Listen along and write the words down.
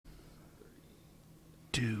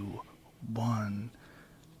2, 1.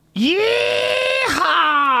 Yeehaw!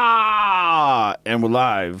 And we're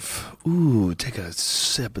live. Ooh, take a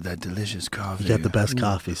sip of that delicious coffee. You got the best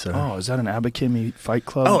coffee, sir. Oh, is that an Abakimi Fight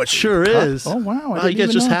Club? Oh, it sure is. Oh, wow. You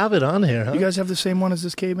guys just have it on here, huh? You guys have the same one as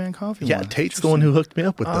this K-Man coffee Yeah, one. Tate's the one who hooked me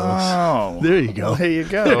up with those. Oh. There you go. Well, there you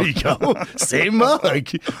go. There you go. Same mug.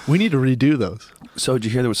 We need to redo those. So, did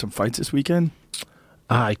you hear there was some fights this weekend?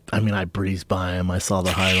 I mean, I breezed by them. I saw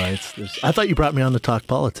the highlights. I thought you brought me on to talk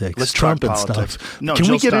politics. Let's Trump talk and politics. stuff. No, Can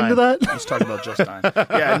Jill we get Stein. into that? Let's talk about Jill Stein.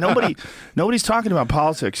 Yeah, nobody's talking about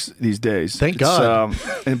politics these days. Thank God.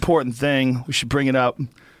 It's an important thing. We should bring it up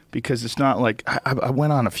because it's not like I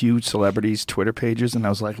went on a few celebrities' Twitter pages and I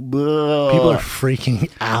was like, ugh. People are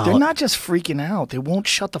freaking out. They're not just freaking out. They won't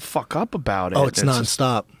shut the fuck up about it. Oh, it's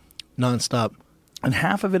nonstop. Nonstop. And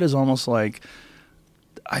half of it is almost like,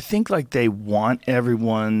 I think like they want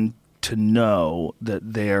everyone to know that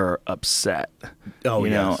they're upset. Oh, you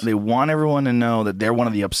know, they want everyone to know that they're one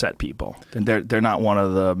of the upset people. And they're not one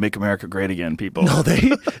of the Make America Great Again people. No,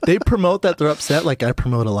 they promote that they're upset like I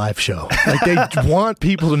promote a live show. Like they want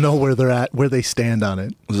people to know where they're at, where they stand on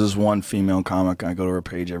it. There's this one female comic. I go to her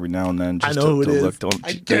page every now and then just I know who it is. look.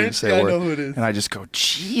 I know who it is. And I just go,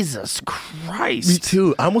 Jesus Christ. Me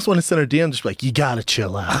too. I almost want to send her DM just like, you gotta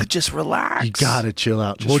chill out. Just relax. You gotta chill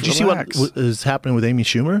out. Just Well, did you see relax. what is happening with Amy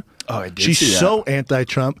Schumer? Oh, I did She's see that. so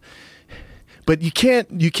anti-Trump, but you can't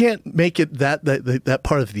make it that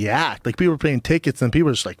part of the act. Like people are paying tickets and people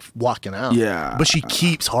are just like walking out. Yeah. but she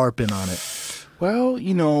keeps harping on it. Well,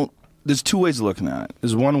 you know, there's two ways of looking at it.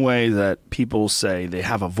 There's one way that people say they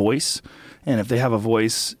have a voice, and if they have a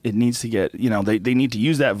voice, it needs to get, you know, they need to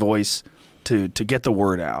use that voice to get the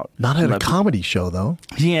word out. Not at a comedy show though.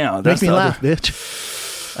 Yeah, Make that's me the laugh, other-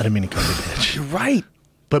 bitch. I didn't mean to call you bitch, You're right.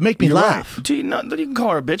 but make me You're laugh. right. You can call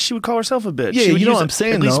her a bitch. She would call herself a bitch. Yeah, She would you know use what I'm it-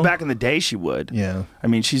 saying, At least though. back in the day, she would. Yeah. I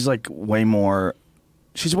mean, she's like way more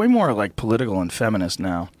like political and feminist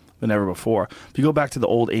now than ever before. If you go back to the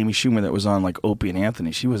old Amy Schumer that was on like Opie and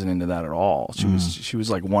Anthony, she wasn't into that at all. She was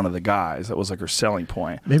like one of the guys. That was like her selling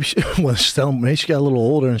point. Maybe she maybe she got a little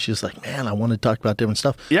older and she's like, man, I want to talk about different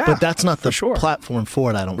stuff. Yeah, but that's not the for sure. platform for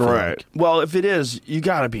it. I don't feel like. Well, if it is, you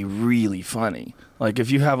got to be really funny. Like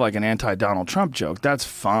if you have like an anti-Donald Trump joke, that's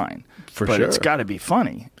fine. For but sure. it's got to be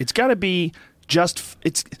funny. It's got to be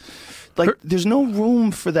it's like there's no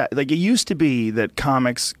room for that. Like it used to be that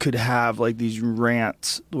comics could have like these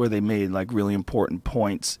rants where they made like really important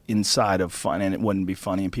points inside of fun and it wouldn't be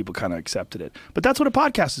funny and people kind of accepted it. But that's what a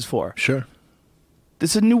podcast is for. Sure.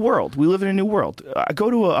 This is a new world. We live in a new world. I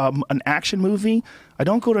go to an action movie. I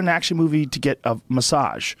don't go to an action movie to get a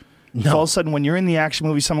massage. No. If all of a sudden, when you're in the action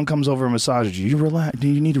movie, someone comes over and massages you. You relax.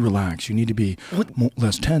 You need to relax. You need to be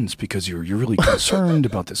less tense because you're really concerned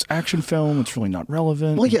about this action film. It's really not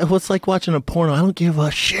relevant. Well, yeah, well, it's like watching a porno. I don't give a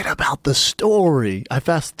shit about the story. I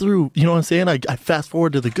fast through. You know what I'm saying? I fast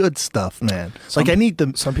forward to the good stuff, man. Like I need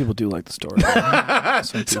them. Some people do like the story.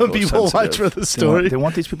 Some people are watch for the story. They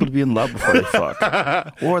want these people to be in love before they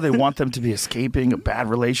fuck, or they want them to be escaping a bad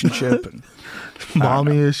relationship. And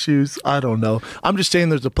Mommy issues. I don't know. I'm just saying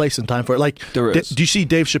there's a place and time for it. Like, There is. Do you see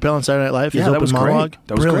Dave Chappelle on Saturday Night Live? Yeah, His that open was great. monologue?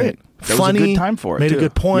 That was Brilliant. great. That was a Funny. good time for it, Made too. a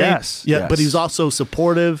good point. Yes, Yeah, yes. but he was also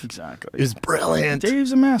supportive. Exactly. It was brilliant.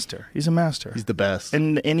 Dave's a master. He's a master. He's the best.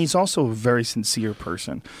 And he's also a very sincere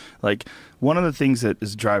person. Like, one of the things that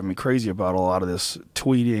is driving me crazy about a lot of this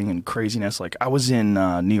tweeting and craziness, like, I was in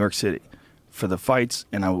New York City for the fights,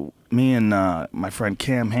 and me and my friend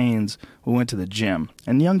Cam Haynes, we went to the gym.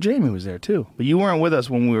 And young Jamie was there, too. But you weren't with us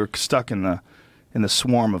when we were stuck in the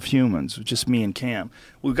swarm of humans, just me and Cam.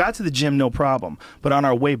 We got to the gym, no problem. But on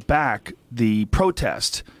our way back, the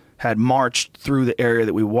protest had marched through the area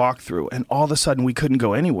that we walked through, and all of a sudden we couldn't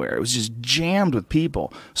go anywhere. It was just jammed with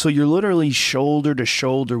people. So you're literally shoulder to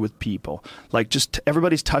shoulder with people. Like just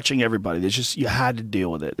everybody's touching everybody. There's just, you had to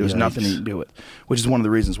deal with it. There was nothing you can do with it, which is one of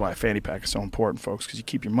the reasons why a fanny pack is so important, folks, because you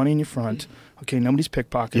keep your money in your front. Okay, nobody's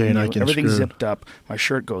pickpocketing. Yeah, you're not getting everything's screwed. zipped up. My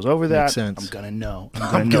shirt goes over that. Makes sense. I'm gonna know.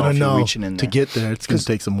 I'm gonna if you're know reaching in to there. get there. It's going to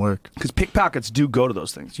take some work. Because pickpockets do go to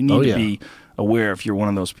those things. You need to be aware if you're one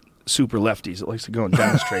of those super lefties that likes to go and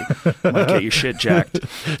demonstrate. Might get your shit jacked.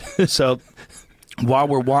 So while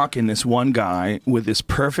we're walking, this one guy with this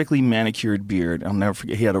perfectly manicured beard, I'll never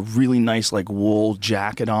forget, he had a really nice like wool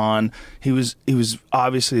jacket on. He was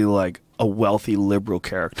obviously like a wealthy liberal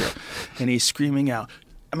character. And he's screaming out,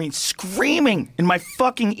 screaming in my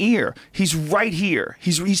fucking ear. He's right here.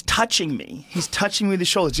 He's touching me. He's touching me with his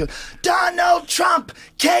shoulders. He goes, Donald Trump,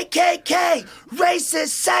 KKK,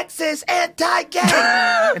 racist, sexist,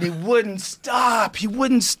 anti-gay. And he wouldn't stop. He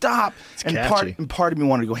wouldn't stop. It's And catchy. part of me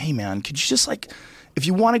wanted to go, hey man, could you just like, if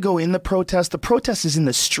you want to go in the protest is in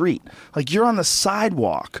the street. Like, you're on the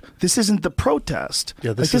sidewalk. This isn't the protest.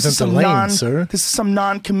 Yeah, this isn't the lane, sir. This is some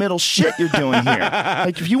non-committal shit you're doing here.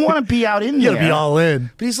 Like, if you want to be out in there, you gotta be all in.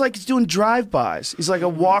 But he's like, he's doing drive-bys. He's like a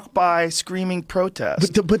walk-by screaming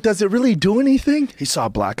protest. But does it really do anything? He saw a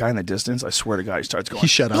black guy in the distance. I swear to God, he starts going, He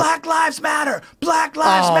shut up. Black Lives Matter! Black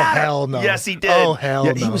Lives Matter! Hell no. Yes, he did. Oh, hell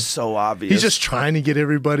no. He was so obvious. He's just trying to get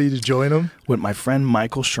everybody to join him. What my friend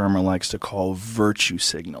Michael Shermer likes to call virtue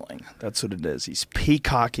signaling. That's what it is. He's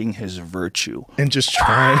peacocking his virtue. And just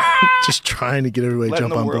trying to get everybody to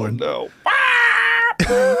jump on board. Know.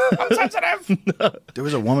 I'm sensitive. There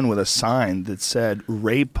was a woman with a sign that said,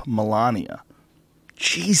 rape Melania.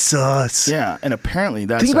 Jesus. Yeah, and apparently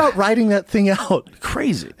that's Think about writing that thing out.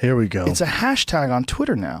 Crazy. Here we go. It's a hashtag on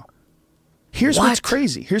Twitter now. Here's what's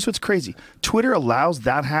crazy. Twitter allows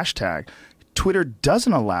that hashtag. Twitter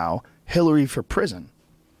doesn't allow Hillary for prison.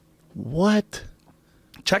 What?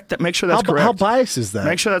 Check that. Make sure that's correct. How biased is that?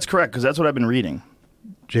 Make sure that's correct, because that's what I've been reading.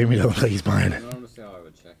 Jamie doesn't think he's buying it. I don't understand how I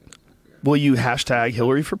would check it. Well, you hashtag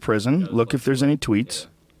Hillary for prison. Look if there's any tweets,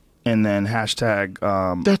 and then hashtag.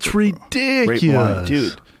 That's ridiculous, rape Melania.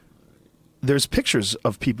 Dude. There's pictures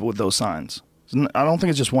of people with those signs. I don't think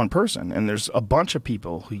it's just one person, and there's a bunch of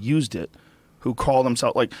people who used it, who call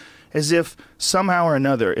themselves like, as if somehow or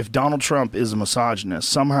another, if Donald Trump is a misogynist,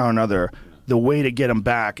 somehow or another, the way to get him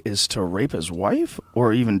back is to rape his wife,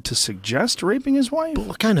 or even to suggest raping his wife. But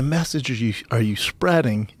what kind of message are you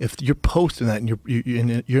spreading if you're posting that and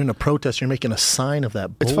you're in a protest, you're making a sign of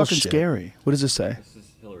that bullshit? It's fucking scary. What does it say? This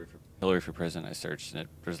is Hillary for prison. I searched, and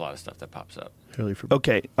there's a lot of stuff that pops up. Hillary for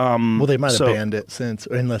Okay. Well, they might have banned it since,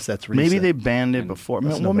 or unless that's recent. Maybe they banned it before.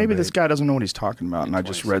 Well, maybe November this guy doesn't know what he's talking about, and I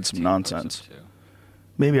just read some nonsense.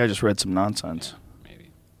 Maybe I just read some nonsense.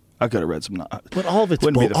 Maybe. I could have read some nonsense. But all of it's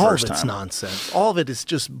Wouldn't be the first time. nonsense. All of it is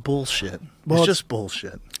just bullshit. Well, it's just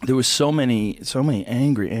bullshit. There was so many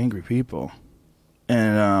angry people,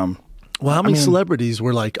 and well, how many celebrities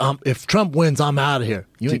were like, if Trump wins, I'm out of here.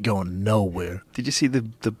 You ain't going nowhere. Did you see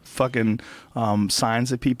the fucking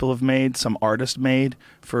signs that people have made? Some artist made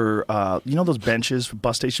for those benches,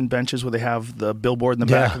 bus station benches, where they have the billboard in the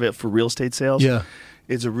back of it for real estate sales. Yeah.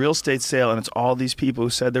 It's a real estate sale, and it's all these people who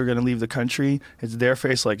said they were going to leave the country. It's their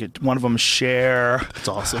face, like one of them, Cher. It's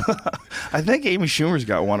awesome. I think Amy Schumer's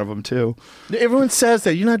got one of them, too. Everyone says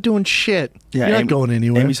that. You're not doing shit. Yeah, You're not going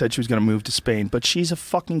anywhere. Amy said she was going to move to Spain, but she's a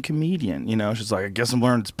fucking comedian. You know, she's like, I guess I'm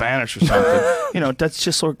learning Spanish or something. That's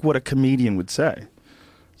just like what a comedian would say.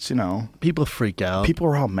 It's, people freak out. People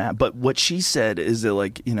are all mad. But what she said is that,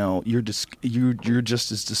 like, you're just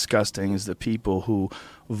as disgusting as the people who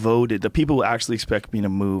voted. The people who actually expect me to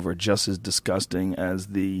move are just as disgusting as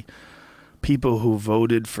the people who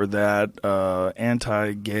voted for that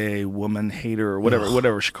anti-gay woman hater or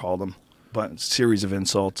whatever she called them. But series of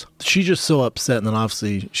insults. She's just so upset, and then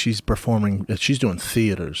obviously she's performing. She's doing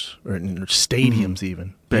theaters or stadiums,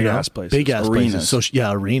 even big ass places, big ass arenas. places.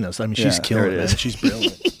 So arenas. I mean, she's killing it. Man. She's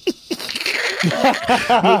brilliant.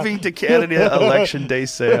 Moving to Canada, election day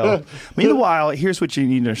sale. Meanwhile, here's what you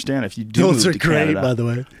need to understand: if you do Those move are to great, Canada, by the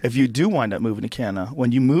way. If you do wind up moving to Canada,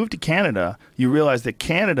 when you move to Canada, you realize that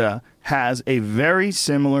Canada has a very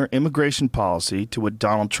similar immigration policy to what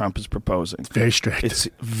Donald Trump is proposing. Very strict. It's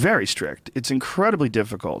very strict. It's incredibly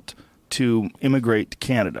difficult to immigrate to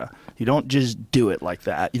Canada. You don't just do it like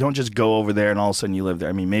that. You don't just go over there and all of a sudden you live there.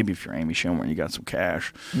 I mean, maybe if you're Amy Schumer and you got some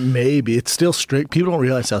cash. Maybe. It's still strict. People don't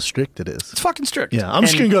realize how strict it is. It's fucking strict. Yeah, I'm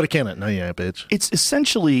just going to go to Canada. No, yeah, bitch. It's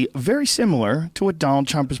essentially very similar to what Donald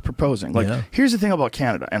Trump is proposing. Like, here's the thing about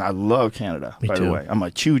Canada, and I love Canada, by the way. I'm a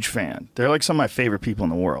huge fan. They're like some of my favorite people in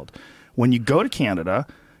the world. When you go to Canada,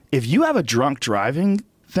 if you have a drunk driving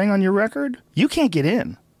thing on your record, you can't get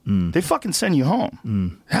in. They fucking send you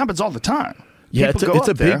home. It happens all the time. Yeah, it's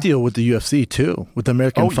a big deal with the UFC too, with the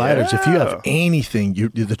American fighters. If you have anything,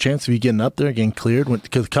 the chance of you getting up there, getting cleared,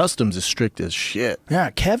 because customs is strict as shit. Yeah,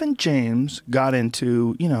 Kevin James got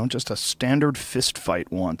into just a standard fist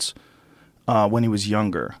fight once when he was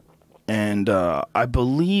younger, and I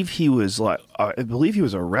believe he was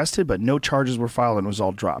arrested, but no charges were filed and it was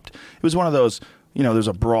all dropped. It was one of those. There's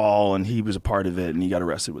a brawl and he was a part of it and he got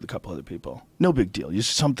arrested with a couple other people. No big deal.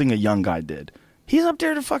 Just something a young guy did. He's up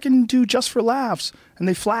there to fucking do just for laughs and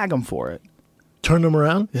they flag him for it. Turn him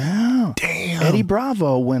around? Yeah. Damn. Eddie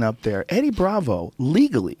Bravo went up there. Eddie Bravo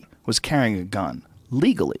legally was carrying a gun.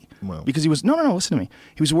 Legally. Well. Because he was, no, listen to me.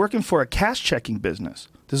 He was working for a cash checking business.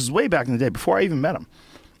 This is way back in the day, before I even met him.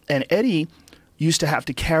 And Eddie used to have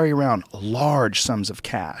to carry around large sums of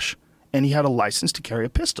cash. And he had a license to carry a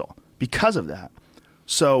pistol because of that.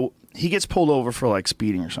 So he gets pulled over for like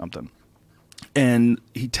speeding or something. And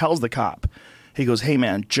he tells the cop, He goes, hey,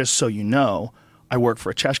 man, just so you know, I work for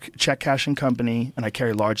a check cashing company, and I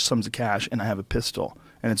carry large sums of cash, and I have a pistol,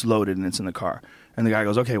 and it's loaded, and it's in the car. And the guy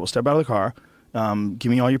goes, okay, well, step out of the car.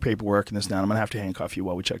 Give me all your paperwork and this now. I'm going to have to handcuff you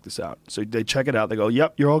while we check this out. So they check it out. They go,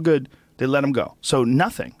 yep, you're all good. They let him go. So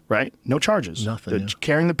nothing, right? No charges. Nothing. They're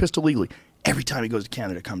carrying the pistol legally. Every time he goes to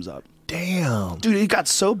Canada, it comes up. Damn. Dude, it got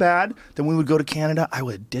so bad that when we would go to Canada, I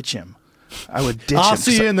would ditch him. I'll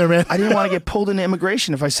see you in there, man. I didn't want to get pulled into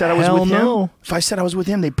immigration. If I said I was with him, if I said I was with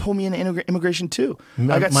him, they'd pull me into immigration too.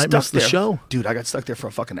 I got might stuck miss the there. show. Dude, I got stuck there for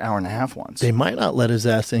a fucking hour and a half once. They might not let his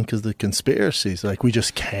ass in because the conspiracies. Like, we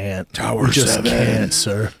just can't. Tower we just 7. can't,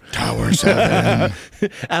 sir. Tower 7.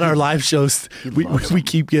 At our live shows, we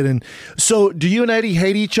keep getting. So, do you and Eddie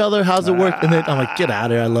hate each other? How's it work? And then I'm like, get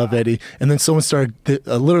out of here. I love Eddie. And then someone started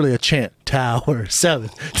literally a chant. Tower 7.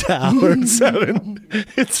 Tower 7.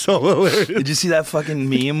 It's so hilarious. Did you see that fucking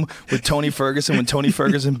meme with Tony Ferguson when Tony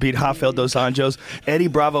Ferguson beat Rafael dos Anjos? Eddie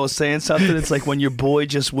Bravo was saying something. It's like when your boy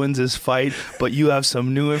just wins his fight, but you have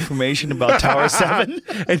some new information about Tower 7.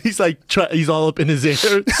 And he's like, he's all up in his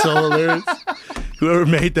ear. It's so hilarious. Whoever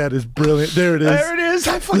made that is brilliant. There it is. There it is.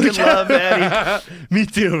 I fucking love Eddie. Me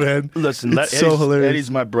too, man. Listen, it's so hilarious.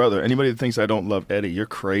 Eddie's my brother. Anybody that thinks I don't love Eddie, you're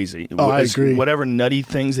crazy. Oh, I agree. Whatever nutty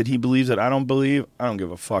things that he believes that I don't believe, I don't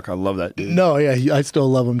give a fuck. I love that dude. No, yeah, I still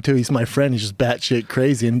love him too. He's my friend. He's just batshit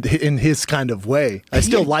crazy in his kind of way. I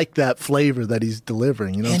still like that flavor that he's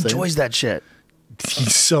delivering. You know, he what I'm enjoys that shit.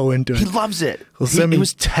 He's so into it. He loves it. He'll send me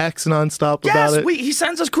texts nonstop about it. He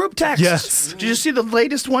sends us group texts. Yes. Did you see the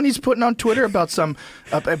latest one he's putting on Twitter about some?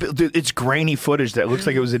 It's grainy footage that looks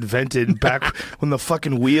like it was invented back when the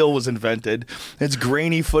fucking wheel was invented. It's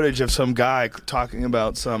grainy footage of some guy talking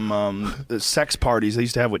about some sex parties they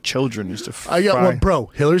used to have with children. I got one,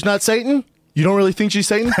 bro. Hillary's not Satan. You don't really think she's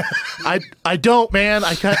Satan? I don't, man.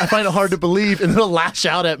 I find it hard to believe, and they'll lash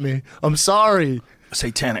out at me. I'm sorry.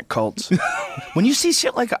 Satanic cults. When you see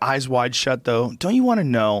shit like Eyes Wide Shut, though, don't you want to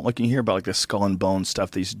know? Like, you hear about like the skull and bone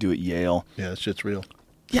stuff they used to do at Yale. Yeah, that shit's real.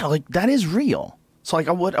 Yeah, like that is real. So like,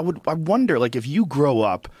 I wonder, like, if you grow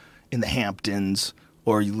up in the Hamptons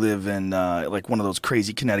or you live in like one of those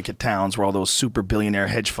crazy Connecticut towns where all those super billionaire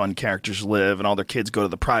hedge fund characters live, and all their kids go to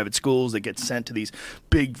the private schools, they get sent to these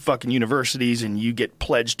big fucking universities, and you get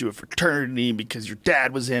pledged to a fraternity because your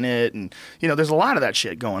dad was in it, and you know, there's a lot of that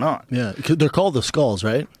shit going on. Yeah, they're called the Skulls,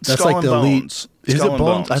 right? That's Skull like the and elite. Bones. Is Skull it and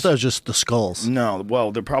Bones? I thought it was just the Skulls. No,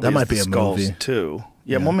 well, there probably that might is be the a Skulls movie too.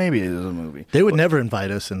 Yeah, well, maybe it is a movie. They would never invite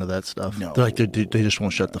us into that stuff. No. They're like, they just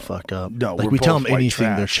won't shut the fuck up. No, like we're we tell both them white anything,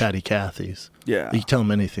 trash. they're chatty Cathys. Yeah. You tell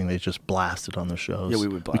them anything, they just blast it on their shows. Yeah, we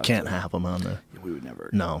would blast We can't it. have them on there. We would never.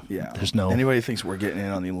 No. Yeah. There's no. Anybody who thinks we're getting in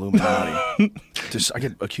on the Illuminati. I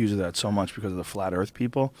get accused of that so much because of the flat Earth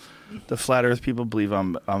people. The flat Earth people believe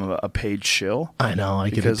I'm a paid shill. I know. I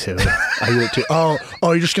get it too. I get it too. Oh,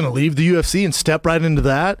 you're just gonna leave the UFC and step right into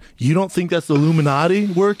that? You don't think that's the Illuminati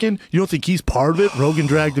working? You don't think he's part of it? Rogan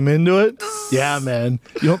dragged him into it? Yeah, man.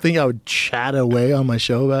 You don't think I would chat away on my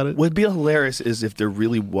show about it? What'd be hilarious is if there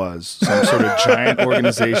really was some sort of giant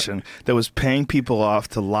organization that was paying people off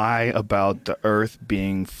to lie about the Earth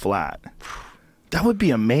being flat. That would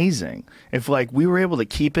be amazing. If like we were able to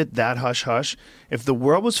keep it that hush hush. If the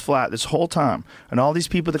world was flat this whole time, and all these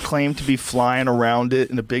people that claim to be flying around it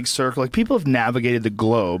in a big circle, like people have navigated the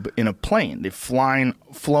globe in a plane. They've flown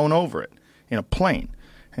over it in a plane.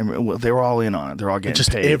 And they were all in on it. They're all getting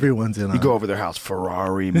just paid. Everyone's in on it. You go over their house,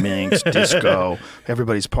 Ferrari, Minx, disco.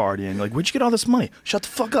 Everybody's partying. Like, where'd you get all this money? Shut the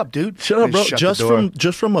fuck up, dude. Shut up, bro. Shut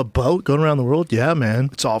Just from a boat going around the world? Yeah, man.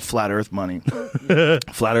 It's all flat Earth money.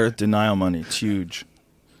 Flat Earth denial money. It's huge.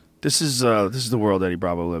 This is the world Eddie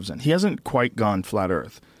Bravo lives in. He hasn't quite gone flat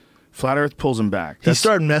Earth. Flat Earth pulls him back. He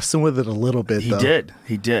started messing with it a little bit, though.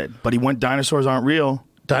 He did. But he went, dinosaurs aren't real.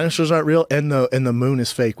 Dinosaurs aren't real, and the moon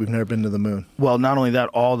is fake. We've never been to the moon. Well, not only that,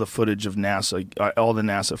 all the footage of NASA, all the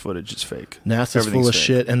NASA footage is fake. NASA's full of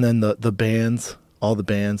shit, and then the bands, all the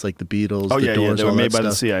bands like the Beatles, the Doors, they were all made that by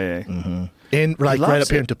the stuff. CIA. Mm-hmm. And like right up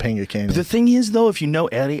here in Topanga Canyon. But the thing is, though, if you know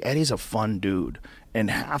Eddie, Eddie's a fun dude, and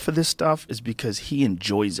half of this stuff is because he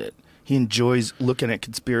enjoys it. He enjoys looking at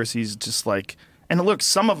conspiracies, just like, and look,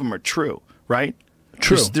 some of them are true, right?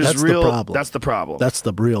 True. There's That's real, the problem. That's the problem. That's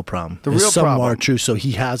the real problem. Some are true, so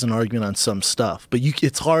he has an argument on some stuff. But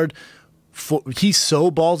it's hard. He's so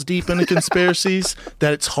balls deep into conspiracies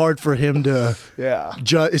that it's hard for him to. Yeah.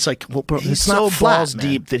 It's like, well, bro, he's it's so not flat, balls man.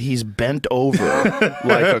 deep that he's bent over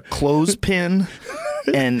like a clothespin,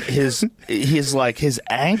 and his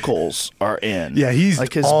ankles are in. Yeah, he's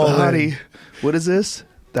like his all body. in. What is this?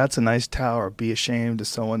 That's a nice tower. Be ashamed if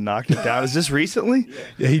someone knocked it down. Is this recently?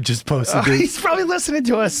 Yeah, he just posted it. He's probably listening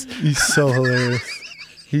to us. He's so hilarious.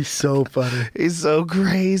 He's so funny. He's so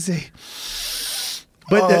crazy.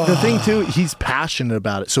 But the thing too, he's passionate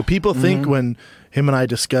about it. So people think when him and I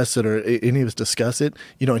discuss it, or any of us discuss it,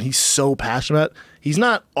 and he's so passionate about it, he's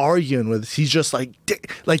not arguing with us. He's just like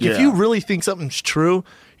if you really think something's true,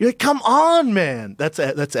 you're like, come on, man. That's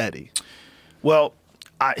Eddie. Well,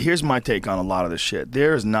 here's my take on a lot of this shit.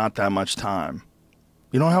 There is not that much time.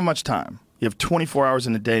 You don't have much time. You have 24 hours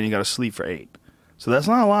in a day and you got to sleep for 8. So that's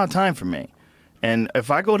not a lot of time for me. And if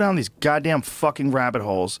I go down these goddamn fucking rabbit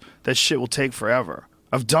holes, that shit will take forever.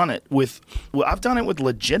 I've done it with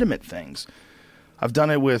legitimate things. I've done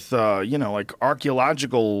it with, like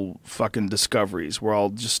archaeological fucking discoveries where I'll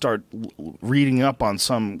just start reading up on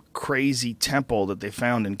some crazy temple that they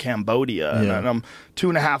found in Cambodia. Yeah. And I'm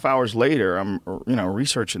 2.5 hours later, I'm,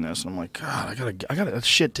 researching this. And I'm like, God, I got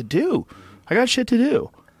shit to do. I got shit to do.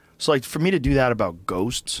 So, like, for me to do that about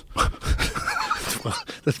ghosts. Well,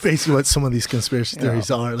 that's basically what some of these conspiracy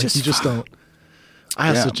theories are. Like, you just don't. I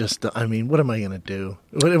also what am I going to do?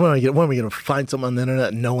 What am I going to find something on the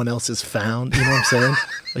internet no one else has found? You know what I'm saying?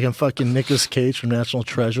 Like I'm fucking Nicolas Cage from National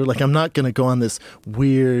Treasure. Like I'm not going to go on this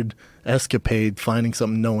weird escapade finding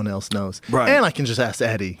something no one else knows. Right. And I can just ask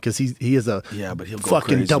Eddie because he is a but he'll go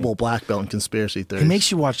fucking crazy. Double black belt in conspiracy theories. He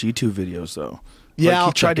makes you watch YouTube videos, though. Yeah,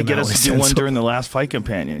 he tried to get us to do one so. during the last Fight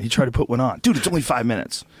Companion. He tried to put one on. Dude, it's only 5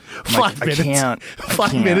 minutes. I'm like, 5 minutes. I can't.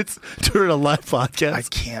 5 minutes during a live podcast. I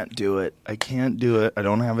can't do it. I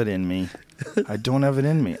don't have it in me.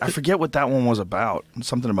 I forget what that one was about.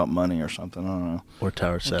 Something about money or something. I don't know. Or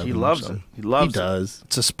Tower 7. He loves it. He loves it. He does.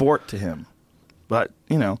 It's a sport to him. But,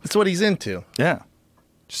 It's what he's into. Yeah.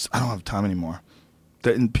 I don't have time anymore.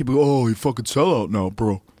 And people go, oh, you fucking sell out now,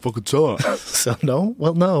 bro. Fucking sell out. So, no?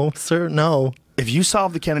 Well, no, sir, no. If you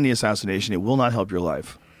solve the Kennedy assassination, it will not help your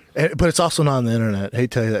life. But it's also not on the internet. I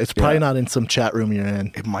hate to tell you that. It's probably not in some chat room you're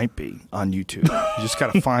in. It might be on YouTube. You just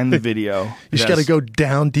got to find the video. You just got to go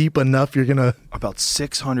down deep enough. You're going to... About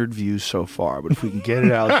 600 views so far, but if we can get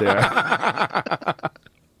it out there...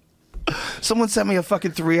 Someone sent me a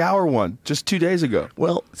fucking 3-hour one just 2 days ago.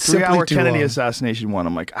 Well, 3-hour Kennedy long. assassination one.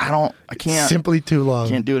 I'm like, I can't. Simply too long.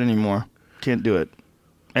 Can't do it anymore. Can't do it.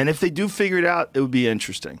 And if they do figure it out, it would be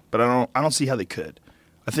interesting. But I don't see how they could.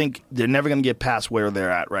 I think they're never going to get past where they're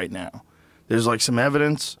at right now. There's like some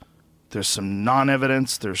evidence. There's some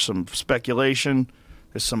non-evidence. There's some speculation.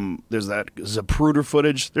 There's that Zapruder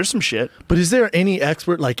footage. There's some shit. But is there any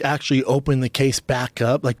expert like actually open the case back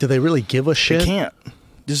up? Like, do they really give a shit? They can't.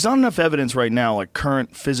 There's not enough evidence right now, like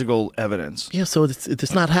current physical evidence. Yeah, so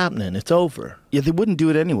it's not happening. It's over. Yeah, they wouldn't do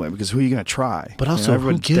it anyway because who are you going to try? But also, who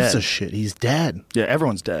everyone's gives dead. a shit? He's dead. Yeah,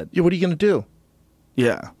 everyone's dead. Yeah, what are you going to do?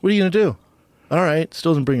 Yeah. What are you going to do? All right,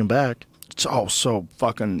 still doesn't bring him back. It's all so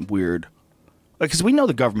fucking weird. Because we know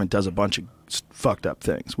the government does a bunch of fucked up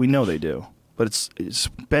things. We know they do. But it's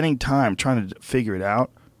spending time trying to figure it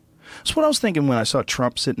out. That's what I was thinking when I saw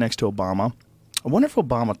Trump sit next to Obama. I wonder if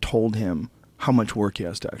Obama told him how much work he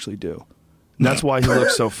has to actually do. And that's why he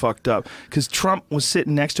looks so fucked up. Because Trump was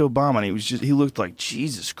sitting next to Obama, and he looked like,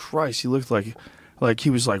 Jesus Christ. He looked like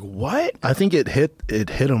he was like, what? I think it hit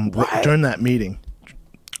him during that meeting.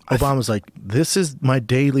 Obama's like, this is my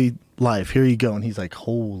daily life. Here you go. And he's like,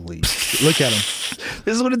 holy, look at him.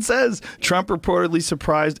 This is what it says. Trump reportedly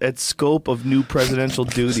surprised at scope of new presidential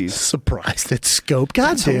duties. Surprised at scope.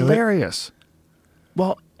 God That's damn it. hilarious.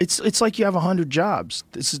 Well, it's like you have 100 jobs.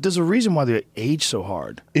 There's a reason why they age so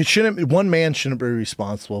hard. It shouldn't. One man shouldn't be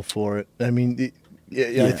responsible for it. I mean,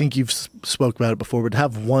 I think you've spoke about it before, but to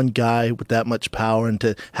have one guy with that much power and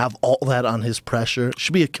to have all that on his pressure, it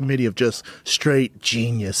should be a committee of just straight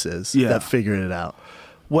geniuses that figured it out.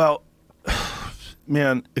 Well,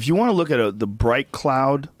 man, if you want to look at the bright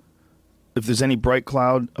cloud, if there's any bright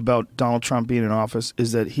cloud about Donald Trump being in office,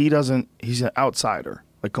 is that he's an outsider.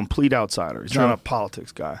 A complete outsider. He's not a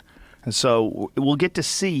politics guy. And so we'll get to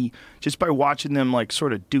see, just by watching them like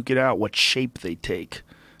sort of duke it out, what shape they take.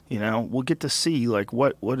 We'll get to see like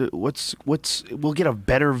what's we'll get a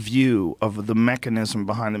better view of the mechanism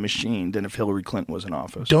behind the machine than if Hillary Clinton was in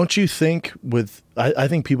office. Don't you think I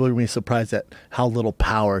think people are going to be surprised at how little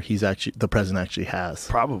power the president actually has.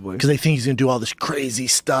 Probably. Because they think he's going to do all this crazy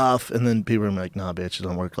stuff, and then people are gonna be like, nah, bitch, it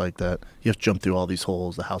doesn't work like that. You have to jump through all these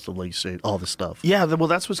holes, the House of Legislature, all this stuff. Yeah, well,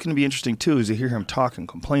 that's what's going to be interesting, too, is to hear him talk and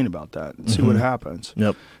complain about that and see what happens.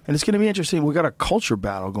 Yep. And it's going to be interesting. We got a culture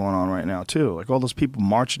battle going on right now, too. Like all those people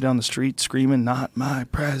marching down the street screaming, not my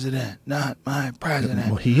president, not my president.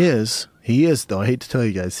 Well, he is. He is, though. I hate to tell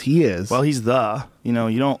you guys. He is. Well, he's the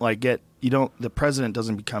the president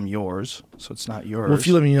doesn't become yours, so it's not yours. Well, if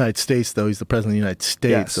you live in the United States, though, he's the president of the United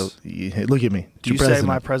States. Yes. So look at me. Do you say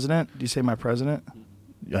my president? Do you say my president?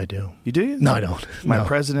 I do. You do? No, I don't. My No.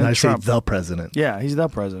 president, No, I say Trump. the president. Yeah, he's the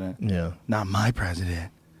president. Yeah. Not my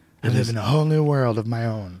president. I It live is- in a whole new world of my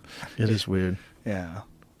own. It is weird. Yeah.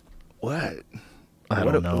 What? I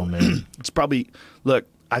What don't know, man. It's probably, look,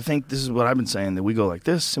 I think this is what I've been saying, that we go like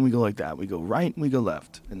this and we go like that. We go right and we go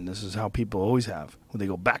left. And this is how people always have. When they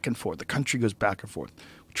go back and forth. The country goes back and forth.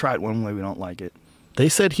 We try it one way, we don't like it. They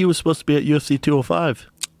said he was supposed to be at UFC 205.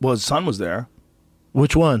 Well, his son was there.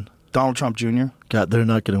 Which one? Donald Trump Jr. God, they're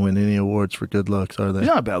not going to win any awards for good looks, are they? He's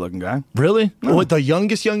not a bad looking guy. Really? No. What, the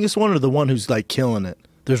youngest one, or the one who's like killing it?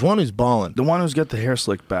 There's one who's balling. The one who's got the hair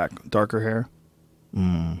slicked back, darker hair.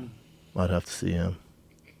 I'd have to see him.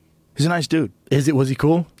 He's a nice dude. Was he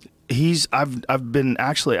cool? I've been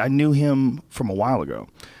actually, I knew him from a while ago.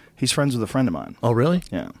 He's friends with a friend of mine. Oh, really?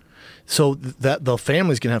 Yeah. So that the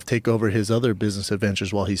family's going to have to take over his other business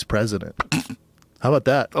adventures while he's president. How about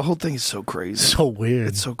that? The whole thing is so crazy. So weird.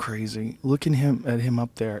 It's so crazy. Looking at him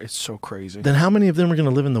up there, it's so crazy. Then how many of them are going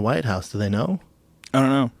to live in the White House? Do they know? I don't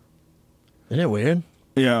know. Isn't it weird?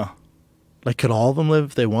 Yeah. Like, could all of them live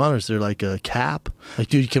if they want, or is there like a cap? Like,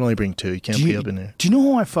 dude, you can only bring 2. You can't be up in there. Do you know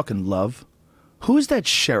who I fucking love? Who is that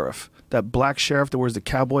sheriff? That black sheriff that wears the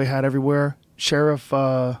cowboy hat everywhere? Sheriff,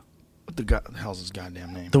 what the hell's his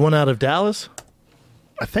goddamn name? The one out of Dallas?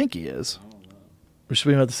 I think he is. We're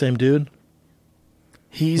speaking about the same dude?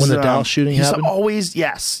 He's When the Dallas shooting he's happened? always,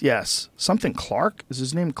 yes. Something Clark? Is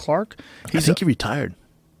his name Clark? I think he retired.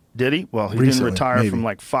 Did he? Well, he Recently, didn't retire maybe. from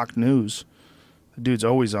like Fox News. The dude's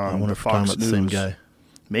always I on wonder the if we're talking Fox about News. the same guy.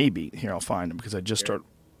 Maybe. Here, I'll find him because I just started.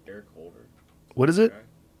 Eric Holder. What is it?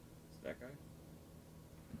 That guy?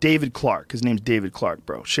 David Clark. His name's David Clark,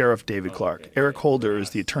 bro. Sheriff David Clark. okay. Eric Holder is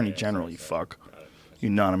the Attorney General, you fuck. You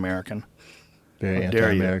non-American. Very How dare you?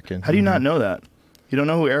 anti-American. How do you not know that? You don't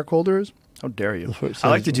know who Eric Holder is? How dare you? Before it I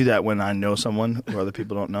like says- to do that when I know someone who other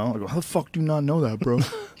people don't know. I go, how the fuck do you not know that, bro?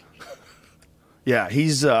 Yeah,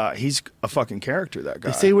 he's a fucking character, that guy.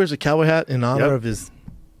 They say he wears a cowboy hat in honor Yep. of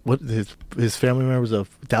his family member was a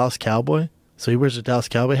Dallas Cowboy. So he wears a Dallas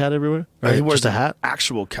Cowboy hat everywhere? Or he wears just a hat?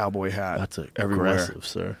 actual cowboy hat. That's everywhere. aggressive,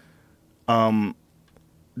 sir.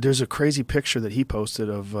 There's a crazy picture that he posted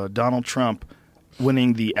of Donald Trump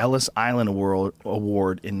winning the Ellis Island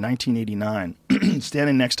Award in 1989,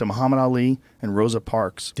 standing next to Muhammad Ali and Rosa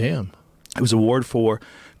Parks. Damn. It was an award for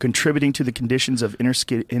contributing to the conditions of inner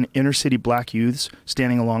city black youths,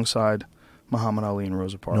 standing alongside Muhammad Ali and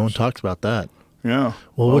Rosa Parks. No one talks about that. Yeah.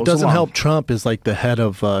 Well, what it's a doesn't lot. help Trump is like the head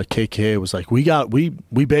of KKK was like, we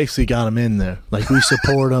basically got him in there. Like, we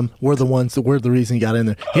support him. We're the reason he got in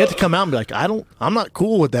there. He had to come out and be like, I'm not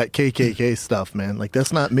cool with that KKK stuff, man. Like,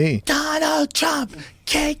 that's not me. Donald Trump,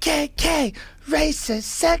 KKK, racist,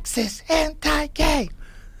 sexist, anti-gay.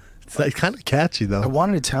 It's like kind of catchy I though.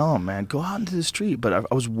 wanted to tell him, man, go out into the street, but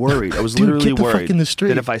I was worried. I was Dude, literally get the fuck worried in the street.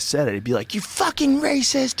 that if I said it, he'd be like, "You fucking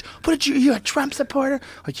racist! What did you're a Trump supporter?"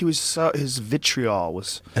 Like he was his vitriol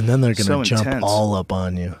was. And then they're gonna so jump intense. all up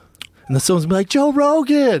on you. And then someone's gonna be like, Joe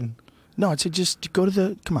Rogan, No, I'd say just go to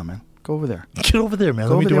the. Come on, man, go over there. get over there, man.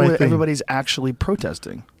 Go Let me over do there my where thing. everybody's actually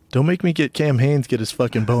protesting. Don't make me get Cam Haines get his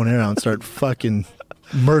fucking bow and arrow and start fucking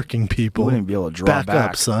murking We people. wouldn't even be able to draw Back back.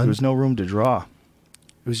 up, son. There was no room to draw.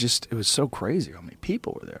 It was so crazy how many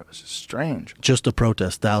people were there. It was just strange. Just to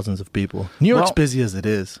protest, thousands of people. New York's Well- busy as it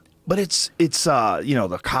is. But it's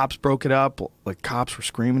the cops broke it up. Like cops were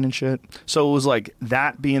screaming and shit. So it was like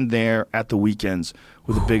that being there at the weekends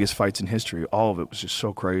were the biggest fights in history. All of it was just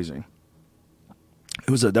so crazy.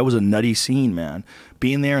 That was a nutty scene, man.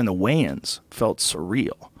 Being there in the weigh-ins felt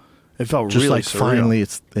surreal. It felt Just really like surreal. finally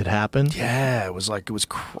it happened. Yeah, it was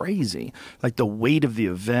crazy. Like the weight of the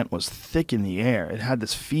event was thick in the air. It had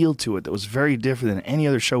this feel to it that was very different than any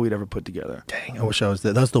other show we'd ever put together. Dang, I wish I was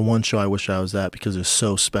there. That's the one show I wish I was at because it's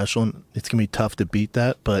so special. And it's gonna be tough to beat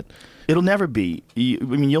that, but It'll never be.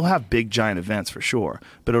 You'll have big, giant events for sure,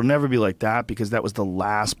 but it'll never be like that because that was the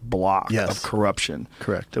last block Yes. of corruption.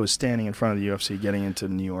 Correct. That was standing in front of the UFC, getting into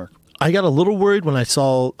New York. I got a little worried when I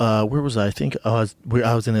saw where was I? I think I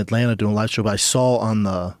was in Atlanta doing a live show, but I saw on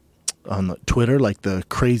the Twitter like the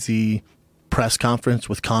crazy press conference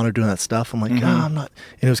with Conor doing that stuff. I'm like, I'm not.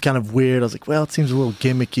 And it was kind of weird. I was like, well, it seems a little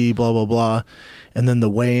gimmicky, blah blah blah. And then the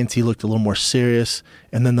weigh-ins, he looked a little more serious.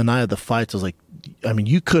 And then the night of the fights, I was like, I mean,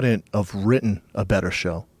 you couldn't have written a better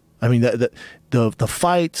show. I mean, the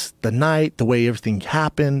fights, the night, the way everything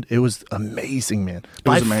happened, it was amazing, man. It was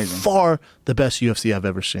By amazing. far the best UFC I've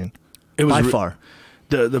ever seen. It was by far.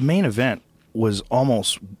 The main event was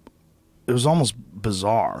almost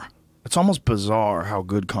bizarre. It's almost bizarre how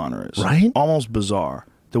good Conor is. Right? Almost bizarre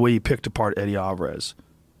the way he picked apart Eddie Alvarez.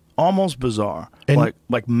 Almost bizarre. And-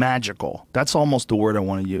 like magical. That's almost the word I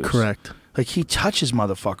want to use. Correct. Like, he touches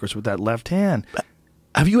motherfuckers with that left hand.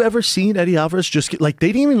 Have you ever seen Eddie Alvarez just get, like, they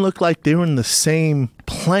didn't even look like they were in the same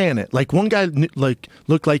planet. Like, one guy like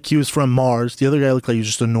looked like he was from Mars. The other guy looked like he was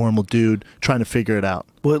just a normal dude trying to figure it out.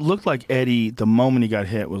 Well, it looked like Eddie, the moment he got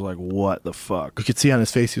hit, was like, what the fuck? You could see on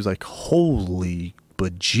his face, he was like, holy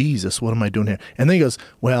but Jesus, what am I doing here? And then he goes,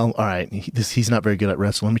 well, all right, he's not very good at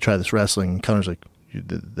wrestling. Let me try this wrestling. And Connor's like,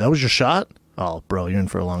 that was your shot? Oh, bro, you're in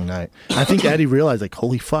for a long night. I think Eddie realized, like,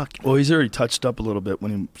 holy fuck. Well, he's already touched up a little bit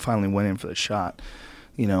when he finally went in for the shot,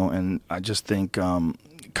 you know, and I just think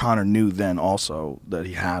Connor knew then also that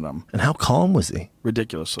he had him. And how calm was he?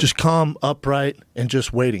 Ridiculously. Just calm, upright, and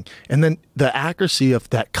just waiting. And then the accuracy of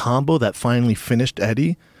that combo that finally finished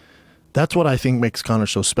Eddie, that's what I think makes Connor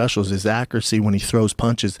so special, is his accuracy when he throws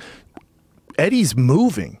punches. Eddie's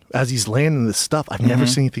moving as he's landing this stuff. I've never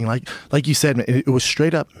seen anything like you said, it was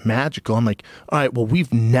straight up magical. I'm like, all right, well,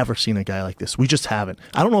 we've never seen a guy like this. We just haven't.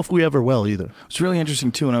 I don't know if we ever will either. It's really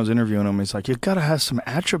interesting, too, when I was interviewing him. He's like, you got to have some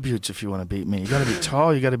attributes if you want to beat me. You got to be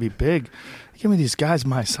tall. You got to be big. Give me these guys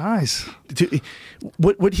my size.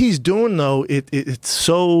 What he's doing, though, it's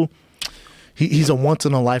so... He's a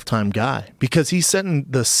once-in-a-lifetime guy because he's setting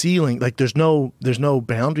the ceiling. Like, there's no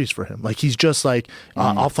boundaries for him. Like, he's just like,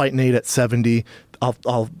 I'll fight Nate at 70.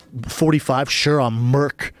 I'll 45. Sure, I'll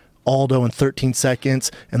murk Aldo in 13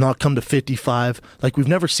 seconds, and I'll come to 55. Like, we've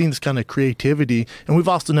never seen this kind of creativity, and we've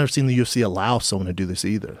also never seen the UFC allow someone to do this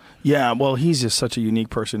either. Yeah, well, he's just such a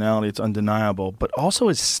unique personality. It's undeniable. But also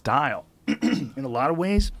his style. In a lot of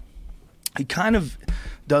ways, he kind of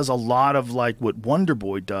does a lot of, like, what Wonder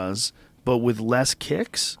Boy does, but with less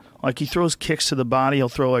kicks. Like, he throws kicks to the body. He'll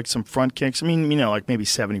throw, like, some front kicks. I mean, you know, like maybe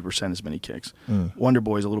 70% as many kicks. Wonder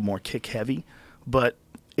Boy's a little more kick heavy, but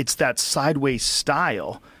it's that sideways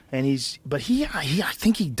style. And I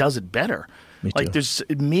think he does it better. Me too. Like, there's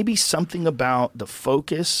maybe something about the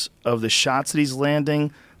focus of the shots that he's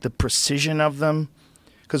landing, the precision of them.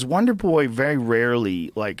 Because Wonder Boy very rarely,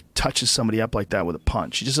 like, touches somebody up like that with a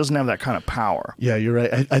punch. He just doesn't have that kind of power. Yeah, you're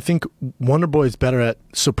right. I think Wonder Boy is better at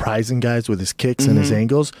surprising guys with his kicks and his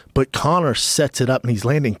angles, but Connor sets it up and he's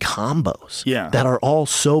landing combos that are all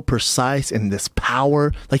so precise and this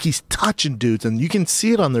power. Like, he's touching dudes, and you can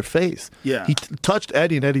see it on their face. Yeah. He touched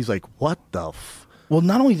Eddie, and Eddie's like, what the Well,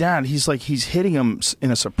 not only that, he's hitting him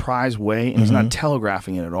in a surprise way, and he's not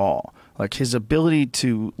telegraphing it at all. Like, his ability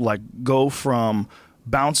to, like, go from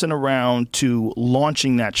bouncing around to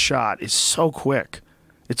launching that shot is so quick.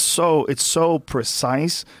 It's so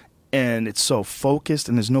precise, and it's so focused,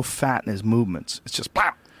 and there's no fat in his movements. It's just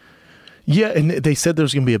bam. Yeah, and they said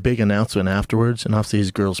there's going to be a big announcement afterwards, and obviously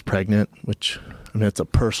his girl's pregnant, which, I mean, it's a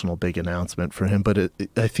personal big announcement for him, but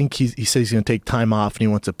I think he says he's going to take time off, and he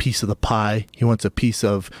wants a piece of the pie. He wants a piece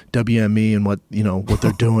of WME and what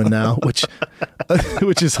they're doing now, which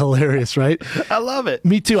is hilarious, right? I love it.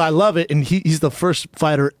 Me too. I love it, and he's the first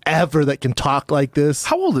fighter ever that can talk like this.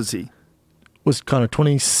 How old is he? Was Connor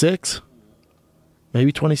 26?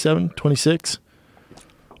 Maybe 27, 26?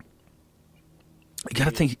 You got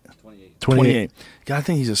to think... 28. I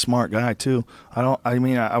think he's a smart guy too.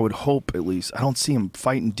 I would hope at least. I don't see him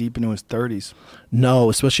fighting deep into his 30s.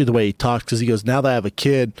 No, especially the way he talks, because he goes, now that I have a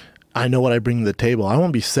kid, I know what I bring to the table. I want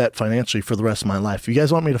to be set financially for the rest of my life. If you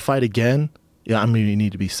guys want me to fight again, yeah, I'm going to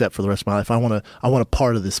need to be set for the rest of my life. I want a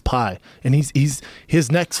part of this pie. And he's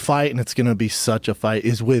his next fight, and it's going to be such a fight,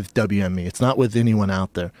 is with WME. It's not with anyone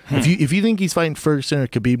out there. If you think he's fighting Ferguson or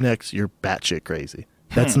Khabib next, you're batshit crazy.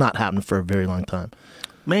 That's not happening for a very long time.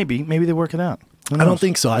 Maybe they work it out. I don't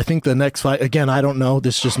think so. I think the next fight, again, I don't know.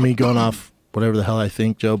 This is just me going off whatever the hell I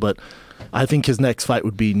think, Joe, but I think his next fight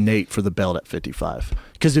would be Nate for the belt at 55.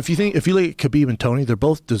 Because if you look at Khabib and Tony, they're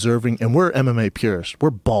both deserving, and we're MMA purists.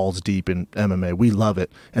 We're balls deep in MMA. We love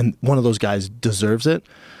it. And one of those guys deserves it.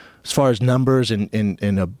 As far as numbers and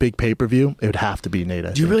in a big pay-per-view, it would have to be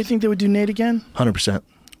Nate. Do you really think they would do Nate again? 100%.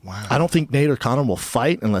 Wow. I don't think Nate or Conor will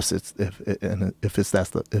fight unless if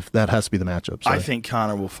that has to be the matchup. Sorry. I think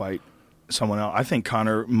Conor will fight someone else. I think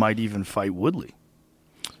Conor might even fight Woodley.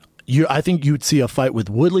 I think you would see a fight with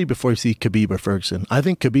Woodley before you see Khabib or Ferguson. I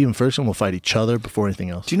think Khabib and Ferguson will fight each other before anything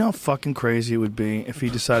else. Do you know how fucking crazy it would be if he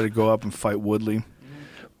decided to go up and fight Woodley?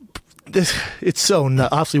 It's so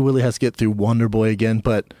nuts. Obviously, Woodley has to get through Wonder Boy again,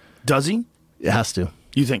 but does he? It has to.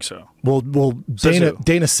 You think so? Well,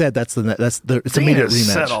 Dana said it's immediate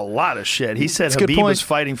rematch. Dana said a lot of shit. He said Khabib was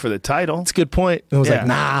fighting for the title. That's a good point. It was like,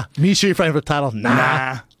 nah. Me sure you're fighting for the title?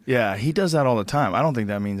 Nah. Yeah, he does that all the time. I don't think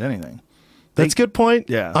that means anything. That's a good point.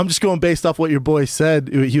 Yeah. I'm just going based off what your boy said.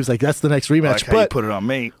 He was like, that's the next rematch. Like how you put it on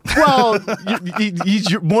me. Well,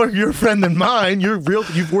 he's more your friend than mine. You've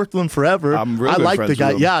worked with him forever. I'm really I good like friends the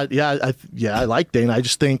guy. with him. Yeah, I like Dana. I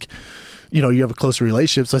just think you know, you have a closer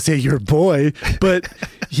relationship, so I say you're a boy, but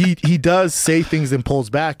he does say things and pulls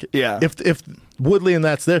back. Yeah. If Woodley and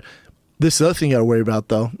that's there, this is the other thing you got to worry about,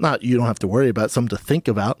 though. Not you don't have to worry about, something to think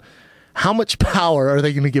about. How much power are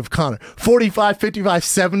they going to give Conor? 45, 55,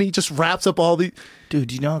 70, just wraps up all the... Dude,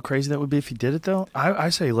 do you know how crazy that would be if he did it, though? I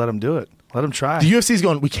say let him do it. Let him try. The UFC's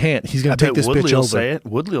going, we can't. He's going to take this Woodley bitch will over. say it.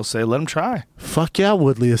 Woodley will say, let him try. Fuck yeah,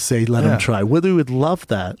 Woodley will say, let him try. Woodley would love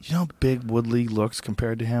that. You know how big Woodley looks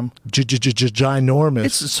compared to him? Ginormous.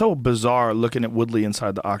 It's so bizarre looking at Woodley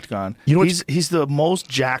inside the octagon. You know he's the most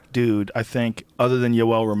jacked dude, I think, other than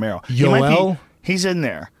Yoel Romero. Yoel? He's in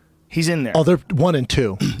there. He's in there. Oh, they're 1 and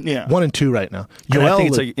 2. Yeah. 1 and 2 right now. And I think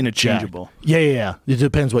it's look like interchangeable. jacked. Yeah. It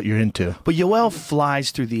depends what you're into. But Yoel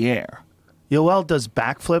flies through the air. Yoel does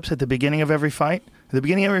backflips at the beginning of every fight. At the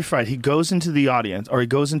beginning of every fight, he goes into the audience, or he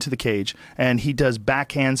goes into the cage, and he does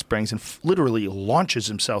back handsprings and literally launches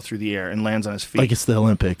himself through the air and lands on his feet. Like it's the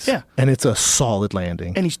Olympics. Yeah. And it's a solid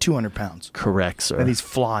landing. And he's 200 pounds. Correct, sir. And he's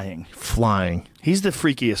flying. Flying. He's the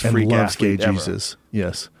freakiest And freak loves gay athlete ever. Jesus.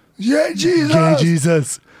 Yes. Yeah, Jesus. Gay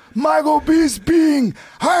Jesus. Michael Bisping,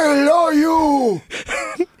 I love you.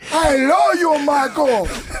 I love you, Michael.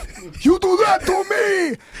 You do that to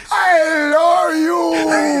me. I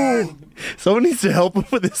love you. Someone needs to help him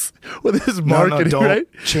with his marketing, don't right?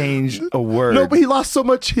 change a word. No, but he lost so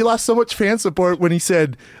much fan support when he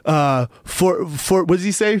said for what does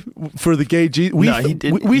he say? For the gay Jesus.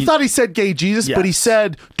 We thought he said gay Jesus, Yes. but he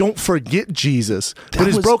said don't forget Jesus. But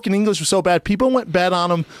his broken English was so bad, people went bad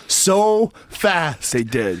on him so fast. They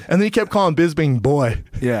did. And then he kept calling Bisping boy.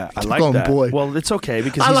 Yeah, I Kept like calling that. boy. Well, it's okay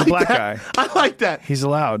because I he's like a black that. guy. I like that. He's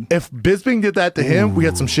allowed. If Bisping did that to him, we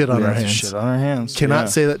got some shit on our hands. Shit on our hands. Cannot Yeah.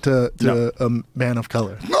 say that to a man of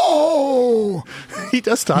color. No. He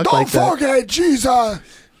does talk Don't like that. forget Jesus.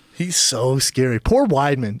 He's so scary. Poor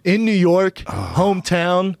Weidman in New York,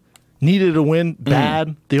 hometown, needed a win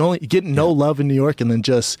bad. The only getting no love in New York, and then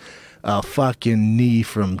just a fucking knee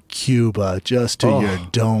from Cuba just to your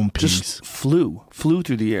dome piece. Just flew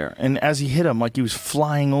through the air, and as he hit him, like he was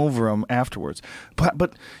flying over him afterwards.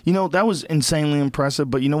 But you know that was insanely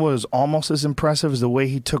impressive. But you know what was almost as impressive is the way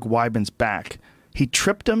he took Weidman's back. He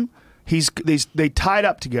tripped him. They tied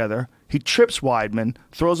up together. He trips Weidman,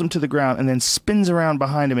 throws him to the ground, and then spins around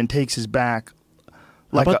behind him and takes his back.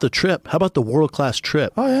 How about the trip? How about the world-class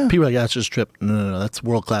trip? Oh, yeah. People are like, that's just trip. No. That's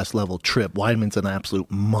world-class level trip. Weidman's an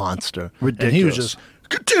absolute monster. Ridiculous. And he was just,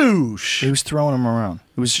 kadoosh. He was throwing him around.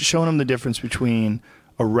 He was showing him the difference between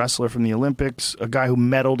a wrestler from the Olympics, a guy who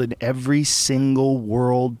medaled in every single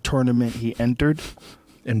world tournament he entered.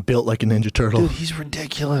 And built like a Ninja Turtle. Dude, he's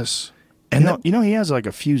ridiculous. And you know he has like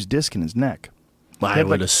a fused disc in his neck. I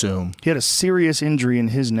would assume. He had a serious injury in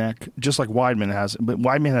his neck, just like Weidman has, but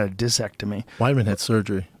Weidman had a discectomy. Weidman had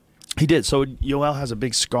surgery. He did. So Yoel has a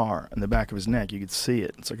big scar in the back of his neck. You could see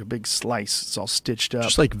it. It's like a big slice. It's all stitched up.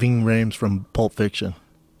 Just like Ving Rhames from Pulp Fiction.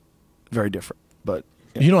 Very different, but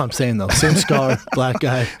You know what I'm saying, though. Same scar, black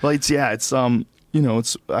guy. well, it's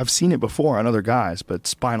I've seen it before on other guys, but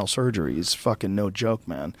spinal surgery is fucking no joke,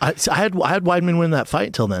 man. I had Weidman win that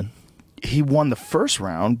fight till then. He won the first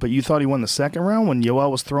round, but you thought he won the second round when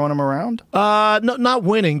Yoel was throwing him around? No, not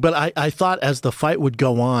winning, but I thought as the fight would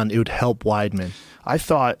go on, it would help Weidman. I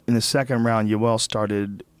thought in the second round, Yoel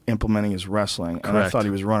started implementing his wrestling, and I Correct. thought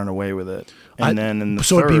he was running away with it. And then in the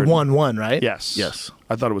so third, it'd be 1-1, right? Yes.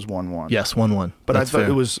 I thought it was 1-1. Yes, 1-1. But That's I thought fair.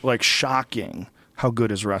 it was like shocking how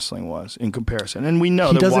good his wrestling was in comparison. And we know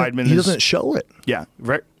He that doesn't, Weidman he is... doesn't show it. Yeah,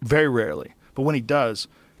 very, very rarely. But when he does,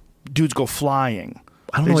 dudes go flying.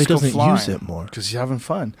 I don't know why he doesn't use it more. Because he's having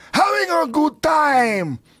fun. Having a good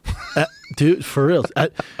time! Dude, for real.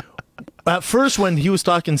 At first, when he was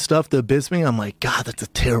talking stuff to Bisping, I'm like, God, that's a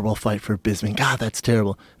terrible fight for Bisping. God, that's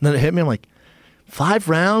terrible. And then it hit me, I'm like, 5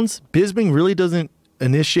 rounds? Bisping really doesn't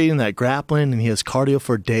initiate in that grappling, and he has cardio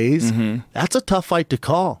for days? Mm-hmm. That's a tough fight to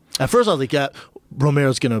call. At first, I was like, yeah,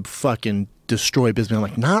 Romero's going to fucking destroy Bisping. I'm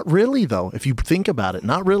like, not really, though. If you think about it,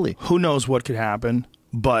 not really. Who knows what could happen,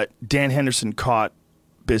 but Dan Henderson caught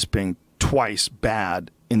Bisping twice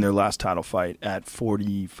bad in their last title fight at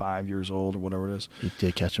 45 years old or whatever it is. He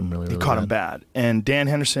did catch him really, really He caught him bad. And Dan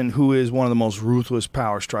Henderson, who is one of the most ruthless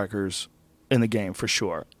power strikers in the game for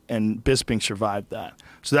sure, and Bisping survived that.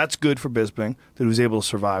 So that's good for Bisping that he was able to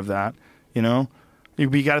survive that, you know? You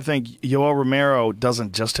got to think Yoel Romero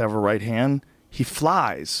doesn't just have a right hand. He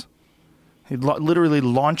flies. He literally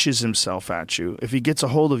launches himself at you. If he gets a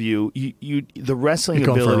hold of you, the wrestling You're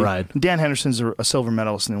going ability. for a ride. Dan Henderson's a silver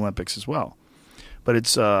medalist in the Olympics as well, but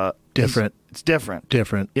it's Different. It's different.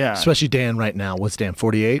 Different. Yeah. Especially Dan right now. What's Dan,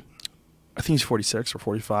 48? I think he's 46 or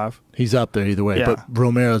 45. He's up there either way. Yeah. But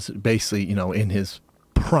Romero's basically, in his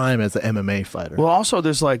prime as an MMA fighter. Well, also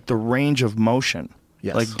there's like the range of motion.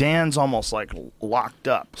 Yes. Like Dan's almost like locked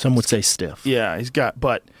up. Some would say stiff. Yeah,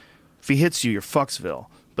 but if he hits you, you're Fucksville.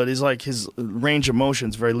 But his range of motion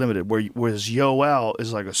is very limited. Whereas Yoel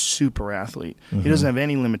is like a super athlete. He doesn't have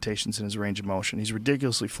any limitations in his range of motion. He's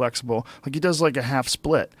ridiculously flexible. Like he does like a half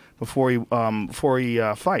split before he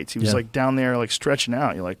fights. He was like down there like stretching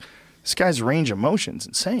out. You're like, this guy's range of motion is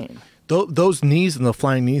insane. Those knees and the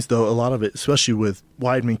flying knees, though, a lot of it, especially with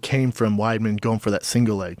Weidman, came from Weidman going for that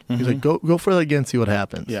single leg. He's like, go for that again, see what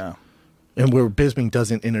happens. Yeah. And where Bisping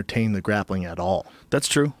doesn't entertain the grappling at all. That's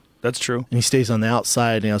true. That's true. And he stays on the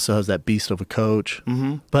outside, and he also has that beast of a coach.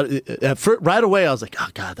 But right away, I was like, oh,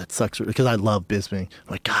 God, that sucks. Because I love Bisping.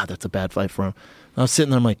 I'm like, God, that's a bad fight for him. I was sitting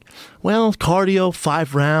there, I'm like, well, cardio,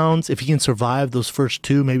 5 rounds. If he can survive those first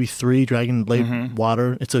 2, maybe 3, Dragon Lake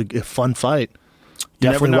Water, it's a fun fight.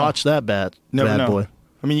 Definitely watch that bad boy.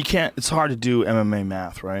 I mean, you can't. It's hard to do MMA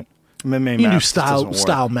math, right? MMA you math can do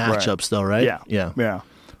style matchups, though, right? Yeah.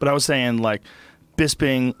 But I was saying, like,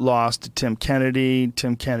 Bisping lost to Tim Kennedy.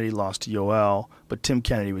 Tim Kennedy lost to Yoel, but Tim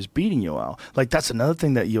Kennedy was beating Yoel. Like, that's another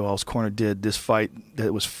thing that Yoel's corner did this fight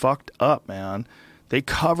that was fucked up, man. They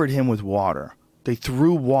covered him with water. They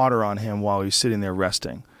threw water on him while he was sitting there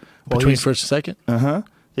resting. Between first and second?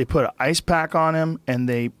 They put an ice pack on him, and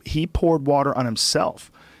he poured water on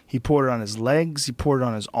himself. He poured it on his legs. He poured it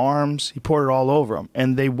on his arms. He poured it all over him.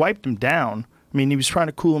 And they wiped him down. I mean, he was trying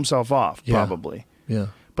to cool himself off, probably. Yeah.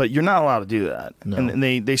 But you're not allowed to do that. No. And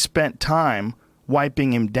they spent time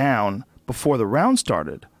wiping him down before the round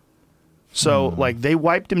started. So, like, they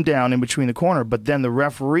wiped him down in between the corner, but then the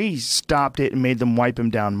referee stopped it and made them wipe him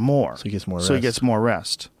down more. So he gets more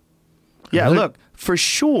rest. Yeah, look, for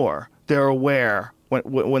sure they're aware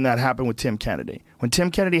when that happened with Tim Kennedy. When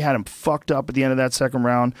Tim Kennedy had him fucked up at the end of that second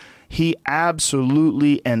round, he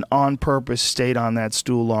absolutely and on purpose stayed on that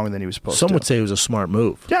stool longer than he was supposed to. Some would say it was a smart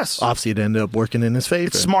move. Yes. Obviously, it ended up working in his favor.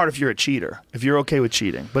 It's smart if you're a cheater, if you're okay with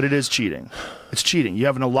cheating. But it is cheating. It's cheating. You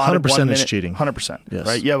have an allotted 100% 1 minute. is cheating. 100%. Yes.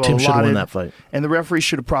 Right? You have Tim should have won allotted, that fight. And the referee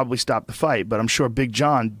should have probably stopped the fight, but I'm sure Big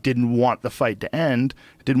John didn't want the fight to end,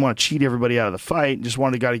 didn't want to cheat everybody out of the fight, just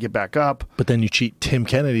wanted the guy to get back up. But then you cheat Tim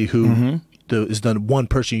Kennedy, who is the one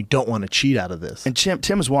person you don't want to cheat out of this. And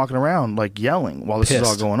Tim is walking around like yelling while this is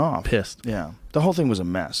all going off. Pissed. Yeah. The whole thing was a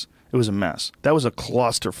mess. It was a mess. That was a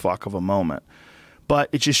clusterfuck of a moment. But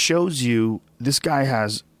it just shows you this guy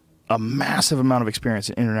has a massive amount of experience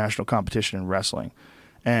in international competition in wrestling.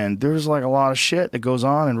 And there's like a lot of shit that goes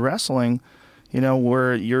on in wrestling,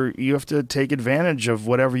 where you have to take advantage of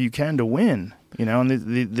whatever you can to win.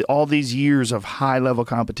 And all these years of high-level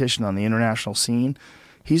competition on the international scene,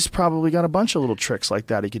 he's probably got a bunch of little tricks like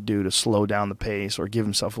that he could do to slow down the pace or give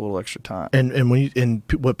himself a little extra time. And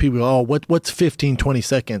what people go, what's 15, 20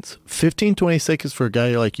 seconds? 15, 20 seconds for a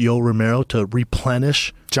guy like Yoel Romero to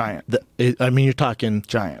replenish? Giant. You're talking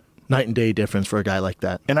giant. Night and day difference for a guy like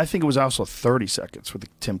that. And I think it was also 30 seconds with the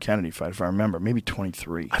Tim Kennedy fight, if I remember. Maybe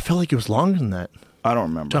 23. I feel like it was longer than that. I don't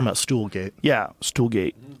remember. Talking about Stoolgate. Yeah,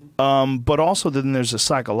 Stoolgate. But also then there's a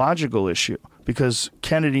psychological issue because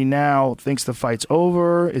Kennedy now thinks the fight's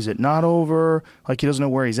over. Is it not over? Like he doesn't know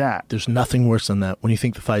where he's at. There's nothing worse than that when you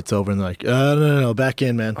think the fight's over and they're like, no, back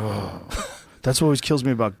in, man. That's what always kills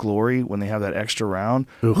me about Glory when they have that extra round.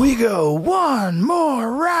 Oof. We go one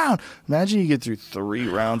more round. Imagine you get through 3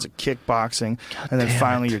 rounds of kickboxing, and then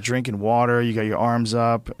finally you're drinking water. You got your arms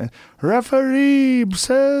up. And referee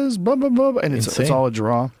says blah blah blah, and it's all a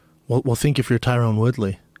draw. Well, think if you're Tyrone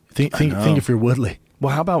Woodley. Think if you're Woodley.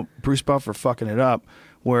 Well, how about Bruce Buffer fucking it up?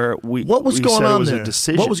 Where what was going on there? A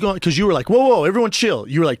decision. What was going? Because you were like, whoa, everyone chill.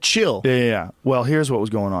 You were like, chill. Yeah. Well, here's what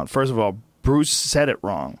was going on. First of all, Bruce said it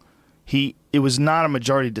wrong. It was not a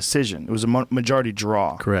majority decision. It was a majority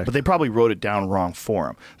draw. Correct. But they probably wrote it down wrong for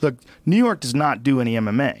him. Look, New York does not do any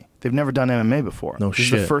MMA. They've never done MMA before. No this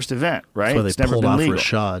shit. This is the first event, right? That's why they pulled off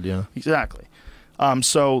Rashad, yeah. Exactly.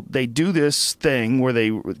 So they do this thing where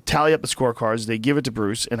they tally up the scorecards, they give it to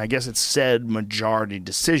Bruce, and I guess it said majority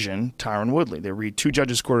decision, Tyron Woodley. They read 2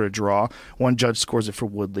 judges scored a draw, 1 judge scores it for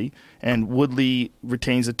Woodley, and Woodley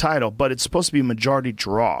retains the title. But it's supposed to be a majority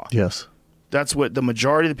draw. Yes. That's what the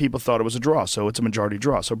majority of the people thought it was a draw, so it's a majority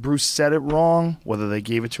draw. So Bruce said it wrong. Whether they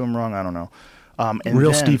gave it to him wrong, I don't know.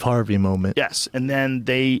 Real Steve Harvey moment. Yes, and then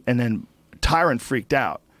Tyron freaked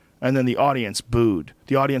out, and then the audience booed.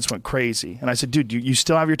 The audience went crazy, and I said, "Dude, you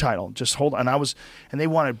still have your title. Just hold on." And they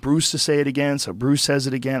wanted Bruce to say it again, so Bruce says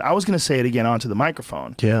it again. I was going to say it again onto the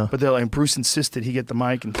microphone, yeah, but Bruce insisted he get the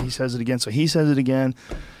mic, and he says it again, so he says it again.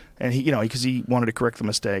 And he, because he wanted to correct the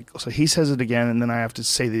mistake. So he says it again, and then I have to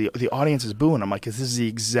say the audience is booing. I'm like, this is the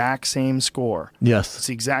exact same score. Yes. It's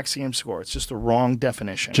the exact same score. It's just the wrong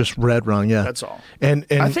definition. Just read wrong, yeah. That's all. And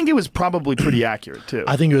I think it was probably pretty accurate, too.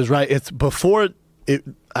 I think it was right. It's before it.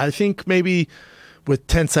 I think maybe with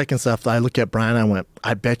 10 seconds left, I look at Bryan, I went,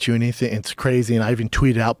 I bet you anything. It's crazy. And I even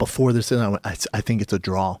tweeted out before this, and I went, I think it's a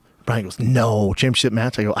draw. Bryan goes, no, championship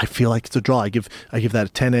match. I go, I feel like it's a draw. I give that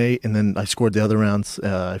a 10-8, and then I scored the other rounds.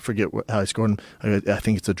 I forget how I scored them. I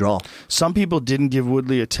think it's a draw. Some people didn't give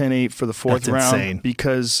Woodley a 10-8 for the fourth round insane.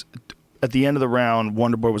 Because at the end of the round,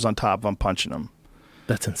 Wonderboy was on top of him punching him.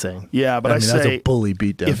 That's insane. Yeah, but I say that's a bully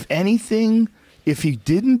beatdown. If anything, if he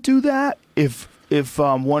didn't do that, if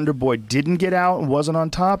Wonderboy didn't get out and wasn't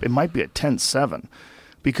on top, it might be a 10-7.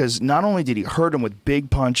 Because not only did he hurt him with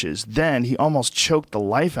big punches, then he almost choked the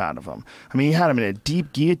life out of him. I mean, he had him in a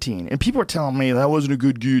deep guillotine. And people are telling me that wasn't a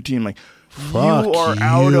good guillotine. I'm like, you are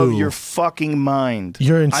out of your fucking mind.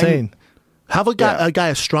 You're insane. Have a guy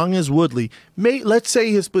as strong as Woodley. Let's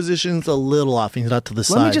say his position's a little off. He's not to the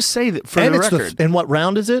side. Let me just say that for the record. And what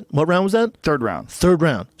round is it? What round was that? Third round. Third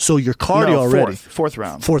round. So your cardio already. Fourth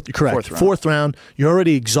round. Correct. Fourth round. You're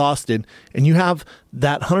already exhausted. And you have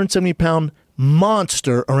that 170-pound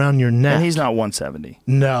monster around your neck. And he's not 170.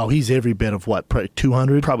 No, he's every bit of what? Probably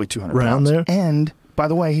 200? Probably 200 around pounds. there. And, by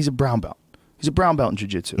the way, he's a brown belt. He's a brown belt in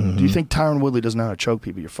jiu-jitsu. Mm-hmm. Do you think Tyron Woodley doesn't know how to choke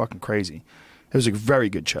people? You're fucking crazy. It was a very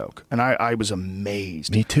good choke. And I was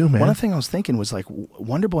amazed. Me too, man. One thing I was thinking was like,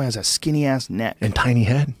 Wonderboy has a skinny-ass neck. And tiny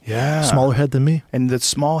head. Yeah. Smaller head than me. And the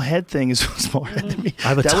small head thing is smaller head than me. I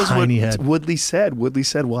have a tiny head. Woodley said,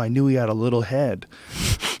 well, I knew he had a little head.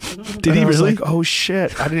 Did he I was really? like, oh,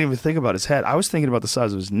 shit. I didn't even think about his head. I was thinking about the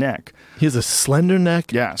size of his neck. He has a slender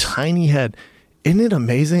neck, yes. Tiny head. Isn't it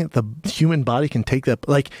amazing the human body can take that?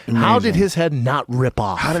 Like, amazing. How did his head not rip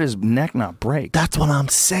off? How did his neck not break? That's what I'm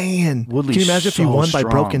saying. Woodley's can you imagine if he won by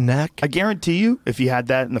broken neck? I guarantee you, if he had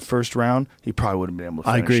that in the first round, he probably would have been able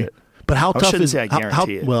to finish it. But how tough is I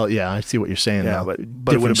guarantee it. Well, yeah, I see what you're saying. Yeah, now. but different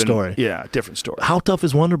it would have been, story. Yeah, different story. How tough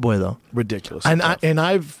is Wonderboy though? Ridiculous. And I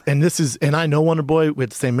know Wonderboy. We had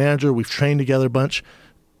the same manager. We've trained together a bunch.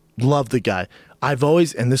 Love the guy.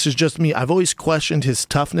 And this is just me, I've always questioned his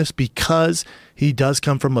toughness because he does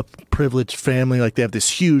come from a privileged family. Like, they have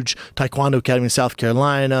this huge taekwondo academy in South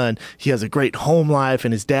Carolina, and he has a great home life,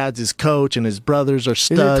 and his dad's his coach, and his brothers are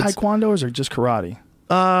studs. Is it taekwondo or is it just karate?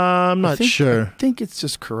 I'm not sure. I think it's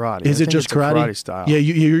just karate. Is it just karate? Style? Yeah,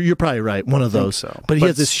 you're probably right. One of those. So. But he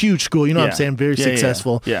has this huge school. You know what I'm saying? Very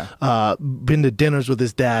successful. Yeah. Been to dinners with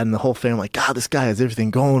his dad and the whole family. Like, God, this guy has everything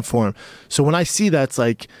going for him. So when I see that, it's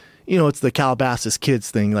like, it's the Calabasas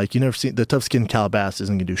kids thing. Like, you never see the tough skin Calabasas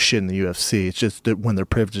isn't gonna do shit in the UFC. It's just that when they're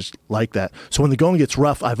privileged like that. So when the going gets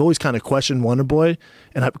rough, I've always kind of questioned Wonderboy,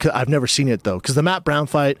 and I've never seen it though. Because the Matt Brown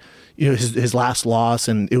fight, his last loss,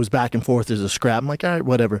 and it was back and forth as a scrap. I'm like, all right,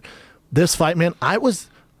 whatever. This fight, man, I was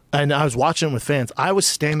watching it with fans. I was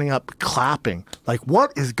standing up clapping. Like,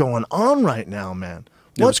 what is going on right now, man?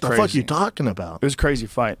 What the fuck are you talking about? It was a crazy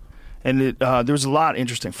fight. And there was a lot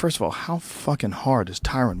interesting. First of all, how fucking hard does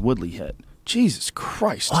Tyron Woodley hit? Jesus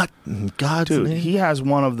Christ. What in God's name? Dude, he has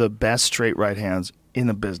one of the best straight right hands in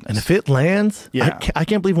the business. And if it lands, yeah. I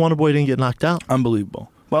can't believe Wonderboy didn't get knocked out.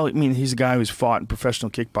 Unbelievable. Well, I mean, he's a guy who's fought in professional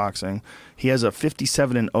kickboxing. He has a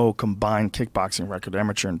 57-0 combined kickboxing record,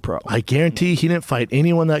 amateur and pro. I guarantee he didn't fight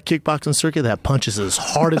anyone that kickboxing circuit that punches as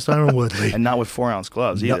hard as Tyron Woodley. And not with 4-ounce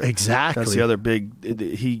gloves either. No, exactly. That's the other big.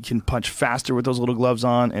 He can punch faster with those little gloves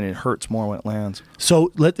on, and it hurts more when it lands.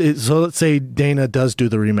 So let's say Dana does do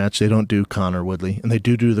the rematch. They don't do Conor Woodley, and they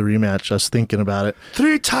do the rematch. I was thinking about it.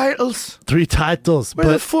 3 titles. Where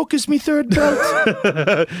the fuck is me third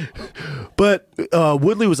belt? But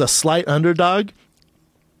Woodley was a slight underdog.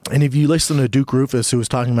 And if you listen to Duke Rufus, who was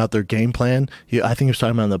talking about their game plan, I think he was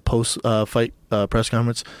talking about in the post-fight press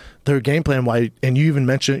conference, their game plan, and you even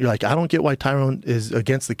mentioned, you're like, I don't get why Tyrone is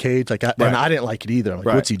against the cage. Like, and I didn't like it either. I'm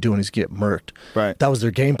like, what's he doing? He's getting murked. Right. That was their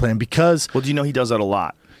game plan because... Well, do you know he does that a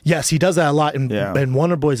lot? Yes, he does that a lot. And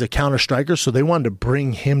Wonderboy's a counter striker, so they wanted to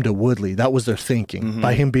bring him to Woodley. That was their thinking,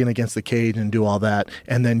 by him being against the cage and do all that,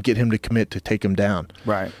 and then get him to commit to take him down.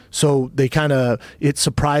 Right. So they it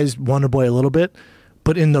surprised Wonderboy a little bit.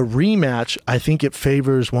 But in the rematch, I think it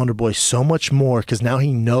favors Wonderboy so much more because now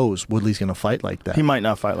he knows Woodley's going to fight like that. He might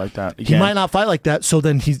not fight like that. He might not fight like that. So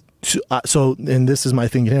then and this is my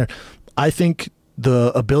thinking here. I think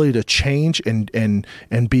the ability to change and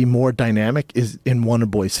be more dynamic is in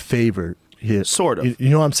Wonderboy's favor. Sort of. You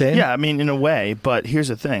know what I'm saying? Yeah, I mean, in a way. But here's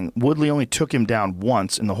the thing. Woodley only took him down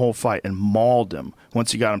once in the whole fight and mauled him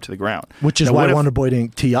once he got him to the ground. Which is why Wonderboy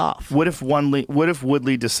didn't tee off. What if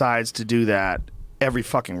Woodley decides to do that every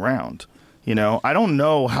fucking round. You know, I don't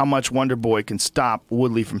know how much Wonder Boy can stop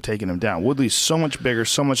Woodley from taking him down. Woodley's so much bigger,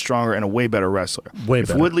 so much stronger, and a way better wrestler. Way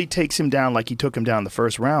better. If Woodley takes him down like he took him down in the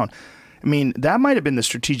first round, I mean, that might have been the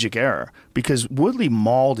strategic error because Woodley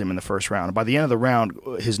mauled him in the first round. By the end of the round,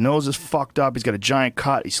 his nose is fucked up. He's got a giant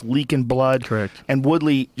cut. He's leaking blood. Correct. And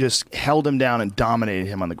Woodley just held him down and dominated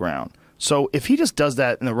him on the ground. So if he just does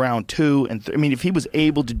that in the round 2, and I mean, if he was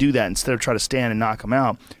able to do that instead of try to stand and knock him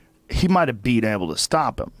out, he might have been able to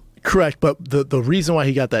stop him. Correct, but the reason why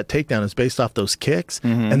he got that takedown is based off those kicks,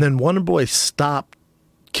 and then Wonder Boy stopped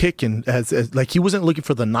kicking as like he wasn't looking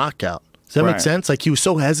for the knockout. Does that make sense? Like he was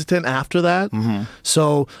so hesitant after that.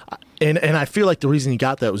 So, and I feel like the reason he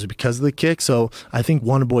got that was because of the kick. So I think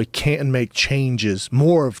Wonder Boy can make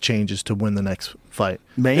more of changes to win the next fight.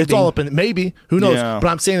 Maybe. It's all up in maybe. Who knows? Yeah. But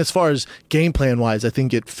I'm saying as far as game plan wise, I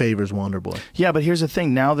think it favors Wonder Boy. Yeah, but here's the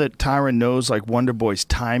thing. Now that Tyron knows like Wonder Boy's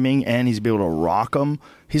timing and he's be able to rock him,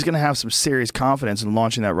 he's going to have some serious confidence in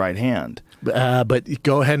launching that right hand. But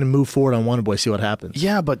go ahead and move forward on Wonder Boy, see what happens.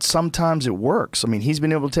 Yeah, but sometimes it works. I mean, he's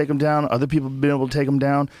been able to take him down. Other people have been able to take him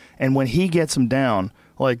down. And when he gets him down,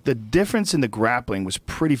 like the difference in the grappling was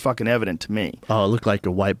pretty fucking evident to me. Oh, it looked like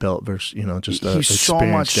a white belt versus, just a he's so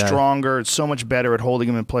much guy. stronger, so much better at holding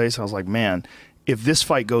him in place. I was like, man, if this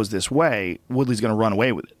fight goes this way, Woodley's going to run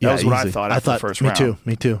away with it. That was what I thought after the first round.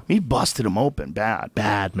 Me too. He busted him open bad.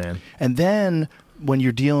 Bad, man. And then when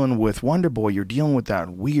you're dealing with Wonder Boy, you're dealing with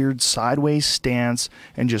that weird sideways stance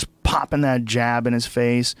and just popping that jab in his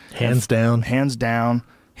face. Hands down. Hands down.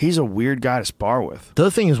 He's a weird guy to spar with. The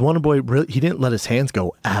other thing is Wonder Boy, he didn't let his hands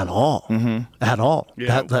go at all. At all.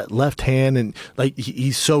 Yeah. That left hand, and like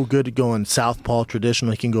he's so good at going southpaw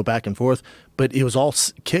traditional, he can go back and forth, but it was all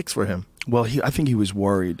kicks for him. Well, I think he was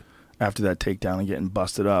worried after that takedown and getting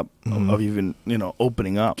busted up of even,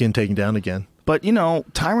 opening up. Getting taken down again. But,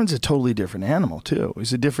 Tyron's a totally different animal, too.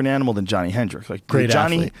 He's a different animal than Johnny Hendricks. Like Great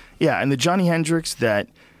athlete. Yeah, and the Johnny Hendricks that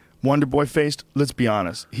Wonder Boy faced, let's be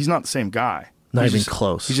honest, he's not the same guy. Not He's even just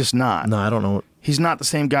close. He's just not. No, I don't know. He's not the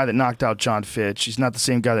same guy that knocked out John Fitch. He's not the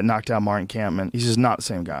same guy that knocked out Martin Kampman. He's just not the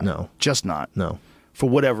same guy. No. Just not. No. For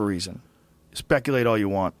whatever reason. Speculate all you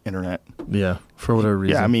want, internet. Yeah, for whatever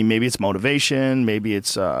reason. Yeah, I mean, maybe it's motivation. Maybe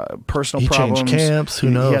it's personal he problems. Changed camps. Who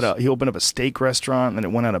knows? He opened up a steak restaurant and it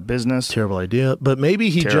went out of business. Terrible idea. But maybe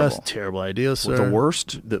he Terrible. terrible idea, sir. The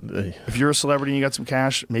worst? If you're a celebrity and you got some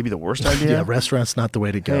cash, maybe the worst idea? Yeah, restaurant's not the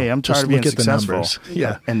way to go. Hey, I'm tired Just of being look at the successful. numbers.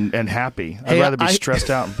 Yeah. And happy. Hey, I'd rather be stressed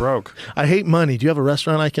out and broke. I hate money. Do you have a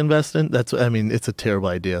restaurant I can invest in? It's a terrible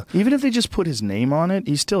idea. Even if they just put his name on it,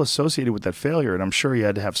 he's still associated with that failure, and I'm sure he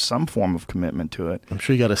had to have some form of commitment to it. I'm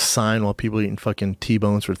sure you got to sign while people eating fucking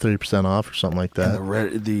T-bones for 30% off or something like that. And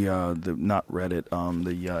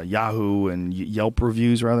the Yahoo and Yelp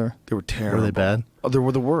reviews, rather, they were terrible. Were they bad? Oh, they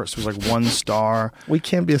were the worst. It was like 1 star. We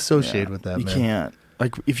can't be associated with that, You man. can't.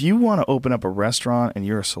 Like, if you want to open up a restaurant and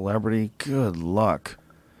you're a celebrity, good luck.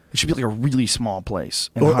 It should be like a really small place.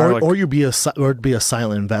 And Or you be a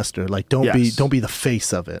silent investor. Like don't Yes. be the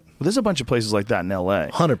face of it. Well, there's a bunch of places like that in L.A.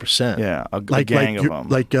 100%. Yeah, a gang of them.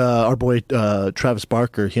 Like our boy Travis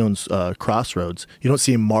Barker, he owns Crossroads. You don't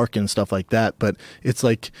see him marking stuff like that, but it's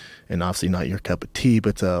like, and obviously not your cup of tea,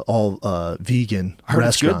 but it's all vegan I heard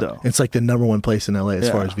restaurant. it's good, though. It's like the #1 place in LA as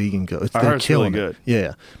Yeah. far as vegan goes. I They're heard it's really killing good. it.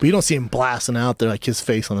 Yeah, but you don't see him blasting out there like his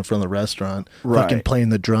face on the front of the restaurant, Right. fucking playing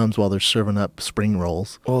the drums while they're serving up spring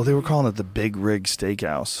rolls. Well, they were calling it the Big Rig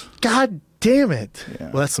Steakhouse. God damn it! Yeah.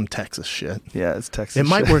 Well, that's some Texas shit. Yeah, it's Texas. It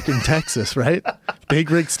might shit. work in Texas, right? Big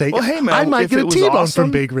Rig Steak. Well, hey man, I might if get it a was T-bone awesome,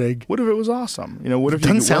 from Big Rig. What if it was awesome? What if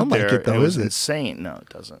Doesn't you sound went like there it, though, and it was is it? insane? No, it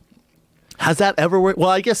doesn't. Has that ever worked? Well,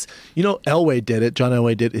 I guess, Elway did it. John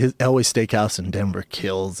Elway did it. His Elway Steakhouse in Denver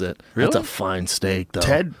kills it. Really? That's a fine steak, though.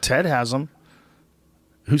 Ted has them.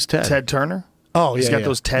 Who's Ted? Ted Turner. Oh, yeah. He's got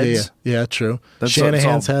those Teds. Yeah, true. That's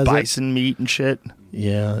Shanahan's all has bison meat and shit. it.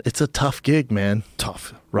 Yeah, it's a tough gig, man.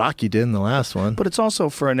 Tough. Rocky did in the last one. But it's also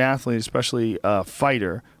for an athlete, especially a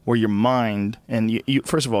fighter, where your mind and you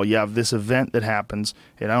first of all, you have this event that happens,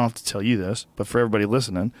 and I don't have to tell you this, but for everybody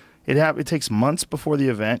listening, it takes months before the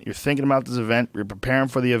event. You're thinking about this event, you're preparing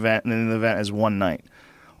for the event, and then the event is one night.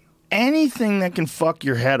 Anything that can fuck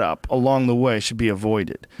your head up along the way should be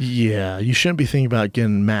avoided. Yeah, you shouldn't be thinking about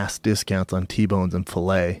getting mass discounts on T-bones and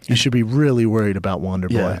filet. You should be really worried about Wonder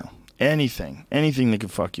Boy. Yeah. Anything that can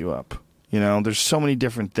fuck you up. There's so many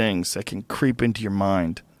different things that can creep into your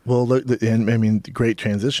mind. Well, look, great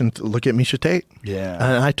transition. Look at Misha Tate.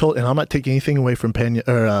 Yeah. And I'm not taking anything away from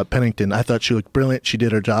Pennington. I thought she looked brilliant. She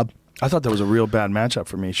did her job. I thought that was a real bad matchup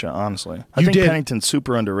for Misha, honestly. I You think did. Pennington's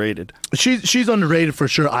super underrated. She's underrated for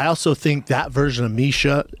sure. I also think that version of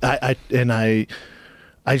Misha,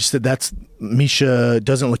 I just said that's Misha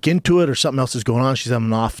doesn't look into it or something else is going on. She's having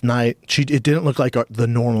an off night. It didn't look like the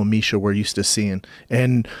normal Misha we're used to seeing.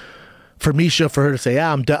 And for Misha, for her to say,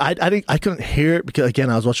 "Yeah, I'm done," I couldn't hear it because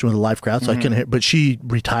again I was watching with a live crowd, so I couldn't hear. But she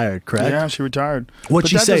retired, correct? Yeah, she retired.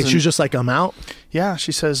 What'd she say? She was just like, "I'm out." Yeah,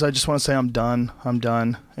 she says, "I just want to say I'm done. I'm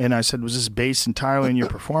done." And I said, "Was this based entirely on your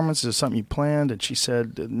performance? Is it something you planned?" And she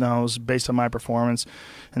said, "No, it was based on my performance."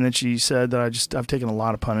 And then she said that I've taken a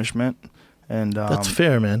lot of punishment. And that's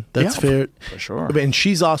fair, man. That's fair. For sure. And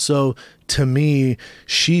she's also, to me,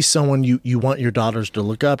 she's someone you want your daughters to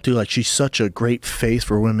look up to. Like, she's such a great face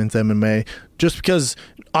for women's MMA. Just because,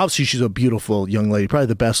 obviously, she's a beautiful young lady, probably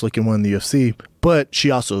the best looking one in the UFC. But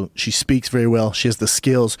she speaks very well. She has the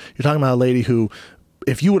skills. You're talking about a lady who,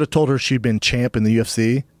 if you would have told her she'd been champ in the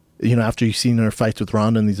UFC, after you've seen her fights with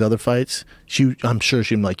Ronda and these other fights, I'm sure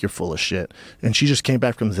she'd be like, "You're full of shit." And she just came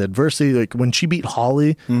back from this adversity. Like when she beat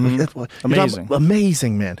Holly,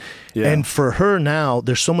 amazing, man. Yeah. And for her now,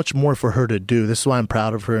 there's so much more for her to do. This is why I'm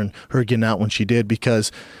proud of her and her getting out when she did,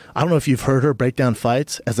 because I don't know if you've heard her break down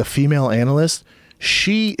fights as a female analyst.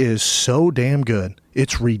 She is so damn good.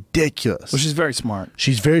 It's ridiculous. Well, she's very smart.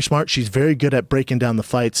 She's very smart. She's very good at breaking down the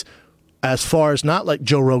fights. As far as not like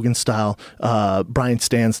Joe Rogan style, Brian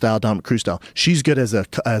Stan style, Dominic Cruz style, she's good as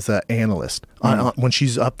a analyst. When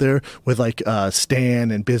she's up there with like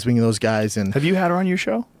Stan and Bisping and those guys. And have you had her on your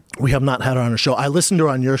show? We have not had her on her show. I listened to her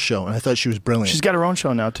on your show, and I thought she was brilliant. She's got her own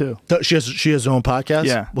show now too. She has her own podcast.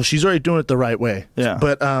 Yeah. Well, she's already doing it the right way. Yeah.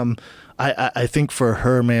 But I think for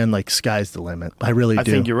her, man, like sky's the limit. I really do. I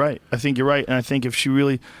think you're right. And I think if she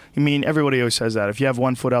really, everybody always says that. If you have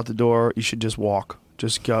one foot out the door, you should just walk.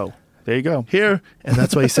 Just go. There you go. Here. And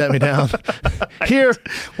that's why he sat me down. Here.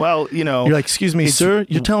 Well, You're like, "Excuse me, sir,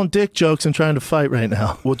 you're telling dick jokes and trying to fight right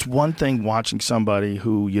now." Well, it's one thing watching somebody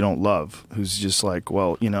who you don't love, who's just like,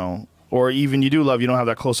 well, or even you do love, you don't have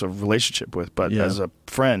that close of relationship with, but as a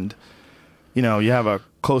friend, you have a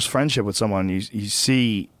close friendship with someone, you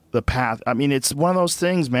see the path. It's one of those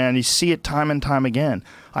things, man. You see it time and time again.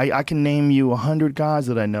 I can name you 100 guys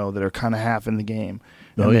that I know that are kind of half in the game.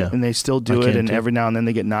 And they still do it, and every now and then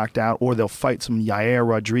they get knocked out, or they'll fight some Yair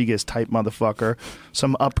Rodriguez type motherfucker,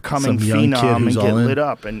 some upcoming phenom, and get lit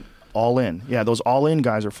up and all in. Yeah, those all in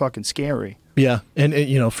guys are fucking scary. Yeah, and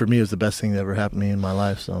for me, it was the best thing that ever happened to me in my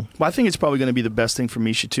life. So, well, I think it's probably going to be the best thing for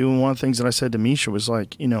Misha too. And one of the things that I said to Misha was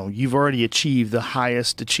like, you've already achieved the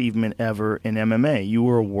highest achievement ever in MMA. You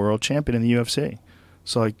were a world champion in the UFC.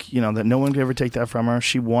 So, like, that no one could ever take that from her.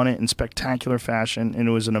 She won it in spectacular fashion, and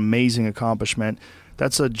it was an amazing accomplishment.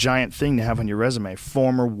 That's a giant thing to have on your resume,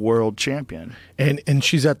 former world champion. And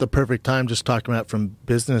she's at the perfect time, just talking about from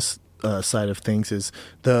business side of things, is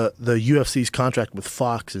the UFC's contract with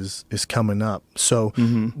Fox is coming up. So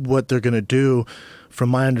what they're going to do, from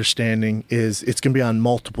my understanding, is it's going to be on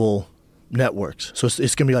multiple networks. So it's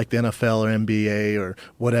going to be like the NFL or NBA or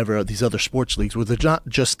whatever, these other sports leagues, where they're not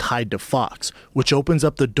just tied to Fox, which opens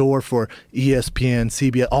up the door for ESPN,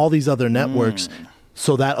 CBS, all these other networks.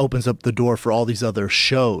 So that opens up the door for all these other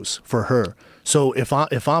shows for her. So if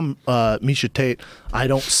I'm Misha Tate, I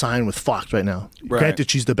don't sign with Fox right now. Right. Granted,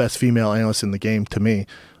 she's the best female analyst in the game to me.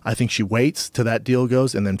 I think she waits till that deal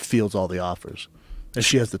goes and then fields all the offers. And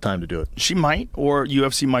she has the time to do it. She might, or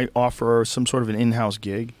UFC might offer her some sort of an in-house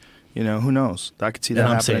gig. Who knows? I could see that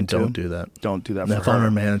happening. I'm saying too. Don't do that. Don't do that for her. If I'm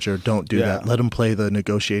her manager, don't do that. Let them play the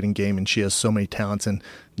negotiating game, and she has so many talents, and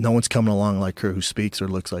no one's coming along like her who speaks or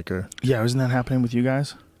looks like her. Yeah, isn't that happening with you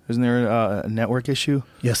guys? Isn't there a network issue?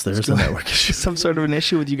 Yes, there is a network issue. Some sort of an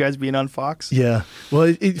issue with you guys being on Fox? Yeah.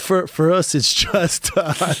 Well, for us, it's just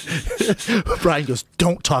Brian goes,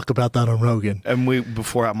 "Don't talk about that on Rogan." And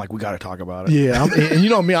I'm like, we got to talk about it. Yeah. And you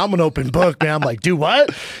know me, I'm an open book, man. I'm like, do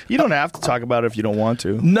what? You don't have to talk about it if you don't want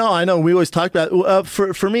to. No, I know. We always talk about it.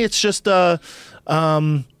 For me, it's just,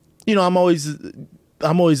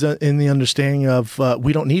 I'm always in the understanding of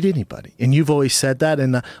we don't need anybody. And you've always said that.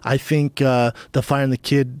 And I think the Fire and the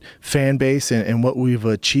Kid fan base and what we've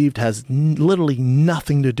achieved has literally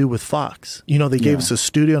nothing to do with Fox. They gave us a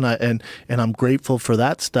studio, and I'm grateful for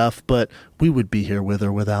that stuff, but we would be here with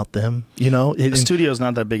or without them. The studio's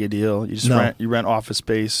not that big a deal. You just rent office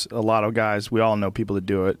space. A lot of guys, we all know people that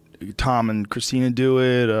do it. Tom and Christina do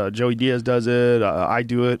it. Joey Diaz does it. I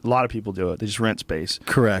do it. A lot of people do it. They just rent space.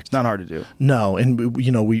 Correct. It's not hard to do. No, and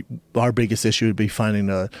our biggest issue would be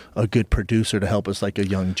finding a good producer to help us, like a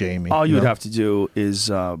young Jamie. All you would have to do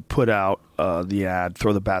is put out the ad.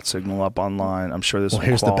 Throw the bat signal up online. I'm sure this. Well,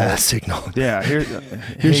 here's the bat signal. Yeah,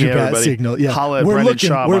 here's your bat signal. Yeah, holla at we're Brendan looking.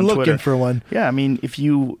 Schaub We're on looking Twitter. for one. Yeah, I mean, if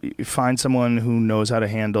you find someone who knows how to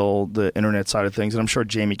handle the internet side of things, and I'm sure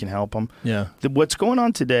Jamie can help them. Yeah. What's going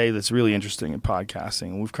on today that's really interesting in podcasting,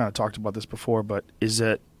 and we've kind of talked about this before, but is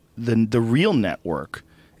that the real network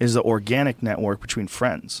is the organic network between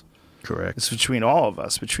friends. Correct. It's between all of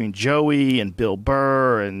us, between Joey and Bill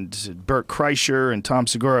Burr and Bert Kreischer and Tom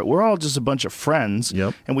Segura. We're all just a bunch of friends,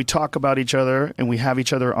 Yep. and we talk about each other, and we have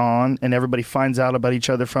each other on, and everybody finds out about each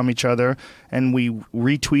other from each other, and we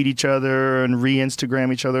retweet each other and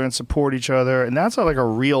re-Instagram each other and support each other, and that's like a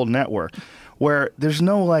real network where there's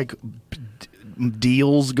no like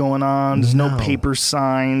deals going on. There's no paper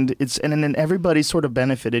signed. And then everybody's sort of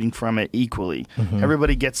benefiting from it equally. Mm-hmm.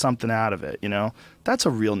 Everybody gets something out of it, you know? That's a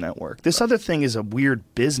real network. This other thing is a weird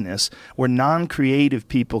business where non-creative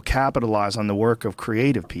people capitalize on the work of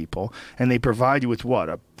creative people, and they provide you with what?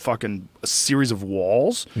 A series of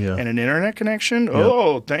walls and an internet connection? Yep.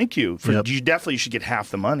 Oh, thank you. You definitely should get half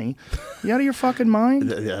the money. You out of your fucking mind?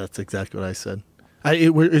 Yeah, that's exactly what I said.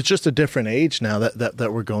 It's just a different age now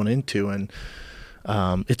that we're going into, and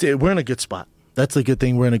we're in a good spot. That's a good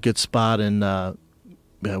thing. We're in a good spot, and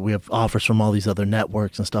we have offers from all these other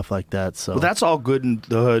networks and stuff like that. So, well, that's all good in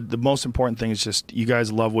the hood. The most important thing is just you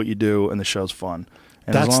guys love what you do, and the show's fun.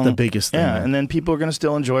 And that's the biggest thing. Yeah, man. and then people are going to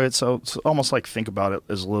still enjoy it. So it's almost like think about it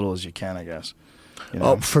as little as you can, I guess. You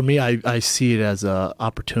know? For me, I see it as an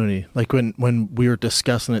opportunity. Like when we were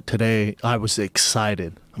discussing it today, I was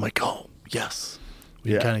excited. I'm like, oh yes.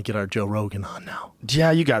 We kind of get our Joe Rogan on now. Yeah,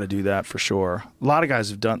 you got to do that for sure. A lot of guys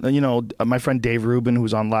have done. You know, my friend Dave Rubin, who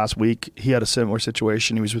was on last week, he had a similar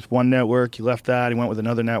situation. He was with one network. He left that. He went with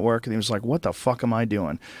another network, and he was like, "What the fuck am I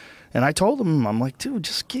doing?" And I told him, I'm like, "Dude,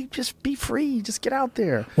 just be free. Just get out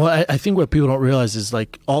there." Well, I think what people don't realize is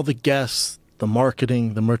like all the guests, the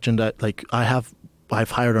marketing, the merchandise. Like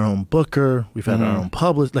I've hired our own booker. We've had our own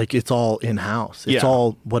publisher. Like it's all in house. It's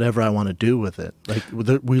all whatever I want to do with it. Like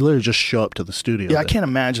we literally just show up to the studio. Yeah, I can't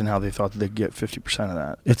imagine how they thought that they'd get 50% of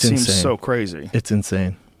that. It seems insane. so crazy. It's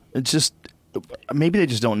insane. It's just maybe they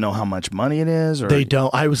just don't know how much money it is. Or they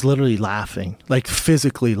don't. I was literally laughing, like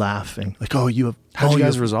physically laughing. Like, oh, you have. How'd you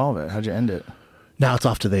guys resolve it? How'd you end it? Now it's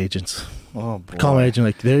off to the agents. Oh, boy. Call my agent,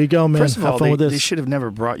 like, there you go, man. First of Have all, fun with this. They should have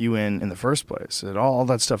never brought you in the first place. All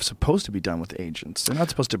that stuff's supposed to be done with agents. They're not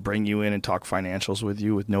supposed to bring you in and talk financials with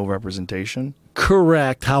you with no representation.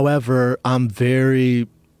 Correct. However, I'm very,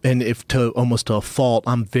 and if to almost to a fault,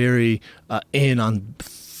 I'm very in on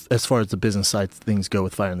as far as the business side of things go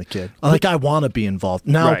with firing the kid. Like, I want to be involved.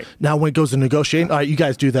 Now when it goes to negotiating, all right, you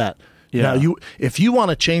guys do that. Yeah. Now, if you want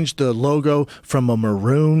to change the logo from a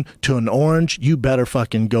maroon to an orange, you better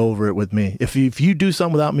fucking go over it with me. If you do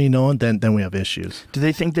something without me knowing, then we have issues. Do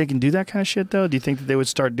they think they can do that kind of shit, though? Do you think that they would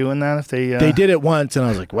start doing that if they... They did it once, and I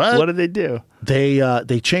was like, what? What did they do?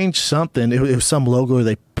 They changed something. It was some logo, or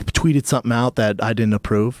they tweeted something out that I didn't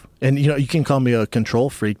approve. And, you know, you can call me a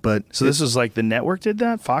control freak, but... So this is like the network did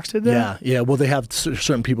that? Fox did that? Yeah. Well, they have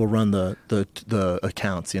certain people run the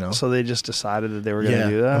accounts, you know? So they just decided that they were going to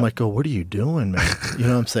do that? I'm like, oh, what are you doing, man? You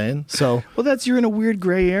know what I'm saying? So... Well, you're in a weird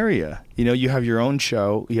gray area. You know, you have your own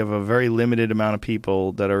show. You have a very limited amount of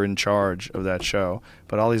people that are in charge of that show.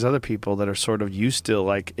 But all these other people that are sort of used to,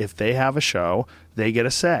 like, if they have a show, they get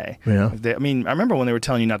a say. Yeah. I remember when they were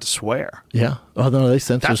telling you not to swear. Yeah. Oh, no, they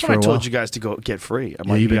censored us for a while. That's when I told you guys to go get free. I'm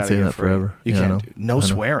yeah, like, you've been saying that forever. You can't do no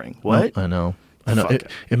swearing. What? No, I know.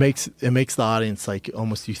 It makes the audience like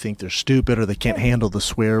almost you think they're stupid or they can't handle the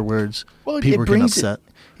swear words. Well, people are getting upset.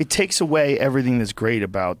 It takes away everything that's great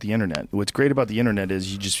about the internet. What's great about the internet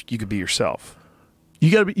is you could be yourself.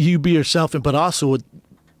 You be yourself, but also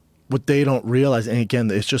what they don't realize, and again,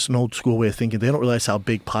 it's just an old school way of thinking. They don't realize how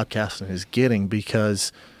big podcasting is getting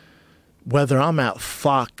because whether I'm at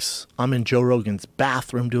Fox, I'm in Joe Rogan's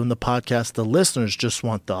bathroom doing the podcast, the listeners just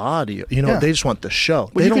want the audio. You know, they just want the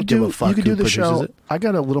show. Well, they don't give a fuck you could who do the show. it. I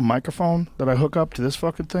got a little microphone that I hook up to this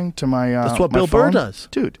fucking thing to my That's what my Bill phone. Burr does.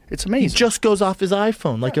 Dude, it's amazing. He just goes off his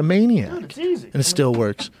iPhone like a maniac. Dude, it's easy. And it still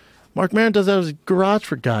works. Mark Maron does that in his garage,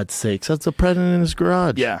 for God's sakes. That's the president in his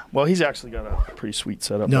garage. Yeah. Well, he's actually got a pretty sweet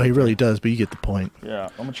setup. No, he really does, but you get the point. Yeah.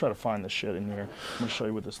 I'm going to try to find this shit in here. I'm going to show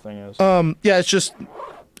you what this thing is. Yeah, it's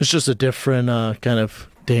just a different kind of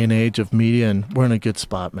day and age of media, and we're in a good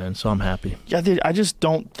spot, man, so I'm happy. Yeah, I just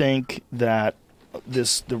don't think that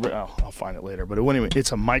I'll find it later. But anyway,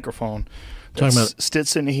 it's a microphone that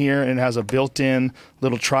sits in here and has a built-in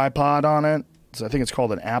little tripod on it. So I think it's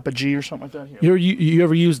called an Apogee or something like that. Here. You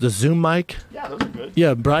ever use the Zoom mic? Yeah, those are good.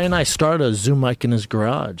 Yeah, Brian and I started a Zoom mic in his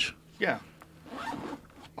garage. Yeah.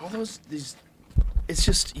 All these. it's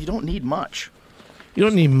just you don't need much. You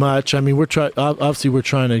don't need much. I mean, we're trying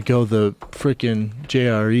to go the freaking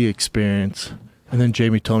JRE experience. And then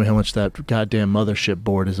Jamie told me how much that goddamn mothership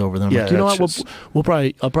board is over there. I'm like, you know what?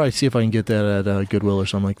 I'll probably see if I can get that at Goodwill or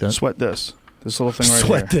something like that. Sweat this little thing right here.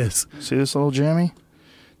 Sweat this. See this little jammy?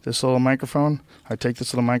 This little microphone? I take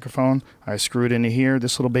this little microphone, I screw it into here.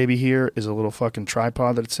 This little baby here is a little fucking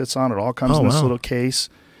tripod that it sits on. It all comes in this little case.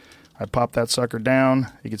 I pop that sucker down.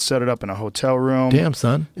 You could set it up in a hotel room. Damn,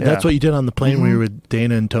 son. Yeah. That's what you did on the plane when you were with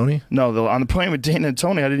Dana and Tony? No, on the plane with Dana and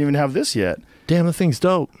Tony, I didn't even have this yet. Damn, the thing's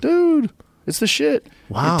dope. Dude, it's the shit.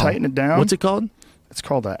 Wow. You tighten it down. What's it called? It's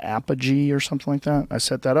called an Apogee or something like that. I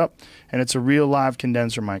set that up, and it's a real live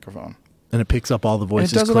condenser microphone. And it picks up all the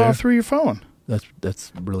voices and it does clear? it all through your phone.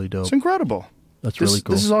 That's really dope. It's incredible. That's really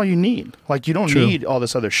cool. This is all you need. Like, you don't True. need all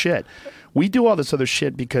this other shit. We do all this other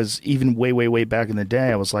shit because even way, way, way back in the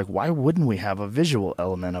day, I was like, why wouldn't we have a visual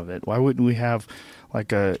element of it? Why wouldn't we have,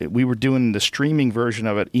 like, we were doing the streaming version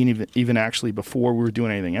of it even actually before we were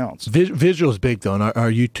doing anything else. Visual is big, though. On our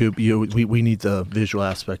YouTube, we need the visual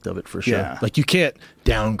aspect of it for sure. Yeah. Like, you can't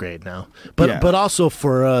downgrade now. But also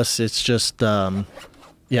for us, it's just, you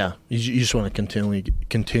just want to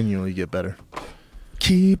continually get better.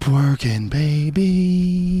 Keep working,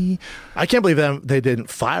 baby. I can't believe that they didn't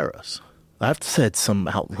fire us. I've said some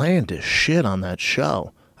outlandish shit on that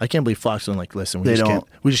show. I can't believe Fox was like, listen, we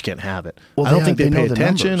just can't have it. Well, I don't think they pay know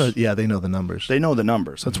attention. the numbers. Yeah, they know the numbers. They know the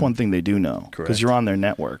numbers. That's one thing they do know. Correct. Because you're on their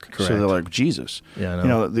network. Correct. So they're like, Jesus. Yeah, I know. You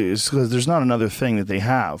know, because there's not another thing that they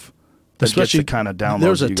have that Especially gets the kind of downloads there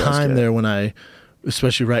was a you guys time get. there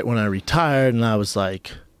especially right when I retired, and I was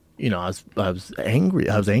like, I was angry.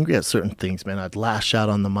 I was angry at certain things, man. I'd lash out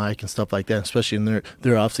on the mic and stuff like that, especially in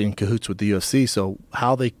they're obviously in cahoots with the UFC. So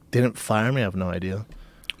how they didn't fire me, I have no idea.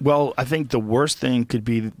 Well, I think the worst thing could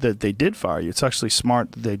be that they did fire you. It's actually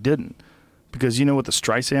smart that they didn't. Because you know what the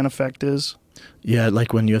Streisand effect is? Yeah,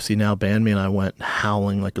 like when UFC Now banned me and I went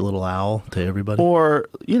howling like a little owl to everybody. Or,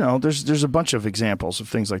 there's a bunch of examples of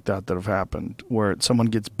things like that have happened where someone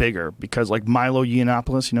gets bigger because, like Milo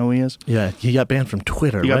Yiannopoulos, you know who he is? Yeah, he got banned from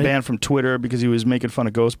Twitter, He got banned from Twitter because he was making fun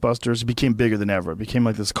of Ghostbusters. He became bigger than ever. It became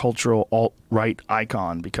like this cultural alt-right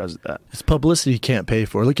icon because of that. It's publicity you can't pay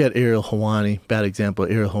for. Look at Ariel Helwani, bad example.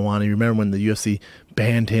 Ariel Helwani, remember when the UFC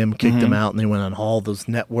banned him, kicked him out, and they went on all those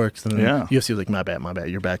networks, and then UFC was like, my bad,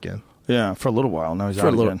 you're back in. Yeah, for a little while. Now he's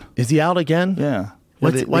out again. Is he out again? Yeah. Why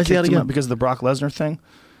is he out again? Because of the Brock Lesnar thing.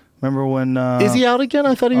 Remember when... is he out again?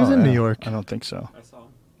 I thought he was in New York. I don't think so. I saw him.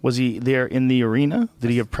 Was he there in the arena? Did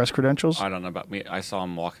he have press credentials? I don't know about me. I saw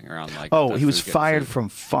him walking around like. Oh, he was fired from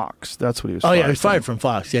Fox. That's what he was. Oh yeah, he was fired from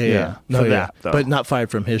Fox. Yeah. No, that, though. But not fired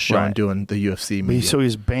from his show Right. and doing the UFC media. So he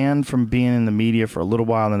was banned from being in the media for a little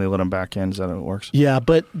while, and then they let him back in. Is that how it works? Yeah,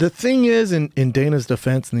 but the thing is, in Dana's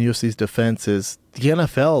defense and the UFC's defense, is the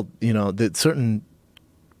NFL. That certain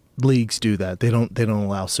leagues do that. They don't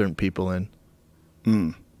allow certain people in.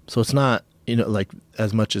 So it's not like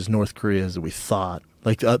as much as North Korea as we thought.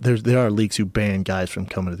 Like there are leagues who ban guys from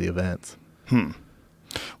coming to the events.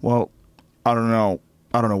 Well, I don't know.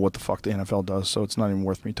 I don't know what the fuck the NFL does, so it's not even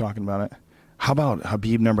worth me talking about it. How about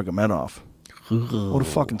Habib Nurmagomedov? What a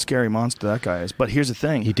fucking scary monster that guy is. But here's the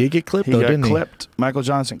thing. He did get clipped, He though, got didn't clipped. Michael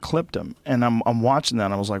Johnson clipped him. And I'm watching that,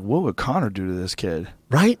 and I was like, what would Conor do to this kid?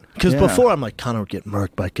 Right? Because Yeah. before, I'm like, Conor would get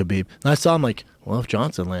murked by Khabib. And I saw him like, well, if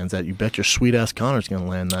Johnson lands that, you bet your sweet-ass Conor's going to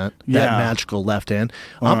land that magical left hand.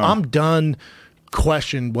 I'm done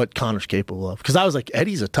question what Conor's capable of. Because I was like,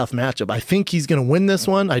 Eddie's a tough matchup. I think he's going to win this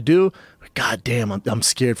one. I do. But God damn, I'm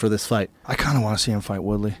scared for this fight. I kind of want to see him fight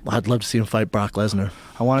Woodley. I'd love to see him fight Brock Lesnar.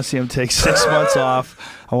 I want to see him take 6 months off.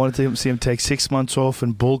 I want to see him take 6 months off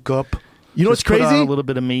and bulk up. You know what's Just put on crazy? a little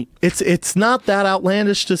bit of meat. It's not that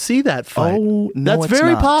outlandish to see that fight. Oh, no, that's it's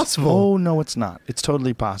very not. possible. Oh, no, it's not. It's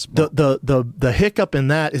totally possible. The hiccup in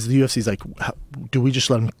that is the UFC's like, do we just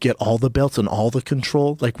let him get all the belts and all the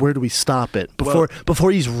control? Like, where do we stop it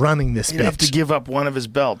before he's running this? You have to give up one of his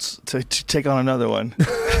belts to take on another one.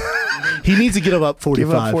 He needs to give up 45.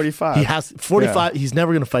 Give up 45. He has 45. Yeah. He's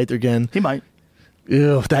never going to fight there again. He might.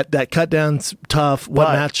 Ew, that cut down's tough. What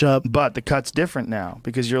matchup? But the cut's different now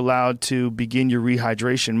because you're allowed to begin your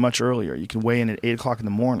rehydration much earlier. You can weigh in at 8 o'clock in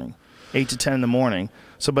the morning, 8 to 10 in the morning.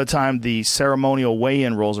 So by the time the ceremonial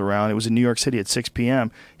weigh-in rolls around, it was in New York City at 6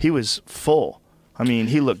 p.m., he was full. I mean,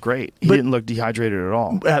 he looked great. He didn't look dehydrated at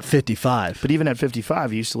all. At 55. But even at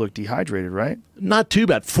 55, he used to look dehydrated, right? Not too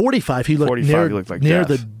bad. 45, he looked 45, near, he looked like near death.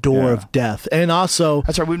 the door of death. And also...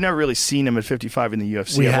 That's right. We've never really seen him at 55 in the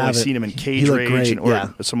UFC. We I've only haven't. seen him in Cage He looked Rage great, or yeah.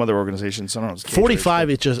 some other organizations. I don't know. It's Cage 45,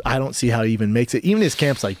 Rage, it just, I don't see how he even makes it. Even his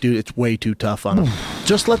camp's like, dude, it's way too tough on him.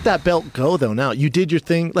 Just let that belt go, though, now. You did your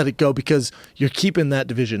thing, let it go, because you're keeping that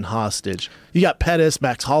division hostage. You got Pettis,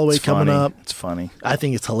 Max Holloway coming up. It's funny. I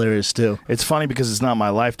think it's hilarious, too. It's funny because it's not my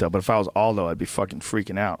life, though. But if I was Aldo, I'd be fucking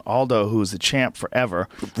freaking out. Aldo, who is the champ forever,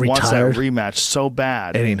 wants that Retired. rematch so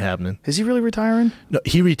bad. It ain't happening. Is he really retiring? No,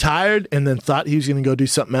 he retired and then thought he was going to go do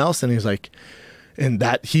something else, and he was like, and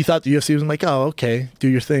that he thought the UFC was like, oh, okay, do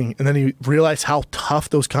your thing, and then he realized how tough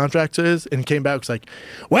those contracts is, and came back and was like,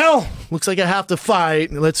 well, looks like I have to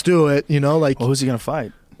fight. Let's do it. You know, like, Well, who's he going to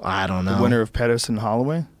fight? I don't know. The winner of Pettis and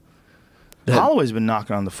Holloway? Holloway's been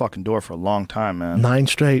knocking on the fucking door for a long time, man. 9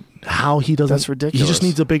 straight. How he doesn't? That's ridiculous. He just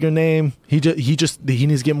needs a bigger name. He needs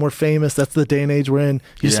to get more famous. That's the day and age we're in.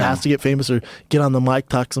 He just Yeah. has to get famous or get on the mic,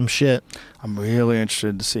 talk some shit. I'm really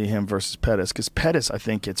interested to see him versus Pettis because Pettis, I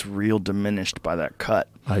think, gets real diminished by that cut.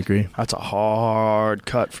 I agree. That's a hard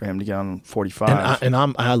cut for him to get on 45. And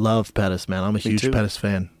I love Pettis, man. I'm a huge too. Pettis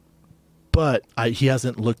fan, but he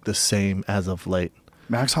hasn't looked the same as of late.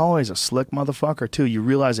 Max Holloway's a slick motherfucker, too. You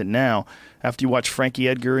realize it now. After you watch Frankie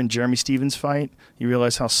Edgar and Jeremy Stevens fight, you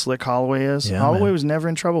realize how slick Holloway is. Yeah, Holloway man. was never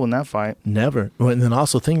in trouble in that fight. Never. And then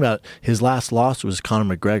also think about it, his last loss was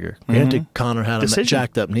Conor McGregor. Granted, Conor had a Decision.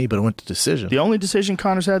 jacked up knee, but it went to decision. The only decision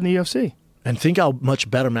Conor's had in the UFC. And think how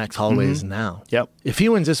much better Max Holloway is now. Yep. If he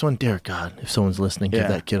wins this one, dear God, if someone's listening, give Yeah.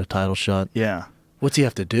 that kid a title shot. Yeah, What's he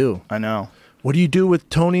have to do? I know. What do you do with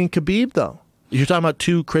Tony and Khabib, though? You're talking about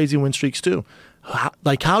 2 crazy win streaks, too.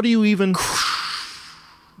 How do you even...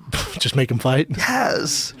 Just make them fight?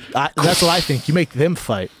 Yes. That's what I think. You make them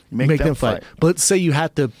fight. You make them fight. But let's say you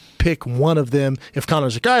had to pick one of them. If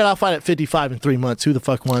Conor's like, all right, I'll fight at 55 in 3 months. Who the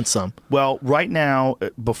fuck wants some? Well, right now,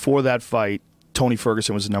 before that fight, Tony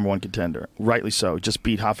Ferguson was the number 1 contender. Rightly so. He just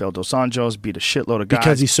beat Rafael Dos Anjos, beat a shitload of guys.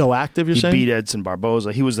 Because he's so active, you're he saying? beat Edson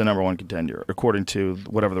Barboza. He was the number 1 contender, according to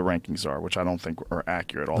whatever the rankings are, which I don't think are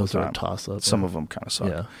accurate all Those the are time. a toss-up. Some yeah. of them kind of suck.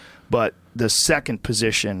 Yeah. But the second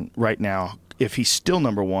position right now, if he's still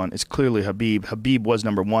number 1, is clearly Khabib. Khabib was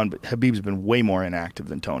number 1, but Khabib's been way more inactive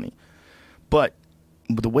than Tony. But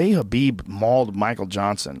the way Khabib mauled Michael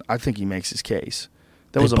Johnson, I think he makes his case.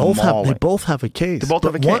 That was a mauling. They both have a case. They both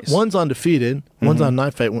have a case. One's undefeated. One's on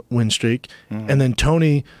 9-fight win streak. And then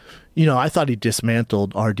Tony, I thought he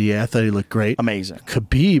dismantled RDA. I thought he looked great. Amazing.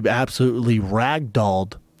 Khabib absolutely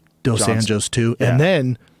ragdolled Dos Johnson. Anjos too, Yeah. and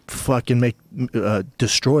then fucking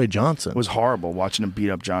destroy Johnson. It was horrible watching him beat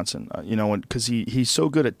up Johnson. Because he's so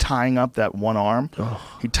good at tying up that one arm.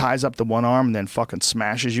 He ties up the one arm and then fucking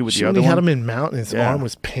smashes you with the When other he one. had him in mount and his Yeah. arm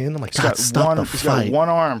was pinned. I'm like, He's God, got stop the he's got fight. one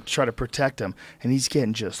arm to try to protect him, and he's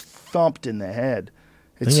getting just thumped in the head.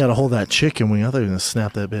 Then you got to hold that chicken wing. I thought he was going to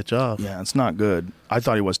snap that bitch off. Yeah, it's not good. I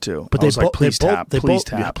thought he was too. But I was like, both, please tap, please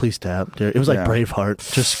tap. Yeah, please tap. It was like Yeah.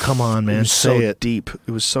 Braveheart. Just come on, man. It was Say so it. deep.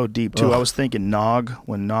 It was so deep too. Ugh. I was thinking Nog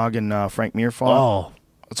when Nog and Frank Mir fought. Oh,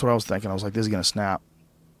 That's what I was thinking. I was like, this is gonna snap.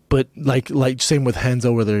 but like same with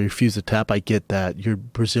Henzo where they refuse to tap. I get that. You're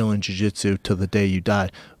Brazilian jiu-jitsu till the day you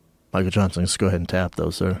die. Michael Johnson, let's go ahead and tap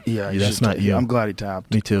those, sir. Yeah, that's not you. I'm glad he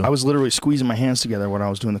tapped. Me too. I was literally squeezing my hands together when I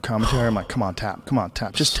was doing the commentary. I'm like, come on, tap,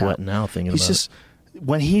 just tap. sweating now thinking He's about just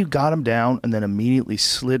when he got him down and then immediately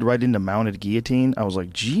slid right into mounted guillotine. I was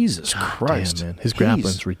like, Jesus Christ, Damn, man. His He's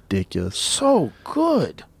grappling's ridiculous. so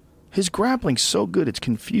good. His grappling's so good. It's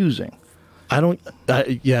confusing.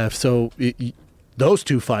 Those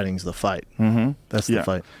 2 fighting's the fight. Mm-hmm. That's the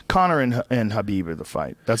fight. Conor and Khabib are the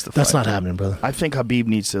fight. That's the fight. That's not happening, brother. I think Khabib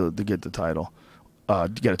needs to get the title, to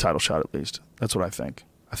get a title shot at least. That's what I think.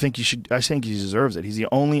 I think he deserves it. He's the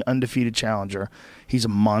only undefeated challenger. He's a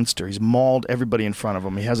monster. He's mauled everybody in front of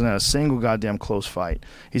him. He hasn't had a single goddamn close fight.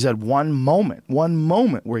 He's had one moment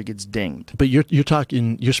where he gets dinged. But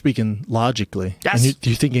you're speaking logically. Yes. And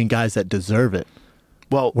you're thinking guys that deserve it.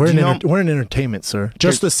 Well, We're in entertainment, sir.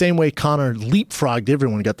 Just the same way Conor leapfrogged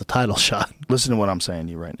everyone and got the title shot. listen to what I'm saying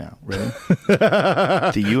to you right now. Ready?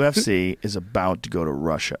 The UFC is about to go to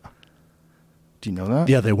Russia. Do you know that?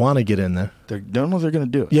 Yeah, they want to get in there. They don't know they're going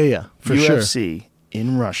to do it. Yeah, for sure. UFC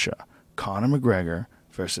in Russia, Conor McGregor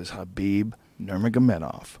versus Khabib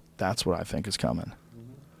Nurmagomedov. That's what I think is coming.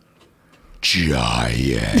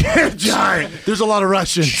 Giant. Giant. There's a lot of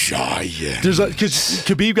Russians. Giant. Because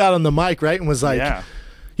Khabib got on the mic, right, and was like, Yeah.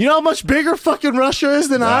 you know how much bigger fucking Russia is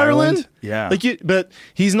than Ireland? Yeah. But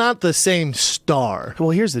he's not the same star. Well,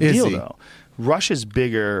 here's the Is deal, he? though. Russia's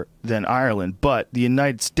bigger than Ireland, but the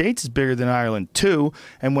United States is bigger than Ireland too.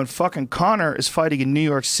 And when fucking Conor is fighting in New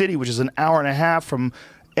York City, which is an hour and a half from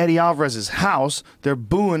Eddie Alvarez's house, they're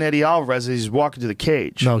booing Eddie Alvarez as he's walking to the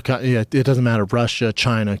cage. No, yeah, it doesn't matter. Russia,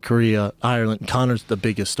 China, Korea, Ireland. Conor's the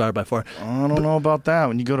biggest star by far. I don't know about that.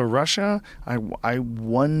 When you go to Russia, I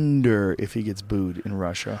wonder if he gets booed in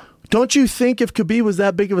Russia. Don't you think if Khabib was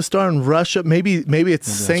that big of a star in Russia, maybe it's Maybe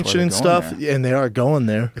sanctioning that's why they're stuff, going and they are going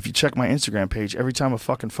there. If you check my Instagram page, every time a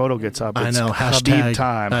fucking photo gets up, I it's know, Habib hashtag,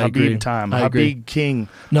 time, I agree. Habib time, I agree. Habib King,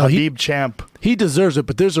 No, Habib champ. He deserves it,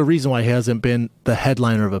 but there's a reason why he hasn't been the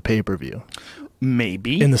headliner of a pay-per-view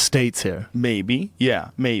Maybe. in the States here. Maybe. Yeah,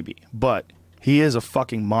 maybe. But he is a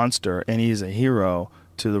fucking monster, and he is a hero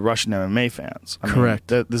to the Russian MMA fans. Correct.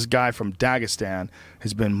 This guy from Dagestan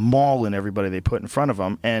has been mauling everybody they put in front of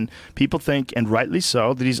him, and people think, and rightly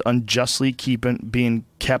so, that he's unjustly being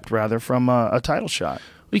kept from a title shot.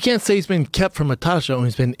 We can't say he's been kept from a title shot when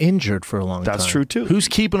he's been injured for a long time. That's true, too. Who's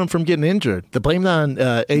keeping him from getting injured? The blame on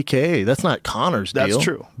AKA. That's not Conor's deal. That's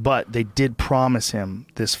true. But they did promise him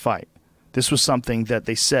this fight. This was something that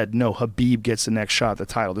they said, no, Habib gets the next shot at the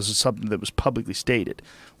title. This is something that was publicly stated,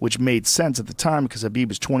 which made sense at the time because Habib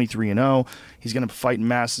is 23-0. He's going to fight in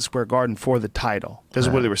Madison Square Garden for the title. This is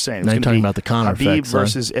what they were saying. Now you're talking about the Conor Habib effect, son.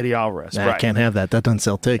 versus Eddie Alvarez. Nah, right. I can't have that. That doesn't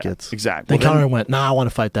sell tickets. Exactly. Then Conor went, nah, I want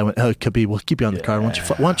to fight that one. Khabib, we'll keep you on the card. Why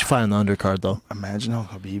don't you fight on the undercard, though? Imagine how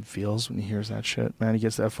Habib feels when he hears that shit. Man, he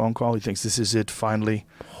gets that phone call. He thinks, this is it, finally.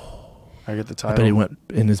 I get the title. I bet he went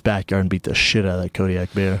in his backyard and beat the shit out of that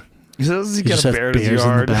Kodiak bear. He says he got just a has bear in his bears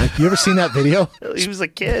yard. the back. You ever seen that video? He was a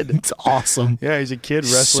kid. It's awesome. Yeah, he's a kid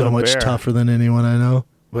wrestling So a much bear. tougher than anyone I know.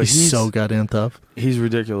 But He's so goddamn tough. He's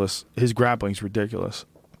ridiculous. His grappling's ridiculous.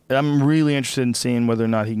 I'm really interested in seeing whether or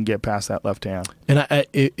not he can get past that left hand. And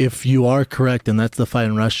if you are correct, and that's the fight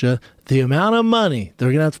in Russia, the amount of money they're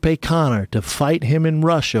going to have to pay Conor to fight him in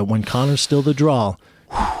Russia when Conor's still the draw,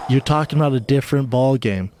 you're talking about a different ball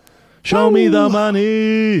game. Show me the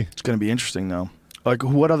money. It's going to be interesting, though. Like,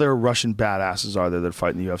 what other Russian badasses are there that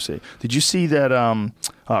fight in the UFC? Did you see that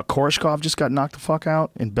Koreshkov just got knocked the fuck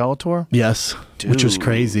out in Bellator? Yes, which was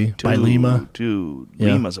crazy by Lima. Dude,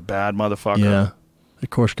 Yeah. Lima's a bad motherfucker. Yeah,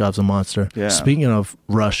 Koreshkov's a monster. Yeah. Speaking of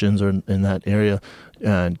Russians or in that area,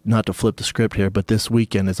 not to flip the script here, but this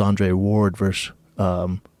weekend is Andre Ward versus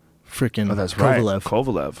freaking That's Kovalev. right.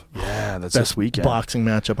 Kovalev. Yeah, that's Best this weekend. boxing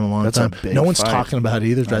matchup in a long That's a time. big No one's fight. talking about it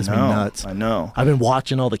either. It drives me nuts. I know. I've been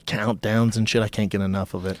watching all the countdowns and shit. I can't get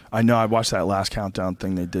enough of it. I know. I watched that last countdown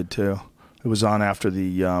thing they did, too. It was on after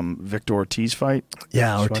the Victor Ortiz fight.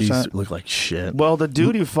 Yeah, Did you watch Ortiz that? looked like shit. Well, the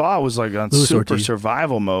dude who fought was like on Luis super Ortiz.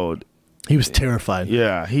 survival mode. He was terrified.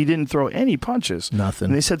 Yeah, he didn't throw any punches. Nothing.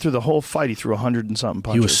 And they said through the whole fight he threw 100 and something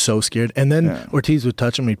punches. He was so scared. And then Yeah. Ortiz would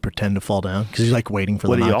touch him, he'd pretend to fall down because he's like waiting for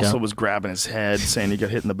But the he knockout. also was grabbing his head, saying he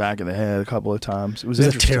got hit in the back of the head a couple of times. It was It was a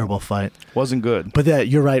interesting. terrible fight. Wasn't good. But that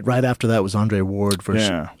you're right. Right after that was Andre Ward versus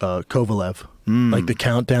Yeah. Kovalev. Like the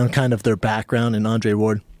countdown, kind of their background. And Andre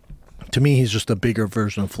Ward, to me, he's just a bigger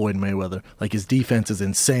version of Floyd Mayweather. Like his defense is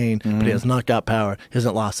insane, but he has knockout power. He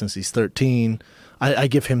hasn't lost since he's 13. I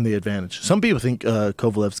give him the advantage. Some people think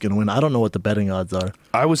Kovalev's going to win. I don't know what the betting odds are.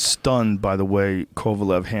 I was stunned by the way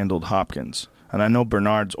Kovalev handled Hopkins. And I know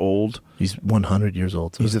Bernard's old. He's 100 years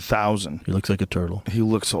old. So He's 1,000. he looks like a turtle. He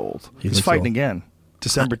looks old. He's looks fighting old. again.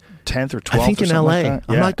 December 10th or 12th I think or in something LA. like that.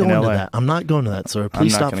 I'm Yeah, not going in to LA. that. I'm not going to that, sir. Please I'm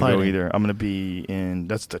stop not going fighting. to go either. I'm going to be in,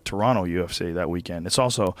 that's the Toronto UFC that weekend. It's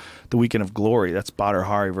also the weekend of glory. That's Badr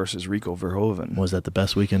Hari versus Rico Verhoeven. Was that the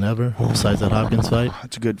best weekend ever besides that Hopkins fight?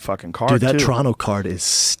 That's a good fucking card, Dude, that too. Toronto card is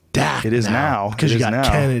stacked. It is now. Because It you is got now.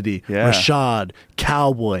 Kennedy, Yeah. Rashad,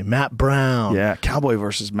 Cowboy, Matt Brown. Yeah, Cowboy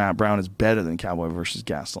versus Matt Brown is better than Cowboy versus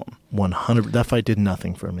Gastelum. 100. That fight did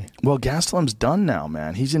nothing for me. Well, Gastelum's done now,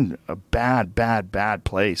 man. He's in a bad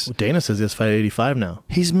place. Well, Dana says he has to fight 85 now.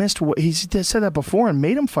 He's missed. He's said that before and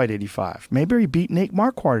made him fight 85. Maybe he beat Nate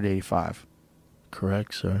Marquardt at 85.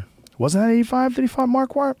 Correct, sir. Wasn't that 85 that he fought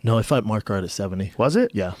Marquardt? No, I fought Mark Hart at 70. Was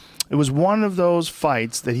it? Yeah. It was one of those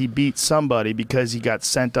fights that he beat somebody because he got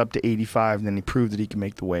sent up to 85 and then he proved that he could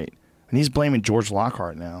make the weight. And he's blaming George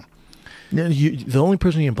Lockhart now. Yeah, the only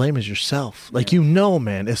person you can blame is yourself. Like,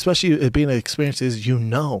 man, especially it being an experience is,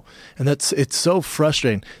 and it's so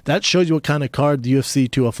frustrating. That shows you what kind of card the UFC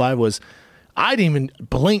 205 was. I didn't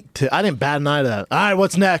even I didn't bat an eye to that. All right,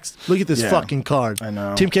 what's next? Look at this fucking card. I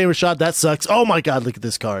know. Tim K. Rashad, that sucks. Oh my God, look at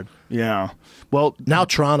this card. Yeah. Well, Now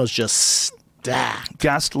Toronto's just stacked.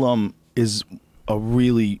 Gastelum is a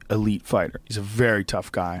really elite fighter. He's a very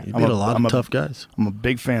tough guy. He beat a lot of tough guys. I'm a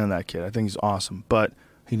big fan of that kid. I think he's awesome. But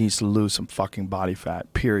he needs to lose some fucking body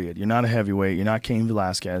fat, period. You're not a heavyweight. You're not Cain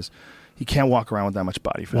Velasquez. He can't walk around with that much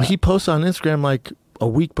body fat. Well, he posts on Instagram like a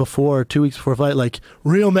week before, 2 weeks before fight, like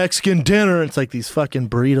real Mexican dinner. It's like these fucking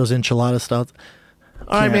burritos, enchilada stuff.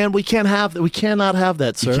 All right, man, we can't have that. We cannot have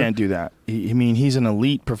that, sir. You can't do that. I mean, he's an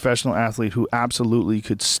elite professional athlete who absolutely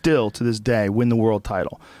could still, to this day, win the world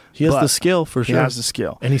title. He has the skill, for sure. He has the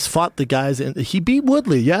skill. And he's fought the guys. He beat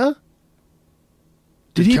Woodley, yeah?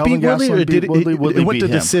 Did he Kelvin beat Woodley, Gastelum or did Woodley? it went to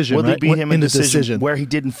him. decision, Woodley right? beat him in the decision where he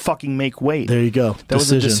didn't fucking make weight. There you go. That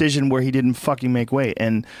was a decision where he didn't fucking make weight.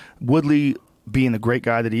 And Woodley, being the great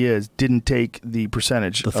guy that he is, didn't take the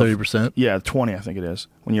percentage. The 30%? Yeah, 20, I think it is.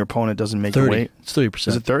 When your opponent doesn't make 30. weight. It's 30%.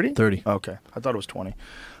 Is it 30? 30. Okay. I thought it was 20.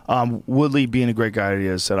 Woodley, being a great guy that he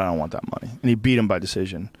is, said, I don't want that money. And he beat him by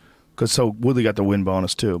decision. So Woodley got the win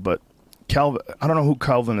bonus too. But Kelvin, I don't know who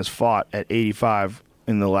Kelvin has fought at 85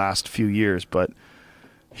 in the last few years, but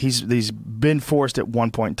he's been forced at one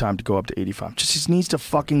point in time to go up to 85. Just needs to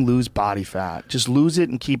fucking lose body fat. Just lose it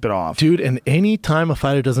and keep it off. Dude, and any time a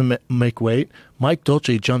fighter doesn't make weight, Mike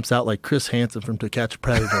Dolce jumps out like Chris Hansen from To Catch a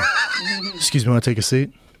Predator. Excuse me, want to take a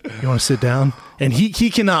seat? You want to sit down? And he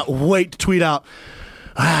cannot wait to tweet out,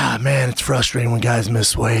 man, it's frustrating when guys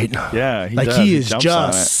miss weight. Yeah, he like does. he is jumps on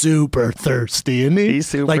it. just super thirsty, isn't he? He's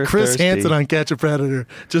super like Chris thirsty. Hansen on Catch a Predator.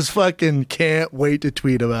 Just fucking can't wait to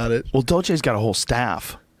tweet about it. Well, Dolce's got a whole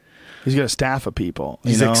staff. He's got a staff of people.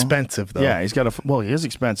 He's you know? expensive, though. Yeah, he's got he is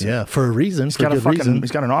expensive. Yeah, for a reason. He's for got good a fucking. reason.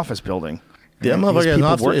 He's got an office building. Yeah, He has motherfucker people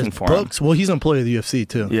has working for him. books. Well, he's an employee of the UFC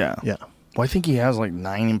too. Yeah. Yeah. Well, I think he has like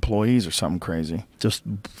 9 employees or something crazy. Just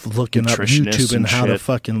looking up Nutritionists YouTube and and how to shit.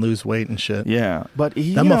 fucking lose weight and shit. Yeah, but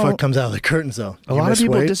he, That motherfucker comes out of the curtains, though. A lot of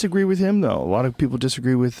people disagree with him, though. A lot of people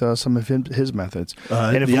disagree with some of his methods.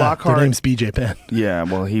 And if Lockhart, their name's BJ Penn. Yeah,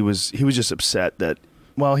 well, he was just upset that.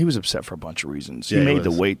 Well, he was upset for a bunch of reasons. He made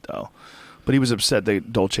the weight though, but he was upset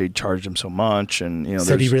that Dolce charged him so much, and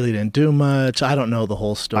said he really didn't do much. I don't know the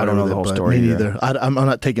whole story. I don't know the whole story Me either. neither. I'm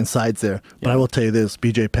not taking sides there, but I will tell you this: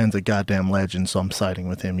 BJ Penn's a goddamn legend, so I'm siding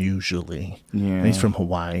with him usually. Yeah, and he's from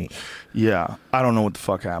Hawaii. Yeah, I don't know what the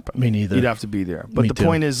fuck happened. Me neither. You'd have to be there. But Me the too.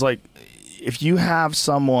 point is, like, if you have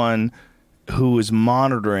someone who is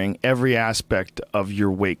monitoring every aspect of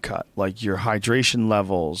your weight cut, like your hydration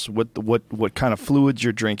levels, what kind of fluids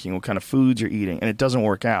you're drinking, what kind of foods you're eating, and it doesn't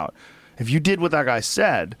work out. If you did what that guy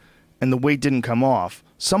said and the weight didn't come off,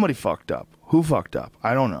 somebody fucked up. Who fucked up?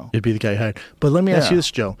 I don't know. It'd be the guy hired. But let me ask you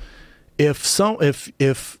this, Joe: if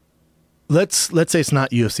let's say it's not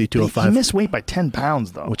UFC 205, He missed weight by 10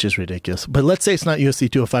 pounds though, which is ridiculous. But let's say it's not UFC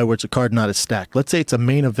 205 where it's a card not as stacked. Let's say it's a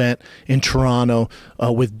main event in Toronto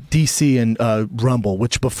with DC and Rumble,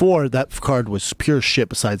 which before that card was pure shit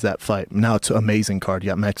besides that fight. Now it's an amazing card.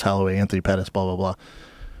 You got Max Holloway, Anthony Pettis, blah, blah, blah.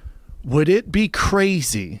 Would it be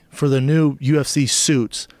crazy for the new UFC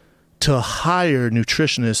suits to hire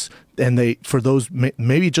nutritionists and for those,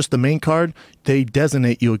 maybe just the main card, they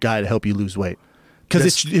designate you a guy to help you lose weight? Because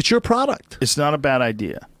it's your product. It's not a bad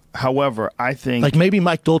idea. However, I think like maybe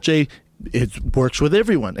Mike Dolce works with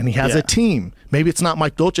everyone and he has a team. Maybe it's not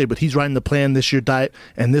Mike Dolce, but he's writing the plan, this your diet,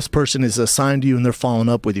 and this person is assigned to you and they're following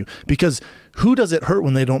up with you. Because who does it hurt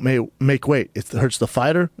when they don't make weight? It hurts the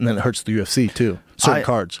fighter and then it hurts the UFC too. Certain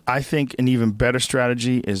cards. I think an even better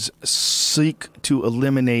strategy is seek to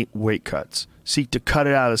eliminate weight cuts. Seek to cut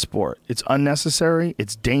it out of the sport. It's unnecessary.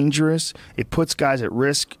 It's dangerous. It puts guys at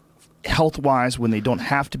risk health-wise when they don't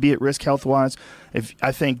have to be at risk health-wise.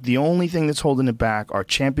 I think the only thing that's holding it back are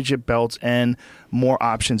championship belts and more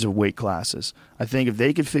options of weight classes. I think if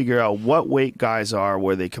they could figure out what weight guys are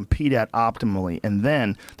where they compete at optimally, and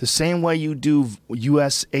then the same way you do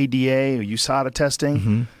USADA or USADA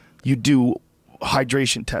testing, you do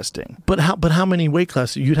hydration testing. But how many weight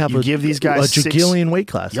classes? You'd have give these guys a jagillion weight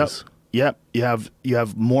classes. Yep. You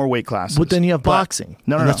have more weight classes. But then you have boxing.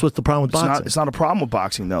 No. That's what's the problem with boxing. It's not a problem with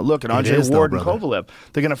boxing, though. Look at Andre Ward and Kovalev.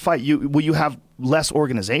 They're going to fight you. Well, you have less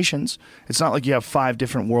organizations. It's not like you have 5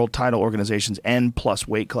 different world title organizations and plus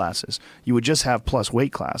weight classes. You would just have plus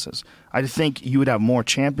weight classes. I think you would have more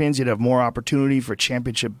champions. You'd have more opportunity for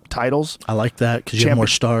championship titles. I like that because you have more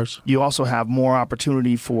stars. You also have more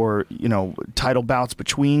opportunity for title bouts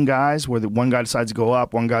between guys where the one guy decides to go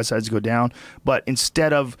up, one guy decides to go down. But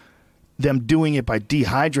instead of them doing it by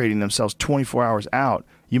dehydrating themselves 24 hours out,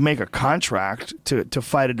 you make a contract to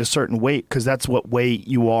fight at a certain weight because that's what weight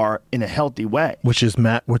you are in a healthy way. Which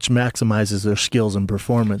maximizes their skills and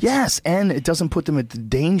performance. Yes, and it doesn't put them at the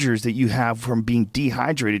dangers that you have from being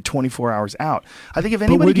dehydrated 24 hours out. I think if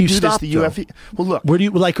anybody could do this, the UFC. Well, look, where do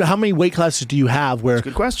you how many weight classes do you have? Where that's a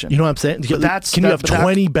good question. You know what I'm saying? Can you have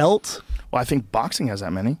 20 belts? Well, I think boxing has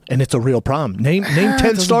that many, and it's a real problem. Name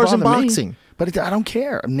 10 stars in boxing. But I don't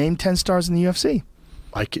care. Name 10 stars in the UFC.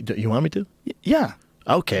 You want me to? Yeah.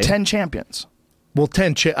 Okay. 10 champions. Well,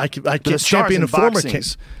 10. I can The stars champion in and former. boxing.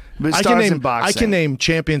 But I stars in can boxing. name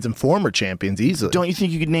champions and former champions easily. Don't you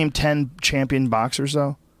think you could name 10 champion boxers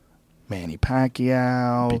though? Manny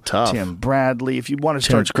Pacquiao, Be tough. Tim Bradley. If you want to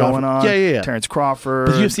Terrence start going Crawford. on, Yeah. Terrence Crawford.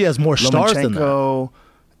 But the UFC has more stars than that. Lomachenko,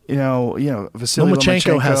 you know, Vasily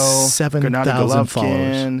Lomachenko has Gennady 7,000 Golovkin,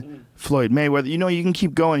 followers. Floyd Mayweather. You know, you can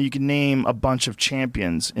keep going. You can name a bunch of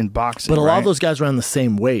champions in boxing. But a lot right? of those guys are around the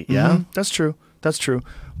same weight, yeah? Mhm. That's true.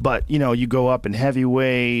 But, you know, you go up in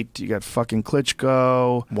heavyweight. You got fucking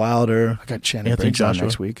Klitschko. Wilder. I got Shannon Anthony Briggs on Joshua.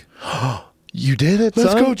 next week. You did it,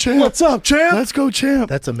 Let's son? go, champ. What's up, champ? Let's go, champ.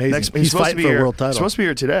 That's amazing. He's He's supposed to fighting be for a here. world title. He's supposed to be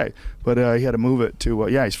here today, but he had to move it to,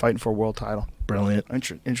 he's fighting for a world title. Brilliant.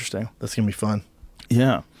 Interesting. That's going to be fun.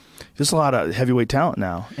 Yeah. There's a lot of heavyweight talent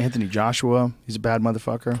now. Anthony Joshua, he's a bad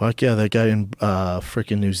motherfucker. Fuck yeah, that guy in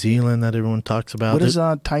freaking New Zealand that everyone talks about. What is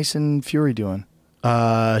Tyson Fury doing?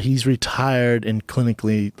 He's retired and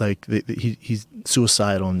clinically, like, he's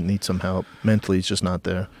suicidal and needs some help. Mentally, he's just not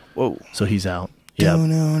there. Whoa. So he's out. Yeah.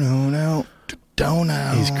 No. Don't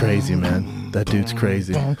know. He's crazy, man. That dude's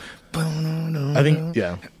crazy. I think,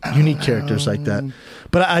 you need characters like that.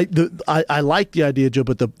 But I like the idea, Joe,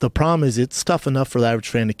 but the problem is it's tough enough for the average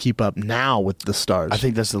fan to keep up now with the stars. I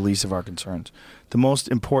think that's the least of our concerns. The most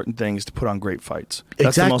important thing is to put on great fights.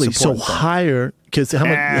 That's exactly. The most So important thing. higher, because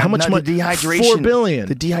how much money? The dehydration. $4 billion.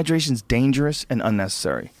 The dehydration's dangerous and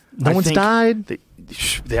unnecessary. No one's died?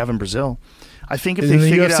 They have in Brazil. I think if In they the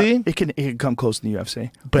figure it UFC? out, it can come close to the UFC.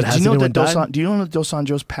 But has anyone died? Do you know that Dos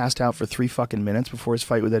Anjos passed out for 3 fucking minutes before his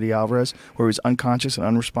fight with Eddie Alvarez, where he was unconscious and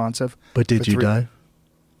unresponsive? But did you die?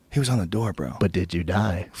 He was on the door, bro. But did you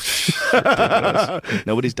die?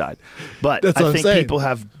 Nobody's died. But That's what I I'm think saying. people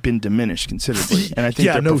have been diminished considerably, and I think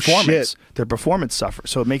Yeah, no their performance suffers.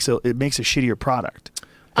 So it makes a shittier product.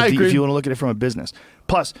 I agree. If you want to look at it from a business.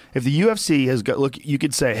 Plus, if the UFC has got you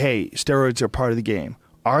could say, hey, steroids are part of the game.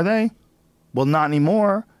 Are they? Well, not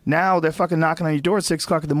anymore. Now they're fucking knocking on your door at 6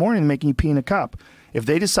 o'clock in the morning and making you pee in a cup. If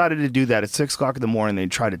they decided to do that at 6 o'clock in the morning,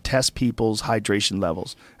 they'd try to test people's hydration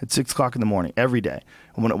levels at 6 o'clock in the morning every day.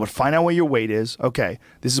 And when it would find out what your weight is, okay,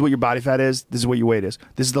 this is what your body fat is, this is what your weight is.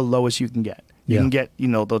 This is the lowest you can get. You can get,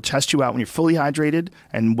 they'll test you out when you're fully hydrated,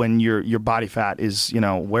 and when your body fat is,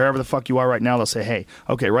 wherever the fuck you are right now, they'll say, hey,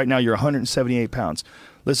 okay, right now you're 178 pounds.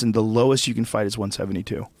 Listen, the lowest you can fight is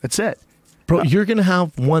 172. That's it. Bro, you're going to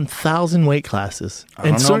have 1,000 weight classes,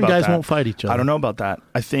 and certain guys won't fight each other. I don't know about that.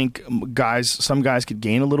 I think some guys could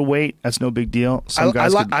gain a little weight. That's no big deal. I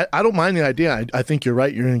don't mind the idea. I think you're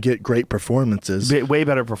right. You're going to get great performances. Way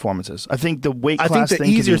better performances. I think the weight class I think the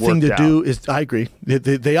easier thing to out. do is, I agree,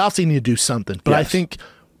 they obviously need to do something. But I think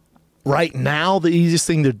right now the easiest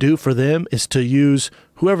thing to do for them is to use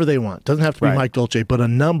whoever they want. Doesn't have to be Mike Dolce, but a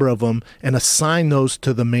number of them, and assign those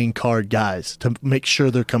to the main card guys to make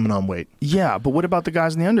sure they're coming on weight. Yeah, but what about the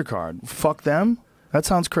guys in the undercard? Fuck them? That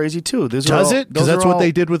sounds crazy too. Does it? Because that's what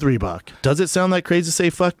they did with Reebok. Does it sound like crazy to say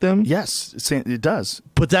fuck them? Yes, it does.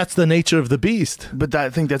 But that's the nature of the beast. But I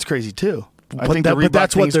think that's crazy too. I But think the Reebok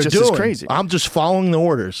that's thing what is they're just doing. as crazy. I'm just following the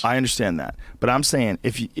orders. I understand that. But I'm saying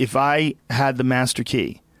if I had the master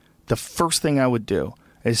key, the first thing I would do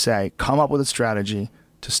is say, come up with a strategy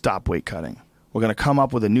to stop weight cutting. We're going to come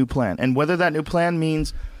up with a new plan. And whether that new plan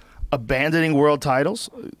means abandoning world titles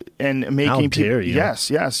and making How dare people, you. yes.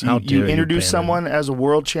 How dare You you introduce abandon someone as a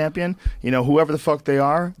world champion, whoever the fuck they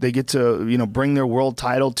are, they get to, bring their world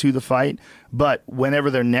title to the fight. But whenever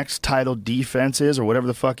their next title defense is, or whatever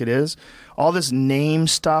the fuck it is, all this name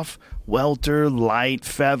stuff, welter, light,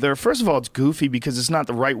 feather. First of all, it's goofy because it's not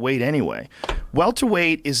the right weight anyway.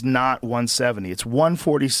 Welterweight is not 170. It's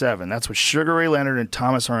 147. That's what Sugar Ray Leonard and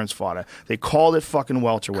Thomas Hearns fought at. They called it fucking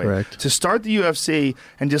welterweight. Correct. To start the UFC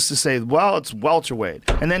and just to say, well, it's welterweight.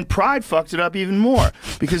 And then Pride fucked it up even more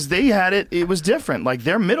because they had it was different. Like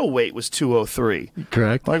their middleweight was 203.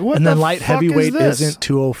 Correct. Like what and the then light fuck heavyweight is this? isn't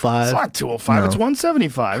 205. It's not 205. No. It's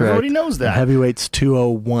 175. Correct. Everybody knows that. And heavyweight's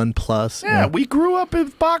 201 plus. Yeah, we grew up in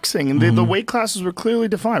boxing, and the weight classes were clearly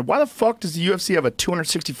defined. Why the fuck does the UFC have a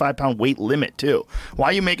 265-pound weight limit, too? Why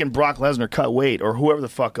are you making Brock Lesnar cut weight, or whoever the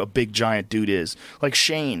fuck a big giant dude is? Like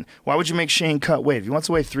Shane. Why would you make Shane cut weight? If he wants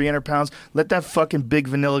to weigh 300 pounds, let that fucking big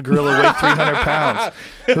vanilla gorilla weigh 300 pounds.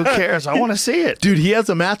 Who cares? I want to see it. Dude, he has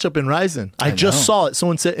a matchup in Rising. I just saw it.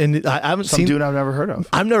 Someone said, and I haven't Some seen. dude I've never heard of.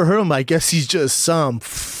 I've never heard of him. I guess he's just some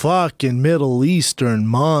fucking Middle Eastern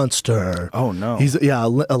monster. Oh, no. He's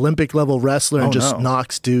Olympic level wrestler and just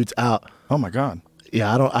knocks dudes out. Oh, my God.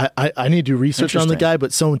 Yeah, I need to do research on the Interesting. guy,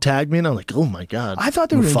 but someone tagged me and I'm like, oh my God. I thought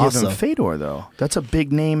they were going to give Mufasa. him Fedor, though. That's a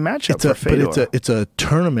big name matchup for Fedor. But it's a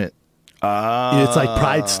tournament. It's like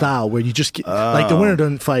Pride style, where you just like the winner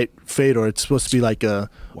doesn't fight Fedor. It's supposed to be like a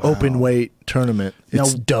open weight tournament.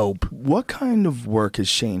 It's dope. What kind of work has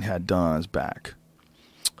Shane had done on his back?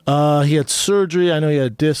 He had surgery. I know he had a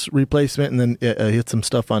disc replacement, and then he had some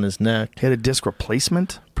stuff on his neck. He had a disc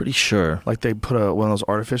replacement? Pretty sure. Like they put one of those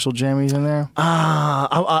artificial jammies in there?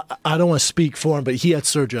 I don't want to speak for him, but he had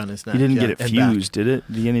surgery on his neck. He didn't get it fused, did it?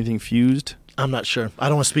 Did he get anything fused? I'm not sure. I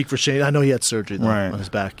don't want to speak for Shane. I know he had surgery though, on his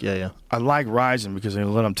back. Yeah. I like Ryzen because they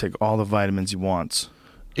let him take all the vitamins he wants.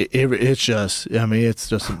 It's just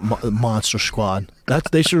a monster squad.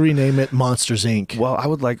 They should rename it Monsters Inc. Well, I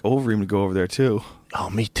would like Overeem to go over there too. Oh,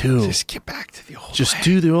 me too. Just get back to the old Just way.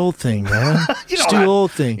 do the old thing, man. Just do the old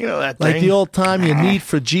thing. You know that like thing? the old time you need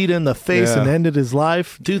Vegeta in the face and ended his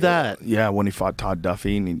life. Do that. Yeah, when he fought Todd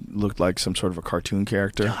Duffy and he looked like some sort of a cartoon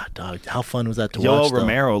character. God, dog, how fun was that to watch? Yoel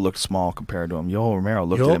Romero looked small compared to him. Yoel Romero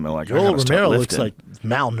looked at him and like, Yoel Romero looks like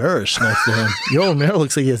malnourished next to him. Yoel Romero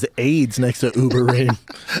looks like he has AIDS next to Uber Reem.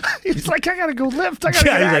 He's like, I gotta go lift. I gotta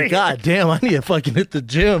get out he's of like, here. God damn, I need to fucking hit the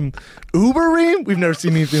gym. Uber Reem? We've never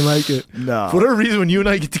seen anything like it. No. For whatever reason, when you and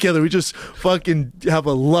I get together, we just fucking have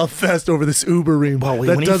a love fest over this Uber Reem that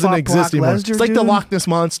when he doesn't fought exist Brock anymore. Lesnar, It's like the dude? Loch Ness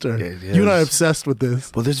Monster. It You and I are is. obsessed with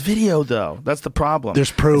this. Well, there's video though. That's the problem.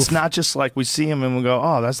 There's proof. It's not just like we see him and we go,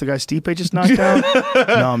 "Oh, that's the guy Stipe just knocked out."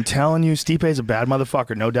 No, I'm telling you, Stipe's a bad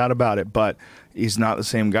motherfucker, no doubt about it. But he's not the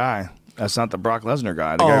same guy. That's not the Brock Lesnar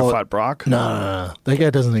guy. The guy who fought Brock. No. That guy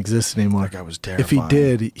doesn't exist anymore. That guy was terrifying. If he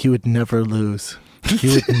did, he would never lose. He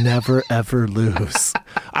would never, ever lose.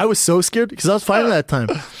 I was so scared because I was fighting that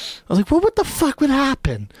time. I was like, well, what the fuck would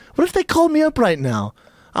happen? What if they called me up right now?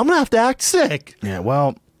 I'm going to have to act sick. Yeah,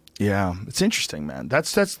 well, yeah, it's interesting, man.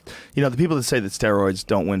 That's the people that say that steroids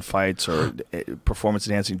don't win fights or performance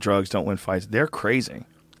enhancing drugs don't win fights, they're crazy.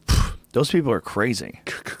 Those people are crazy.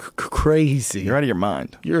 Crazy. You're out of your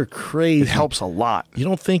mind. You're crazy. It helps a lot. You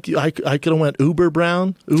don't think I could have went Uber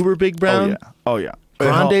Brown? Uber Big Brown? Oh, yeah.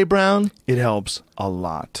 Grande Brown? It helps a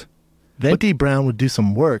lot. Venti Brown would do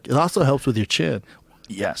some work. It also helps with your chin.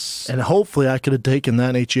 Yes. And hopefully I could have taken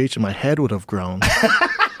that HGH and my head would have grown.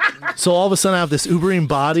 So all of a sudden I have this Ubering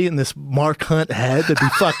body and this Mark Hunt head. That'd be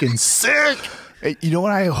fucking sick. Hey, you know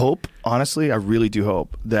what I hope? Honestly, I really do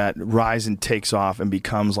hope that Ryzen takes off and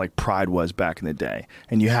becomes like Pride was back in the day.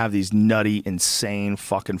 And you have these nutty, insane,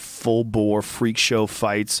 fucking full-bore freak show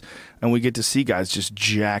fights. And we get to see guys just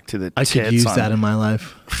jacked to the I tits. could use that in my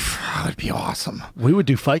life. That'd be awesome. We would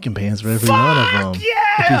do fight campaigns for every one of them.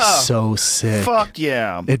 Yeah! It'd be so sick. Fuck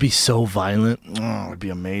yeah. It'd be so violent. Oh, it'd be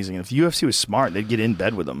amazing. If the UFC was smart, they'd get in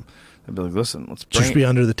bed with them. They'd be like, listen, let's Just be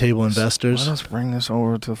under the table investors. Let us bring this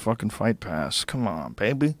over to fucking Fight Pass. Come on,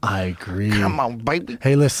 baby. I agree. Come on, baby.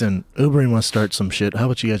 Hey, listen, Ubering wants to start some shit. How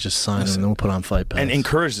about you guys just sign them and then we'll put on Fight Pass? And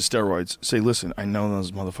encourage the steroids. Say, listen, I know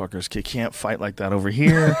those motherfuckers can't fight like that over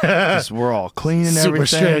here. 'Cause we're all clean and Super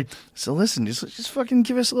everything. strict. So listen, just fucking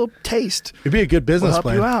give us a little taste. It'd be a good We'll business help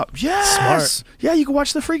plan. you out. Yes. Smart. Yeah, you can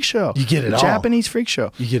watch the Freak Show. You get it the all. Japanese Freak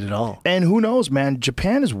Show. You get it all. And who knows, man?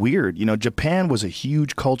 Japan is weird. You know, Japan was a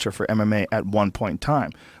huge culture for MMA at one point in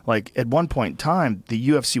time. Like, at one point in time, the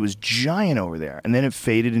UFC was giant over there, and then it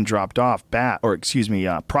faded and dropped off bad.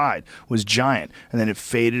 Pride was giant, and then it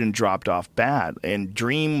faded and dropped off bad. And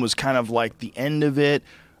Dream was kind of like the end of it.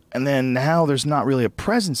 And then now there's not really a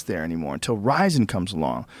presence there anymore until Ryzen comes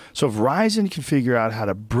along. So if Ryzen can figure out how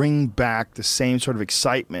to bring back the same sort of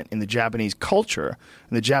excitement in the Japanese culture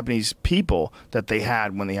and the Japanese people that they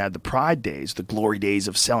had when they had the Pride days, the glory days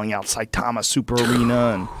of selling out Saitama Super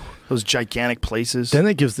Arena and those gigantic places. Then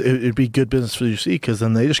it'd be good business for the UFC because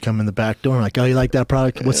then they just come in the back door and like, oh, you like that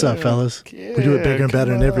product? What's up, fellas? We do it bigger and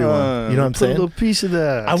better than everyone. You know what I'm saying? Put a little piece of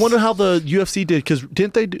that. I wonder how the UFC did because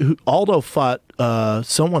didn't they? Aldo fought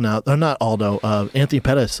someone out. Or not Aldo. Anthony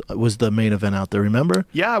Pettis was the main event out there. Remember?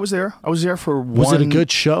 Yeah, I was there. I was there for one. Was it a good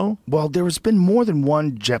show? Well, there has been more than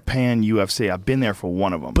one Japan UFC. I've been there for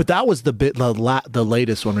one of them. But that was the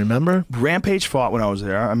latest one. Remember? Rampage fought when I was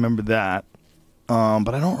there. I remember that.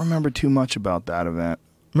 But I don't remember too much about that event.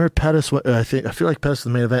 Remember Pettis? I feel like Pettis was the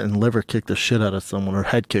main event, and liver kicked the shit out of someone or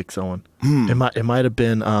head kicked someone. It might have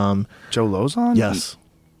been Joe Lozon? Yes,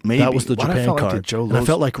 maybe that was the Why did I Japan feel like card. the Joe And I Lozon-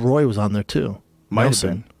 felt like Roy was on there too. Might Nelson.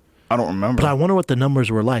 have been. I don't remember. But I wonder what the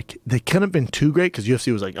numbers were like. They couldn't have been too great because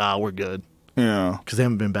UFC was like, we're good Yeah, because they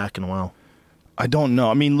haven't been back in a while. I don't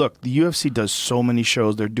know. I mean, look, the UFC does so many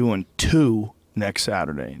shows. They're doing 2 next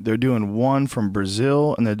Saturday. They're doing one from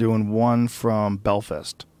Brazil and they're doing one from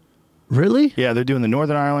Belfast. Really? Yeah, they're doing the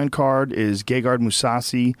Northern Ireland card is Gegard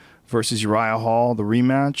Mousasi versus Uriah Hall, the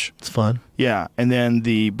rematch. It's fun. Yeah, and then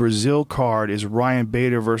the Brazil card is Ryan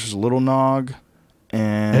Bader versus Little Nog,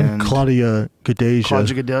 And Claudia Gadeja.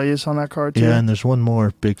 Claudia Gadelia's on that card too. Yeah, and there's one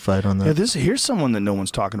more big fight on that. Yeah, here's someone that no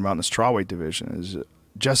one's talking about in the strawweight division is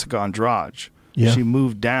Jessica Andrade. Yeah. She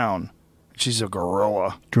moved down. She's a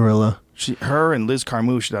gorilla. Her and Liz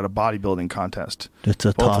Carmouche had a bodybuilding contest. It's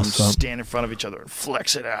a Both of them toss-up. stand in front of each other and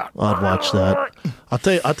flex it out. I'd watch that. I'll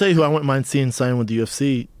tell you who I wouldn't mind seeing sign with the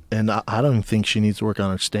UFC, and I don't think she needs to work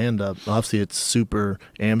on her stand-up. Obviously, it's super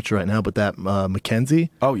amateur right now, but that Mackenzie.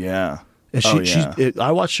 Oh, yeah. And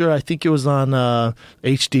I watched her, I think it was on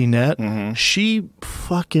HD Net. Mm-hmm. She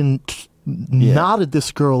fucking knotted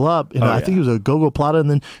this girl up. And I think it was a Gogo Plata,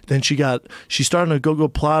 and then she started a Gogo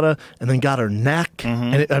Plata and then got her neck.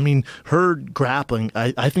 Mm-hmm. And her grappling,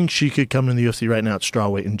 I think she could come in the UFC right now at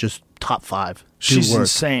strawweight and just top 5. She's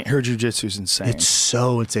insane. Her jiu-jitsu's insane. It's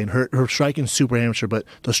so insane. Her striking's super amateur, but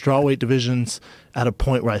the strawweight division's at a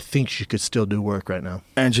point where I think she could still do work right now.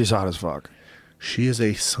 And she's hot as fuck. She is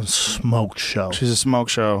a smoke show. She's a smoke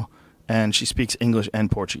show, and she speaks English and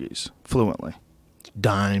Portuguese fluently.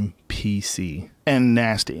 Dime PC. And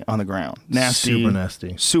nasty on the ground. Nasty. Super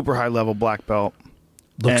nasty. Super high-level black belt.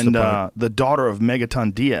 Looks and the part. the daughter of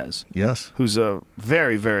Megaton Diaz. Yes. Who's a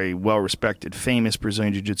very, very well-respected, famous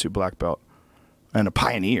Brazilian Jiu-Jitsu black belt. And a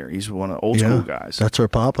pioneer. He's one of the old-school guys. That's her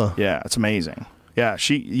papa. Yeah, it's amazing. Yeah,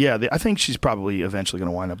 I think she's probably eventually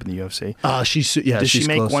going to wind up in the UFC. Did she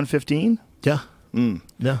make close. 115? Yeah. Mm.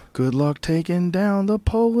 Yeah. Good luck taking down the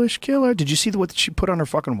Polish killer. Did you see what she put on her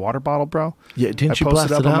fucking water bottle, bro? Yeah, didn't you posted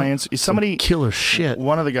blast up it on out? my Insta. Somebody, killer shit.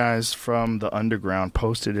 One of the guys from the underground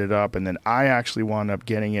posted it up, and then I actually wound up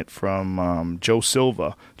getting it from Joe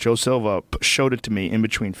Silva. Joe Silva showed it to me in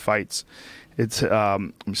between fights. It's let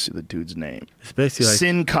me see the dude's name. It's basically like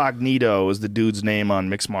Sin Cognito is the dude's name on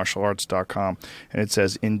mixedmartialarts.com, and it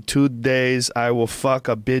says, "In 2 days, I will fuck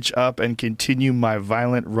a bitch up and continue my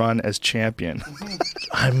violent run as champion."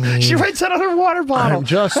 I mean, She writes that on her water bottle. I'm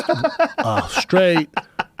just a straight,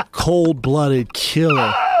 cold-blooded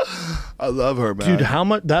killer. I love her, man. Dude, how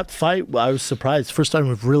much that fight? I was surprised. First time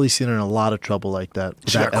we've really seen her in a lot of trouble like that.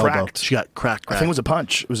 With She that got elbow. cracked. She got cracked. I think it was a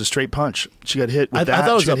punch. It was a straight punch. She got hit with I that.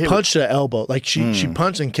 thought it was She got a hit punch to the elbow. Like she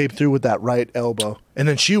punched and came through with that right elbow, and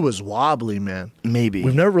then she was wobbly, man. Maybe.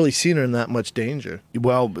 We've never really seen her in that much danger.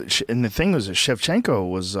 Well, and the thing was that Shevchenko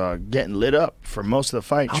was getting lit up for most of the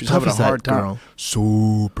fight. How She was tough having is a that hard time. girl?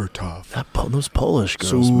 Super tough. Those Polish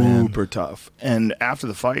girls, man. Super tough. And after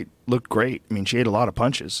the fight, looked great. I mean, she ate a lot of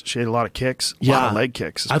punches. She ate a lot of kicks. A lot of leg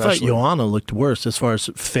kicks, I especially. thought Joanna looked worse as far as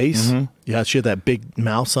face. Mm-hmm. Yeah, she had that big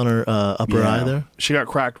mouse on her upper eye there. She got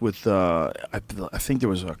cracked with, I think there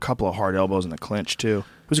was a couple of hard elbows in the clinch, too.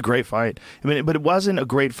 It was a great fight. I mean, but it wasn't a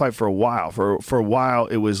great fight for a while. For a while,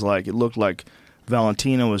 it looked like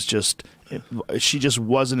Valentina was she just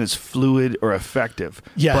wasn't as fluid or effective.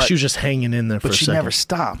 Yeah, she was just hanging in there for a second. But she never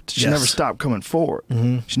stopped. She never stopped coming forward.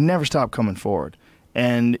 Mm-hmm. She never stopped coming forward.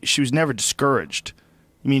 And she was never discouraged.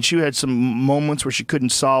 I mean, she had some moments where she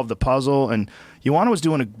couldn't solve the puzzle, and Joanna was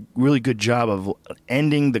doing a really good job of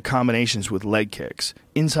ending the combinations with leg kicks,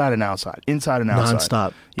 inside and outside,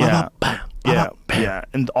 nonstop. Yeah, bam, yeah, bam. yeah.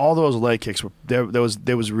 And all those leg kicks were there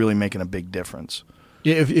was really making a big difference.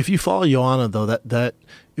 Yeah, if you follow Joanna though, that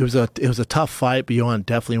it was a tough fight, but Joanna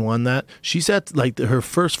definitely won that. She's at like her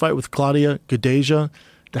first fight with Claudia Gadeja.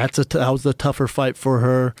 That was the tougher fight for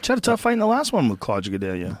her. She had a tough fight in the last one with Claudia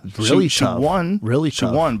Gadelia. Really she tough. won. Really she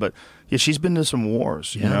tough. won, but yeah, she's been to some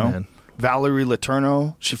wars. Yeah, you know, man. Valerie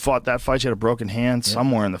Letourneau. She fought that fight. She had a broken hand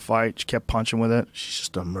somewhere in the fight. She kept punching with it. She's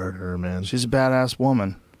just a murderer, man. She's a badass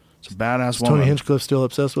woman. It's a badass Is woman. Tony Hinchcliffe still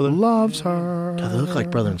obsessed with her? Loves her. God, they look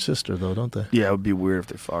like brother and sister, though, don't they? Yeah, it would be weird if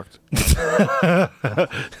they fucked.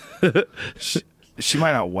 she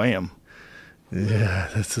might outweigh him. Yeah,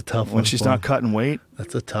 that's a tough one. When she's not cutting weight.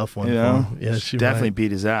 That's a tough one. You know? For him. Yeah, she definitely might.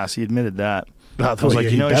 beat his ass. He admitted that. I I was like,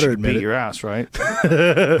 he you know, you better should admit beat it. your ass, right?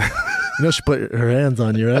 You know, she put her hands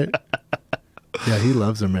on you, right? Yeah, he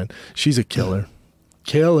loves her, man. She's a killer.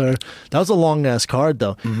 Killer. That was a long ass card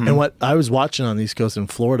though. Mm-hmm. And what I was watching on the East Coast in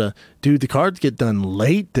Florida, dude, the cards get done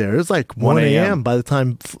late there. It was like 1 a.m. by the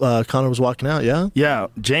time Connor was walking out, yeah? Yeah,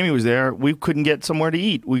 Jamie was there. We couldn't get somewhere to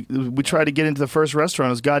eat. We tried to get into the first restaurant.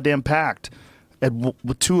 It was goddamn packed. At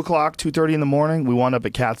 2 o'clock, 2:30 in the morning, we wound up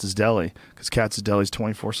at Katz's Deli because Katz's Deli is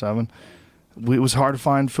 24/7. It was hard to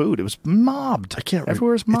find food. It was mobbed. I can't.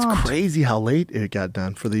 Everywhere's mobbed. It's crazy how late it got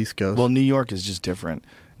done for the East Coast. Well, New York is just different.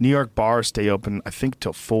 New York bars stay open, I think,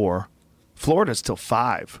 till 4. Florida's till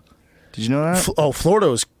 5. Did you know that? Florida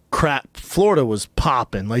was crap. Florida was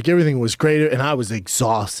popping. Like everything was great, and I was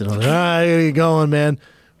exhausted. I was like, all right, where you going, man?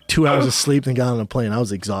 2 hours of sleep, then got on a plane. I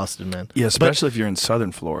was exhausted, man. Yeah, especially if you're in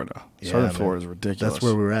Southern Florida. Yeah, Southern man. Florida is ridiculous. That's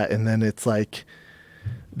where we're at. And then it's like,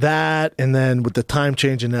 That, and then with the time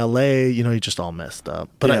change in LA, you just all messed up.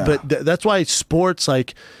 But Yeah. that's why sports,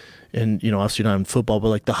 like, and obviously not in football, but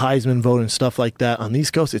like the Heisman vote and stuff like that on the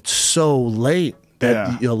East Coast, it's so late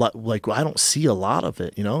that like I don't see a lot of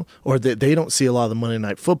it, or they don't see a lot of the Monday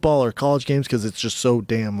Night Football or college games because it's just so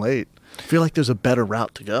damn late. I feel like there's a better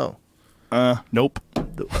route to go. Nope.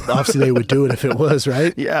 Obviously, they would do it if it was,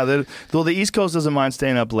 right? Yeah, the East Coast doesn't mind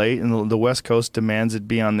staying up late, and the West Coast demands it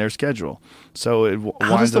be on their schedule. So it How does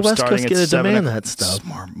winds the up West starting Coast at get to 7 demand o'clock. that stuff?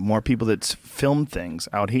 It's more people that film things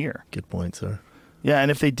out here. Good point, sir. Yeah,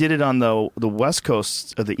 and if they did it on the West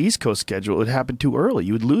Coast or the East Coast schedule, it would happen too early.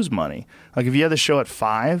 You would lose money. Like if you had the show at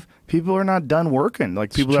 5, people are not done working.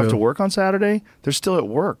 Like people who have to work on Saturday, they're still at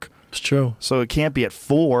work. It's true. So it can't be at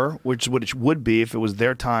 4, which it would be if it was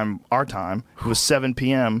their time, our time. It was 7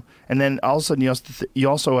 p.m. And then all of a sudden you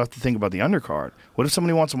also have to think about the undercard. What if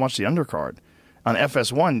somebody wants to watch the undercard? On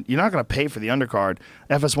FS1, you're not going to pay for the undercard.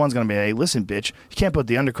 FS1's going to be, hey, listen, bitch, you can't put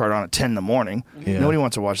the undercard on at 10 in the morning. Yeah. Nobody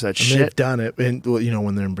wants to watch that And shit. they've done it, and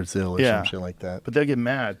when they're in Brazil or some shit like that. But they'll get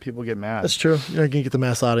mad. People get mad. That's true. You're not going to get the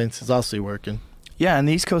mass audience. It's obviously working. Yeah, and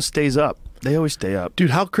the East Coast stays up. They always stay up. Dude,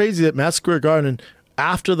 how crazy that Madison Square Garden,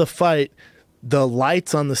 after the fight, the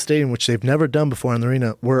lights on the stadium, which they've never done before in the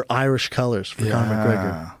arena, were Irish colors for Conor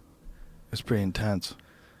McGregor. It's pretty intense.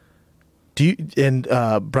 Do you, and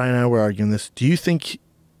Brian and I were arguing this, do you think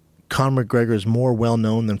Conor McGregor is more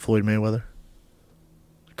well-known than Floyd Mayweather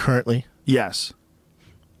currently? Yes.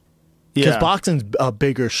 Because Yeah. boxing's a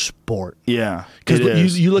bigger sport. Yeah. Because it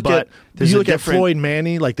is. you look But at there's you a look at different- Floyd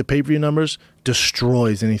Manny, like the pay-per-view numbers,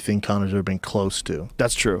 destroys anything Conor's ever been close to.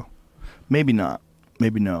 That's true. Maybe not.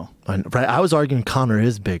 Maybe no. Right? I was arguing Conor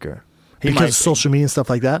is bigger He because might of be. social media and stuff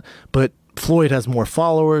like that. But Floyd has more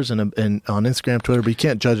followers and on Instagram, Twitter, but you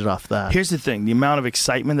can't judge it off that. Here's the thing: the amount of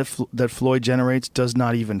excitement that Floyd generates does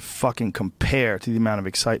not even fucking compare to the amount of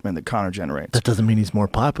excitement that Conor generates. That doesn't mean he's more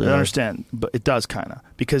popular. I understand, but it does kind of,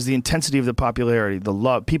 because the intensity of the popularity, the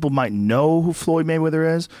love. People might know who Floyd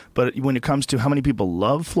Mayweather is, but when it comes to how many people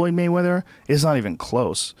love Floyd Mayweather, it's not even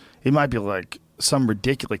close. It might be like some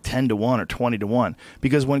ridiculous, like 10-1 or 20-1,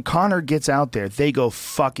 because when Conor gets out there, they go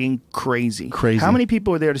fucking crazy. How many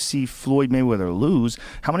people are there to see Floyd Mayweather lose?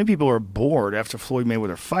 How many people are bored after Floyd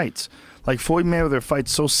Mayweather fights? Like Floyd Mayweather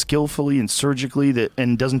fights so skillfully and surgically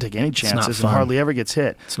and doesn't take any chances and hardly ever gets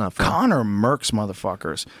hit. It's not fun. Conor murks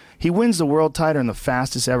motherfuckers. He wins the world title in the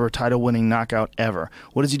fastest ever title-winning knockout ever.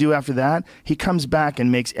 What does he do after that? He comes back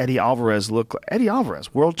and makes Eddie Alvarez look like Eddie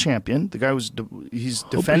Alvarez, world champion. The guy he's defending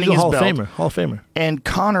he's a his belt. Hall of Famer. And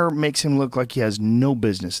Conor makes him look like he has no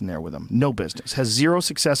business in there with him. No business. Has zero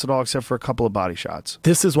success at all except for a couple of body shots.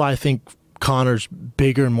 This is why I think Conor's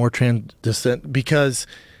bigger and more transcendent, because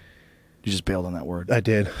You just bailed on that word. I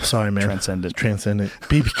did. Sorry, man. Transcendent.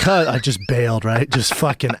 Because I just bailed, right? Just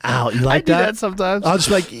fucking out. You like I do that sometimes. I'll just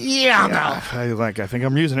be like, yeah, no. I think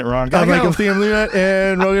I'm using it wrong. I'm like, I'm thinking I'm doing that,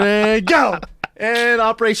 and we're gonna go. And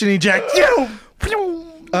Operation Eject.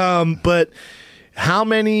 But how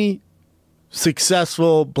many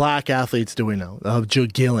successful black athletes do we know? Joe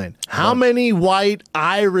Gillen. How many white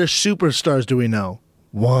Irish superstars do we know?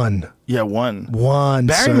 One. Yeah, one. sir.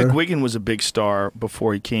 Barry McGuigan was a big star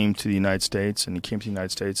before he came to the United States, and he came to the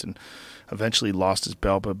United States and eventually lost his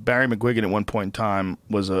belt. But Barry McGuigan at one point in time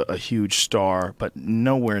was a huge star, but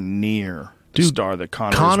nowhere near the star that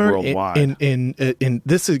Conor is worldwide. In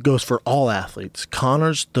this goes for all athletes.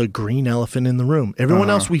 Conor's the green elephant in the room. Everyone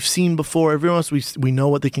else we've seen before. Everyone else we know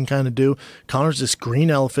what they can kind of do. Conor's this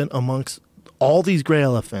green elephant amongst all these gray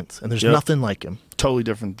elephants, and there's nothing like him. Totally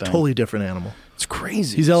different thing. Totally different animal. It's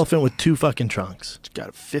crazy. He's elephant with 2 fucking trunks. He's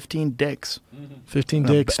got 15 dicks. 15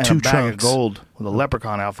 dicks, and 2 a bag trunks. of gold with a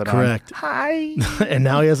leprechaun outfit Correct. on. Hi. And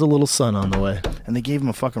now he has a little son on the way. And they gave him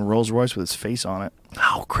a fucking Rolls Royce with his face on it.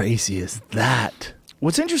 How crazy is that?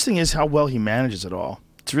 What's interesting is how well he manages it all.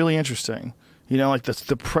 It's really interesting. You know, like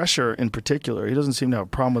the pressure in particular, he doesn't seem to have a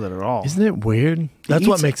problem with it at all. Isn't it weird? That's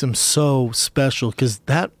what makes him so special, because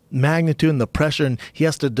that magnitude and the pressure, and he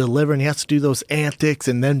has to deliver and he has to do those antics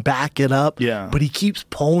and then back it up. Yeah. But he keeps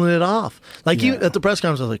pulling it off. Like even at the press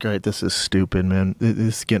conference, I was like, all right, this is stupid, man.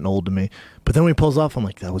 This is getting old to me. But then when he pulls off, I'm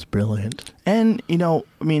like, that was brilliant. And, you know,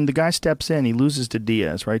 I mean, the guy steps in, he loses to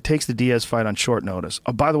Diaz, right? Takes the Diaz fight on short notice.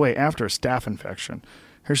 Oh, by the way, after a staph infection.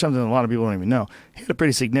 Here's something a lot of people don't even know. He had a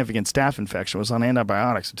pretty significant staph infection. Was on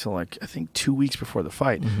antibiotics until, like, I think 2 weeks before the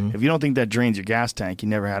fight. Mm-hmm. If you don't think that drains your gas tank, you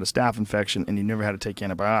never had a staph infection and you never had to take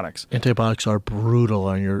antibiotics. Antibiotics are brutal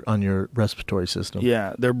on your respiratory system.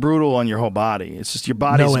 Yeah, they're brutal on your whole body. It's just your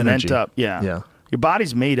body's No energy. meant up. Yeah. Yeah. Your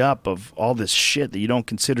body's made up of all this shit that you don't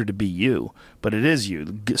consider to be you, but it is you.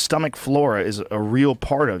 The stomach flora is a real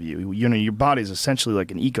part of you. You know, your body is essentially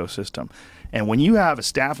like an ecosystem. And when you have a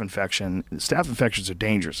staph infections are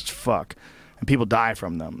dangerous as fuck, and people die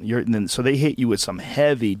from them. So they hit you with some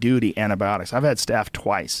heavy-duty antibiotics. I've had staph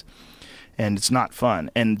twice, and it's not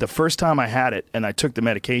fun. And the first time I had it and I took the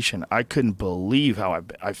medication, I couldn't believe how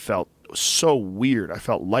I felt. So weird. I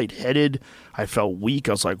felt lightheaded. I felt weak.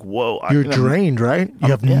 I was like, whoa. You're drained, right? You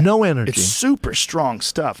have no energy. It's super strong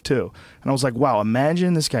stuff, too. And I was like, wow,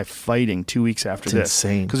 imagine this guy fighting 2 weeks after this. It's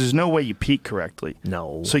insane. Because there's no way you peak correctly.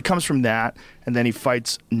 No. So he comes from that, and then he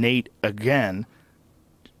fights Nate again,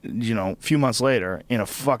 you know, a few months later in a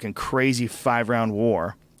fucking crazy 5-round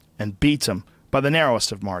war and beats him by the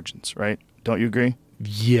narrowest of margins, right? Don't you agree?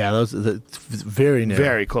 Yeah, that was very narrow.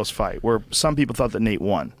 Very close fight, where some people thought that Nate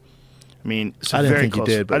won. I mean, it's I didn't very think close.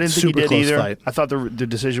 he did, but I didn't think he super did close either. fight. I thought the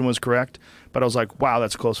decision was correct, but I was like, wow,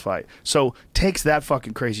 that's a close fight. So takes that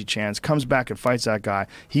fucking crazy chance, comes back and fights that guy.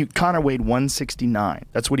 Connor weighed 169.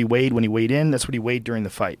 That's what he weighed when he weighed in. That's what he weighed during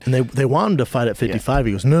the fight. And they wanted to fight at 55.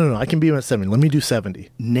 He goes, no, I can be him at 70. Let me do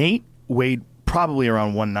 70. Nate weighed probably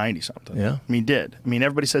around 190 something. Yeah. I mean, he did. I mean,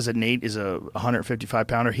 everybody says that Nate is a 155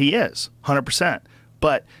 pounder. He is 100%,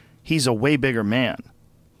 but he's a way bigger man.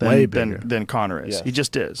 Than Connor is. Yeah. He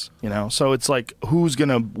just is, you know? So it's like, who's going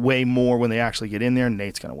to weigh more when they actually get in there?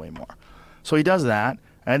 Nate's going to weigh more. So he does that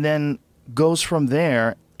and then goes from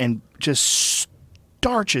there and just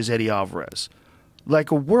starches Eddie Alvarez like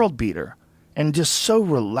a world beater and just so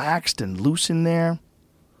relaxed and loose in there.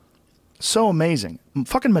 So amazing.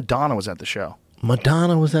 Fucking Madonna was at the show.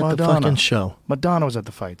 Madonna was at the fucking show. Madonna was at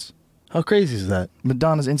the fights. How crazy is that?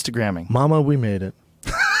 Madonna's Instagramming. Mama, we made it.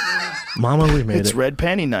 Mama, we made it. It's red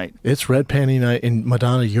panty night. It's red panty night, and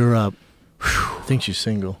Madonna, you're up. I think she's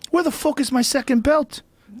single. Where the fuck is my second belt?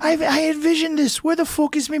 I envisioned this. Where the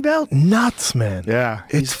fuck is my belt? Nuts, man. Yeah.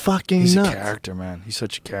 It's fucking he's nuts. He's a character, man. He's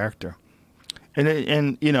such a character.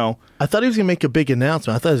 And you know. I thought he was going to make a big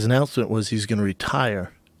announcement. I thought his announcement was he's going to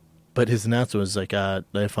retire. But his announcement was like,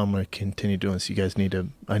 if I'm going to continue doing this, you guys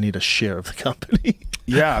I need a share of the company.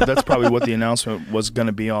 Yeah, that's probably what the announcement was going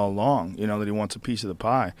to be all along, you know, that he wants a piece of the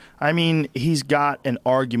pie. I mean, he's got an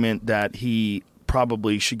argument that he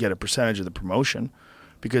probably should get a percentage of the promotion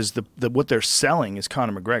because what they're selling is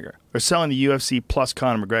Conor McGregor. They're selling the UFC plus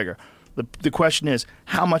Conor McGregor. The question is,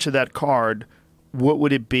 how much of that card, what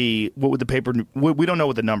would it be, what would the paper, we don't know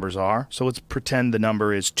what the numbers are, so let's pretend the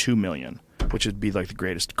number is 2 million. Which would be like the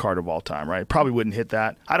greatest card of all time, right? Probably wouldn't hit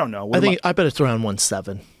that. I don't know. I bet it's around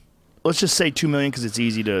 1.7. Let's just say 2 million because it's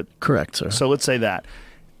easy to. Correct, sir. So let's say that.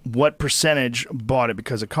 What percentage bought it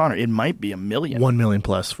because of Conor? It might be 1 million. 1 million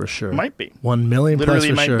plus for sure. Might be 1 million Literally plus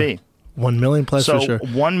for might sure. be 1 million plus for sure. So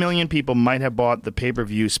 1 million people might have bought the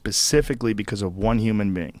pay-per-view specifically because of one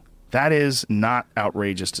human being. That is not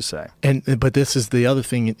outrageous to say. But this is the other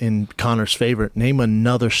thing in Conor's favor. Name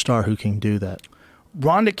another star who can do that.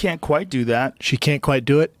 Ronda can't quite do that. She can't quite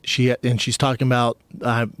do it. She's talking about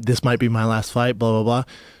this might be my last fight. Blah blah blah.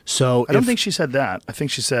 So I don't think she said that. I think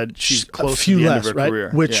she said she's close a few to the less, end of her right? career.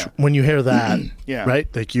 Which when you hear that, yeah. right?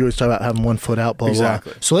 Like you always talk about having one foot out. Blah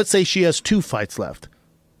exactly. blah. So let's say she has 2 fights left,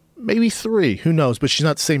 maybe 3. Who knows? But she's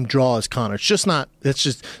not the same draw as Conor. It's just not. It's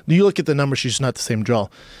just you look at the numbers. She's not the same draw.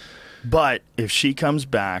 But if she comes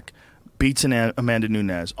back, beats Amanda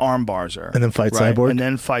Nunes, arm bars her, and then fights Cyborg, and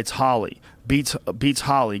then fights Holly, beats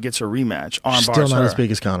Holly, gets her rematch, arm bars her. Still not as big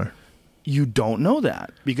as Conor. You don't know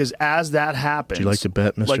that because as that happens, do you like to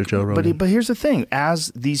bet, Mr. Joe Rogan? But here's the thing: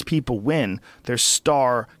 as these people win, their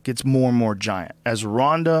star gets more and more giant. If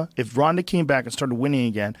Ronda came back and started winning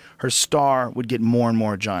again, her star would get more and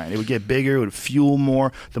more giant. It would get bigger. It would fuel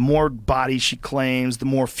more. The more body she claims, the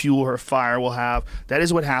more fuel her fire will have. That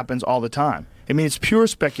is what happens all the time. I mean, it's pure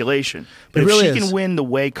speculation. But if she can win the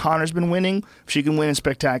way Conor's been winning, if she can win in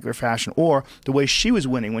spectacular fashion, or the way she was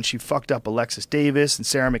winning when she fucked up Alexis Davis and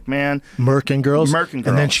Sarah McMahon. Merkin girls. And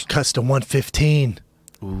then she cuts to 115.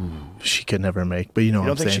 Ooh. She could never make, but you know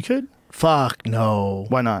what I'm saying. You don't think she could? Fuck, no.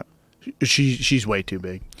 Why not? She's way too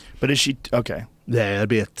big. But is she, okay. Yeah, that'd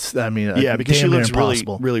be because she looks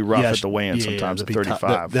impossible. really rough at the weigh-in sometimes at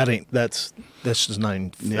 35. That's just not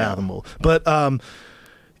even fathomable. But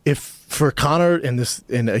if for Conor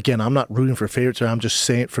and again, I'm not rooting for favorites here, I'm just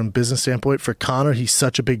saying it from a business standpoint, for Conor, he's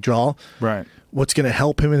such a big draw. Right. What's going to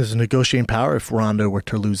help him is negotiating power if Ronda were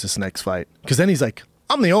to lose this next fight. Because then he's like,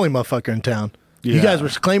 I'm the only motherfucker in town. Yeah. You guys were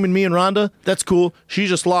claiming me and Ronda. That's cool. She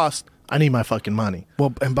just lost. I need my fucking money.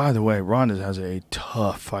 Well, and by the way, Ronda has a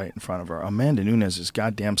tough fight in front of her. Amanda Nunes is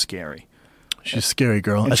goddamn scary. She's a scary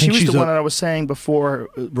girl. And I she think was she's the one that I was saying before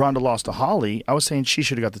Ronda lost to Holly. I was saying she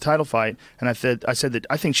should have got the title fight, and I said that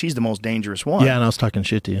I think she's the most dangerous one. Yeah, and I was talking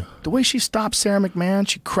shit to you. The way she stopped Sarah McMahon,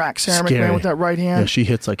 she cracked Sarah Scary. McMahon with that right hand. Yeah, she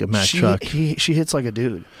hits like a Mack truck. She hits like a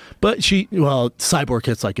dude. But Cyborg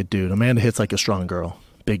hits like a dude. Amanda hits like a strong girl.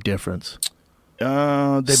 Big difference. They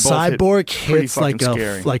both Cyborg hit hits like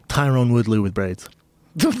scary. like Tyrone Woodley with braids.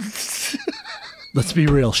 Let's be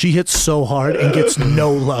real. She hits so hard and gets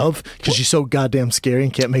no love because she's so goddamn scary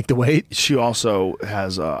and can't make the weight. She also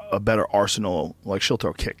has a better arsenal. Like, she'll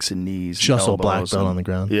throw kicks and knees. She's also a black elbows belt and- on the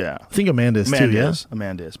ground. Yeah. I think Amanda is too, yeah?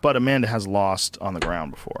 Amanda is. But Amanda has lost on the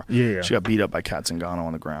ground before. Yeah. She got beat up by Kat Zingano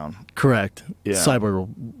on the ground. Correct. Yeah. Cyborg will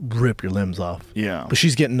rip your limbs off. Yeah. But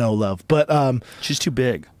she's getting no love. But She's too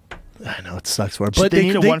big. I know it sucks for her. But But they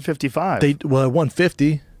need a 155.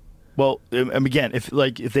 150. Well, and again, if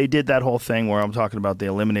they did that whole thing where I'm talking about the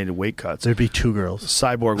eliminated weight cuts, There'd be two girls.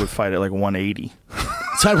 Cyborg would fight at like 180.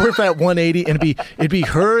 Cyborg at 180, and it'd be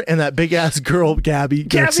her and that big ass girl, Gabby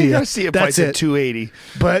Garcia. Garcia That's fights at it. 280.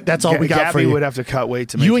 But that's all we got Gabby for you. would have to cut weight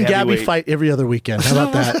to make You and Gabby heavyweight. fight every other weekend. How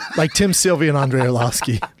about that? Like Tim Sylvia and Andre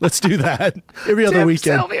Arlovsky. Let's do that every other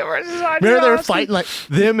weekend. Sylvia versus Remember they were fighting like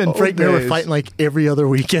them and Old Frank Mir were days. fighting like every other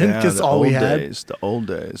weekend because the all we old had. days, the old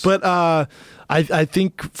days. But I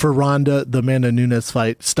think for Ronda, the Amanda Nunes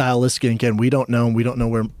fight, stylistically, again, we don't know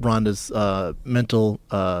where Ronda's mental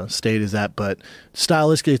state is at, but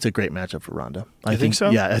stylistically, it's a great matchup for Ronda. I think so?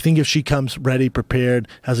 Yeah, I think if she comes ready, prepared,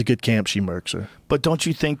 has a good camp, she murks her. But don't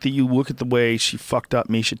you think that you look at the way she fucked up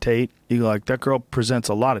Misha Tate? You're like, that girl presents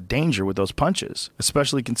a lot of danger with those punches,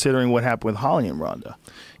 especially considering what happened with Holly and Ronda.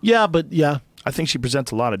 Yeah, but yeah. I think she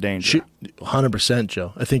presents a lot of danger. 100%,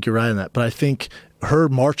 Joe. I think you're right on that. But I think her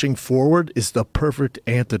marching forward is the perfect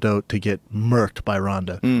antidote to get murked by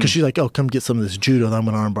Ronda. Because she's like, oh, come get some of this judo, then I'm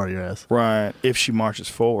going to armbar your ass. Right, if she marches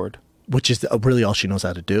forward. Which is really all she knows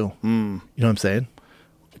how to do. You know what I'm saying?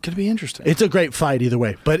 It could be interesting. It's a great fight either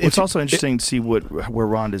way. But It's also interesting to see where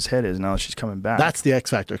Ronda's head is now that she's coming back. That's the X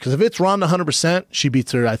factor. Because if it's Ronda 100%, she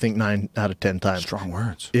beats her, I think, 9 out of 10 times. strong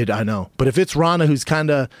words. I know. But if it's Ronda who's kind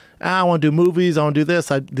of, I want to do movies, I want to do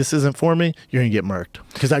this, this isn't for me, you're going to get murked.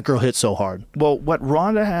 Because that girl hits so hard. Well, what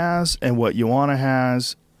Ronda has and what Joanna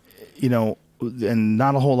has, and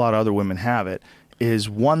not a whole lot of other women have it, is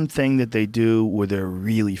one thing that they do where they're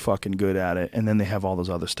really fucking good at it, and then they have all those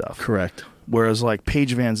other stuff. Correct. Whereas like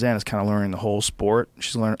Paige Van Zandt is kind of learning the whole sport.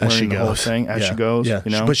 She's learning the whole thing as she goes. Yeah.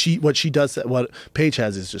 But what Paige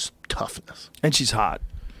has is just toughness. And she's hot.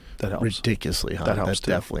 That helps. Ridiculously hot. That helps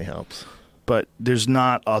too. Definitely helps. But there's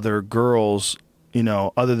not other girls,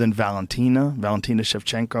 other than Valentina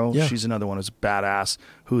Shevchenko. Yeah. She's another one who's badass,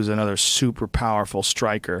 who's another super powerful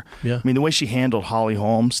striker. Yeah. I mean, the way she handled Holly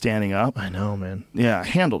Holm standing up. I know, man. Yeah,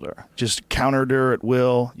 handled her. Just countered her at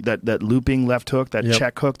will. That looping left hook, that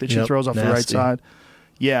check hook that she throws off the right side.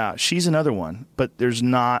 Yeah, she's another one. But there's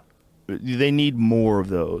not. They need more of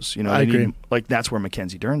those. I agree. Like that's where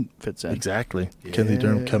Mackenzie Dern fits in. Exactly. Mackenzie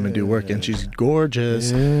Dern come and do work, and she's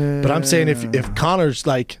gorgeous. Yeah. But I'm saying if Connor's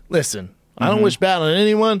like, listen, I don't wish bad on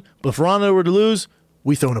anyone, but if Ronda were to lose,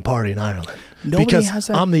 we throwing a party in Ireland. Nobody because has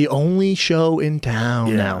that. I'm the only show in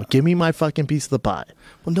town now. Give me my fucking piece of the pie.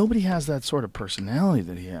 Well, nobody has that sort of personality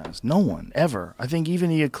that he has. No one, ever. I think even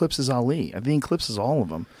he eclipses Ali. I think he eclipses all of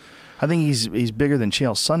them. I think he's bigger than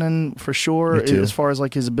Chael Sonnen for sure, as far as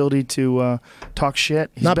like his ability to talk shit.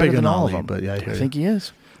 He's Not better bigger than than all Ali, of them. but yeah, I hear think he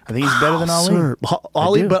is. I think he's better than Ali. Sir.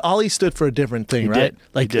 Ali, but Ali stood for a different thing, He right? did.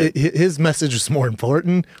 Like He did. his message was more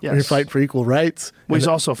important when you're fighting for equal rights. Well, he's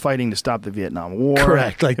also fighting to stop the Vietnam War.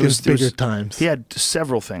 Correct. Like there's bigger was, times. He had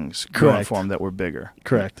several things going for him that were bigger.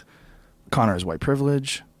 Correct. Connor has white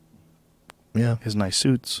privilege. Yeah. His nice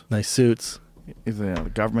suits. Nice suits. The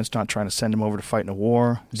government's not trying to send him over to fight in a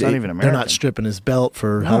war. He's not even American. They're not stripping his belt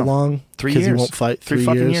for how long? 3 years. Because he won't fight 3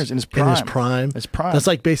 fucking years. years in his prime. His prime. That's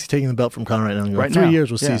like basically taking the belt from Conor right now and going, 3 years,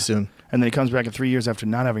 we'll see you soon. And then he comes back in 3 years after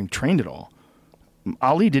not having trained at all.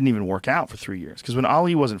 Ali didn't even work out for 3 years. Because when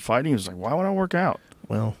Ali wasn't fighting, he was like, why would I work out?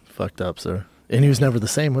 Well, fucked up, sir. And he was never the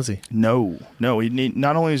same, was he? No.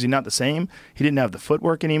 Not only was he not the same, he didn't have the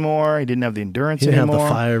footwork anymore. He didn't have the endurance anymore. He didn't anymore. have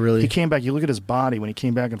the fire, really. He came back. You look at his body when he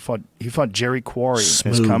came back and fought. He fought Jerry Quarry.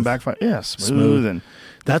 Smooth. His comeback fight. Yeah, smooth. And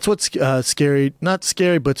that's what's scary. Not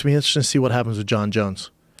scary, but to be interesting to see what happens with John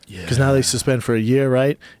Jones. Yeah. Because now they suspend for a year,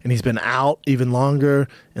 right? And he's been out even longer.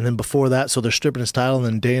 And then before that, so they're stripping his title. And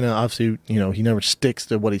then Dana, obviously, he never sticks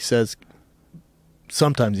to what he says.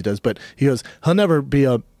 Sometimes he does, but he goes, he'll never be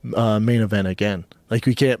a main event again. Like,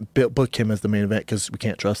 we can't book him as the main event because we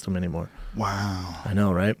can't trust him anymore. Wow. I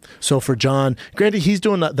know, right? So for John, granted, he's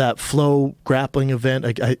doing that flow grappling event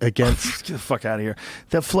against. Get the fuck out of here.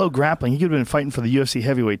 That flow grappling, he could have been fighting for the UFC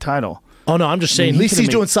heavyweight title. Oh, no, I'm just saying, at least he's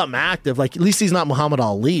doing something active. Like, at least he's not Muhammad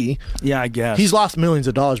Ali. Yeah, I guess. He's lost millions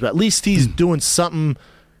of dollars, but at least he's doing something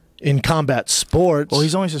in combat sports. Well,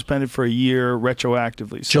 he's only suspended for a year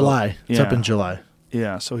retroactively. So, July. It's yeah. up in July.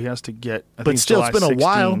 Yeah, so he has to get. But still, it's been a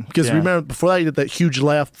while because remember before that he did that huge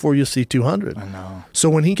laugh before UFC 200. I know. So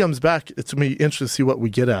when he comes back, it's gonna be interesting to see what we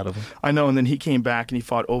get out of him. I know, and then he came back and he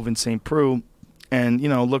fought Ovince St. Preux, and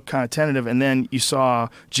looked kind of tentative. And then you saw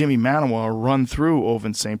Jimmy Manuwa run through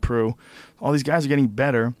Ovince St. Preux. All these guys are getting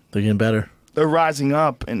better. They're getting better. They're rising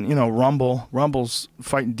up, and Rumble's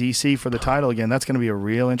fighting DC for the title again. That's going to be a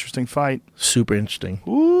real interesting fight. Super interesting.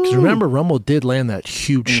 Because remember, Rumble did land that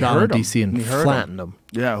huge shot on DC and flattened him.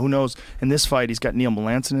 Yeah, who knows? In this fight, he's got Neil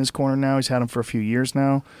Melanson in his corner now. He's had him for a few years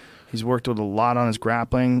now. He's worked with a lot on his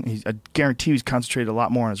grappling. I guarantee he's concentrated a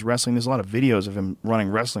lot more on his wrestling. There's a lot of videos of him running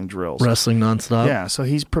wrestling drills. Wrestling nonstop. Yeah, so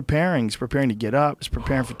he's preparing. He's preparing to get up. He's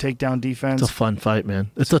preparing for takedown defense. It's a fun fight,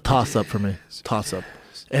 man. It's a toss-up for me. Toss-up.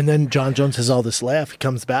 And then John Jones has all this laugh. He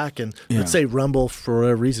comes back and let's say Rumble for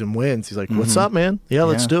a reason wins. He's like, "What's up, man? Yeah,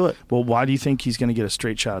 let's do it." Well, why do you think he's going to get a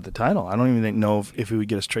straight shot at the title? I don't even know if he would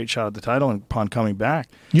get a straight shot at the title upon coming back.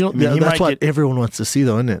 That's what everyone wants to see,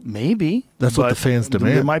 though, isn't it? Maybe that's what the fans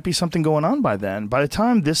demand. There might be something going on by then. By the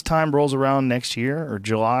time this time rolls around next year or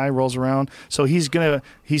July rolls around, so he's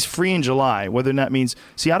free in July. Whether that means,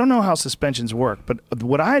 I don't know how suspensions work, but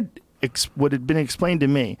what had been explained to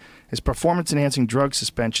me is performance-enhancing drug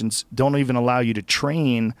suspensions don't even allow you to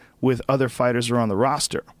train with other fighters who are on the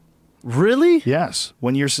roster. Really? Yes.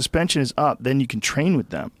 When your suspension is up, then you can train with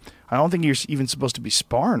them. I don't think you're even supposed to be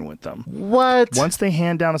sparring with them. What? Once they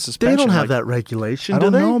hand down a suspension, they don't have that regulation. I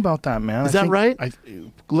don't know about that, man. Is that right?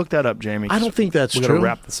 Look that up, Jamie. I don't think that's true. We're going to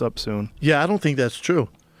wrap this up soon. Yeah, I don't think that's true.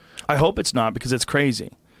 I hope it's not because it's crazy.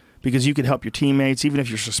 Because you could help your teammates. Even if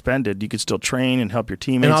you're suspended, you could still train and help your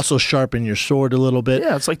teammates. And also sharpen your sword a little bit.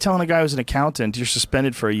 Yeah, it's like telling a guy who's an accountant, you're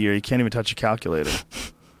suspended for a year, you can't even touch a calculator.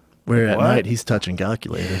 Where at night, he's touching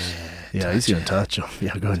calculators. Yeah, he's going to touch them.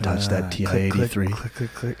 Yeah, go ahead and touch that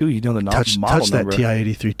TI-83. Click. Ooh, you know the touch model that number.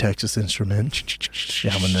 TI-83 Texas Instrument.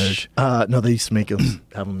 Yeah, I'm a nerd. No, they used to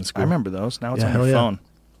have them in school. I remember those. Now it's on your phone.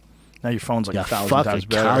 Now your phone's like 1,000 times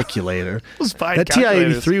better. Calculator. That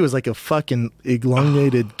TI-83 was like a fucking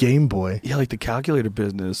elongated Game Boy. Yeah, like the calculator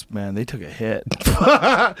business, man. They took a hit.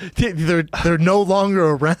 they're no longer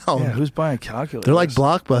around. Yeah, who's buying calculators? They're like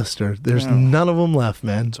Blockbuster. There's none of them left,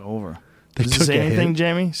 man. It's over. They Does it say anything,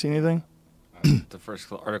 Jamie? See anything? The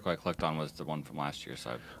first article I clicked on was the one from last year,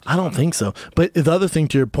 so I don't think so. But the other thing,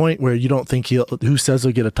 to your point, where you don't think who says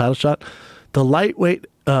he'll get a title shot, the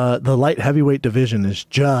light heavyweight division is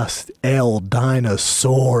just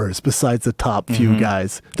dinosaurs besides the top few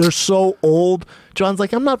guys. They're so old. John's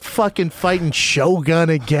like, I'm not fucking fighting Shogun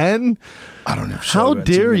again. I don't know. How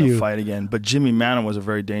dare you fight again? But Jimmy Manuwa was a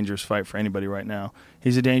very dangerous fight for anybody right now.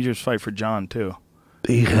 He's a dangerous fight for John too.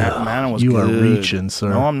 Yeah, you are reaching, sir.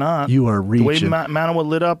 No, I'm not. You are reaching. The way Manuwa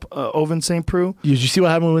lit up Ovince St. Preux. Did you see what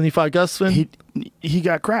happened when he fought Gustafsson? He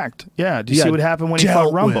got cracked. Yeah. Did you see what happened when he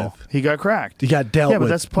fought Rumble? He got cracked. He got dealt with. But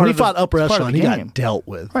that's part when of he fought upper echelon, he got dealt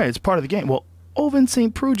with. Right. It's part of the game. Well, Ovince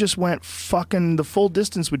St. Preux just went fucking the full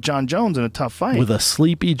distance with John Jones in a tough fight. With a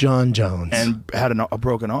sleepy John Jones. And had a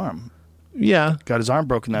broken arm. Yeah. Got his arm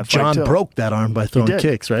broken that fight, too. John broke that arm by throwing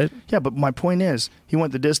kicks, right? Yeah, but my point is, he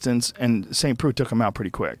went the distance, and St. Preux took him out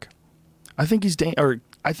pretty quick. I think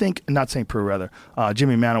not St. Preux, rather.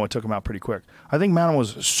 Jimmy Manuwa took him out pretty quick. I think Manuwa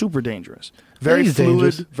was super dangerous. Very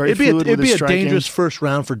fluid. Very fluid. It'd be a dangerous first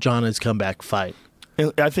round for John in his comeback fight.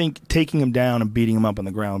 I think taking him down and beating him up on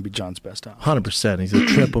the ground would be John's best out. 100%. He's going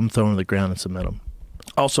to trip him, throw him to the ground, and submit him.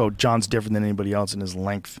 Also, John's different than anybody else in his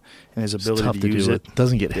length and his ability to use it.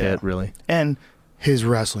 Doesn't get hit, really. And his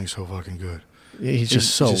wrestling's so fucking good. He's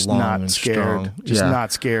just so long and strong. Just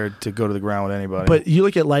not scared to go to the ground with anybody. But you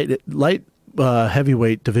look at light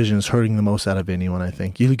heavyweight division is hurting the most out of anyone, I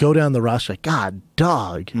think. You go down the roster, like, God,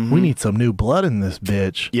 dog, we need some new blood in this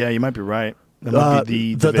bitch. Yeah, you might be right. That might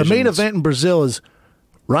be the main event in Brazil is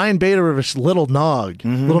Ryan Bader versus Little Nog.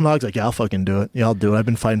 Little Nog's like, yeah, I'll fucking do it. Yeah, I'll do it. I've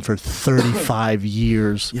been fighting for 35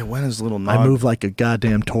 years. Yeah, when is Little Nog? I move like a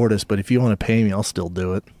goddamn tortoise, but if you want to pay me, I'll still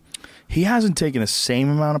do it. He hasn't taken the same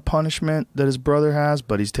amount of punishment that his brother has,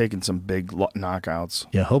 but he's taken some big knockouts.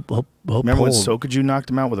 Yeah, hope remember when Sokaju knocked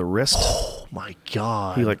him out with a wrist? Oh, my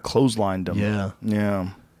God. He, like, clotheslined him. Yeah.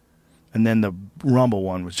 Yeah. And then the Rumble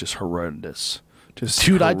one was just horrendous. Dude,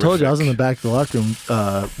 horrific. I told you, I was in the back of the locker room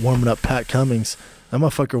warming up Pat Cummings. That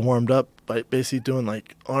motherfucker warmed up by basically doing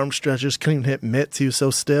like arm stretches. Couldn't even hit mitts. He was so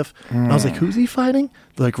stiff. And I was like, who's he fighting?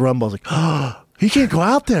 They're like, Rumble. I was like, oh, he can't go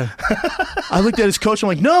out there. I looked at his coach. I'm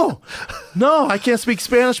like, no, I can't speak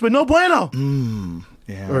Spanish, but no bueno.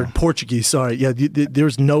 Yeah. Or Portuguese, sorry. Yeah,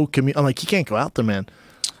 there's no I'm like, he can't go out there, man.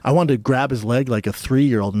 I wanted to grab his leg like a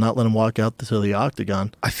 3-year-old and not let him walk out to the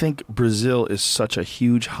octagon. I think Brazil is such a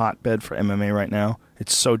huge hotbed for MMA right now.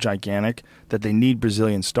 It's so gigantic that they need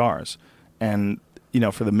Brazilian stars. And,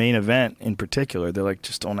 for the main event in particular, they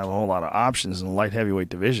just don't have a whole lot of options in the light heavyweight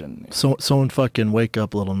division. So someone fucking wake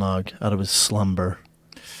up Little Nog out of his slumber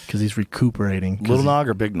because he's recuperating. Little Nog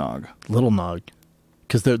or Big Nog? Little Nog.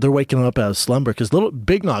 Because they're waking him up out of slumber. Because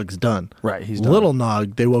Big Nog's done. Right, he's done. Little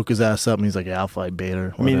Nog, they woke his ass up and he's like, yeah, I'll fight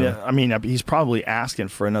Bader. I mean, he's probably asking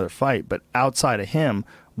for another fight. But outside of him,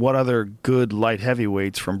 what other good light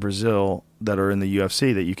heavyweights from Brazil that are in the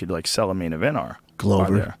UFC that you could sell a main event are?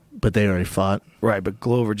 Glover, but they already fought. Right, but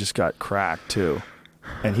Glover just got cracked too,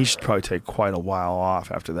 and he should probably take quite a while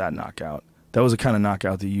off after that knockout. That was the kind of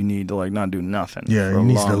knockout that you need to not do nothing. Yeah, he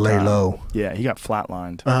needs to lay low. Yeah, he got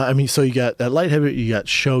flatlined. So you got that light heavyweight, you got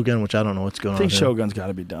Shogun, which I don't know what's going on. I think Shogun's got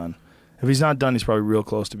to be done. If he's not done, he's probably real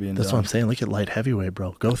close to being done. That's what I'm saying. Look at light heavyweight,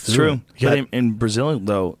 bro. Go through. It's true. But in Brazil,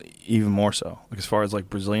 though, even more so. As far as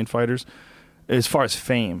Brazilian fighters, as far as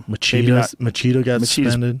fame, Machida got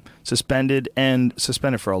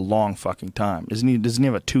suspended for a long fucking time. Doesn't he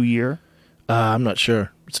have a 2-year? I'm not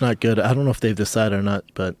sure. It's not good. I don't know if they've decided or not,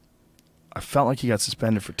 but I felt like he got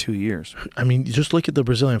suspended for 2 years. I mean, just look at the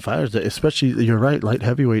Brazilian fighters, especially, you're right, light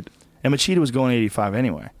heavyweight. And Machida was going 85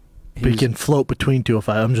 anyway. But he can float between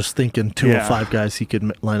 205. I'm just thinking 205 guys he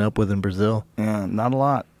could line up with in Brazil. Yeah, not a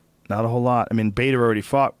lot. Not a whole lot. I mean, Bader already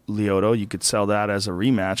fought Lyoto. You could sell that as a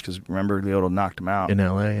rematch because, remember, Lyoto knocked him out. In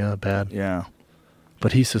L.A., yeah, bad. Yeah.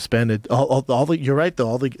 But he's suspended. You're right,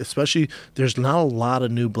 though. Especially, there's not a lot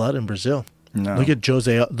of new blood in Brazil. No. Look at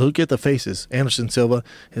Jose. Look at the faces. Anderson Silva,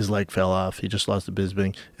 his leg fell off. He just lost to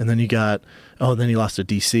Bisping. And then then he lost to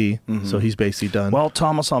DC. Mm-hmm. So he's basically done. Well,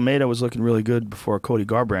 Thomas Almeida was looking really good before Cody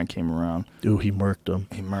Garbrandt came around. Ooh, he murked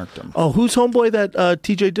him. Oh, who's homeboy that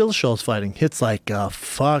TJ Dillashaw's fighting? Hits like a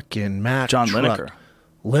fucking Mack John truck.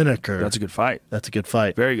 Lineker. That's a good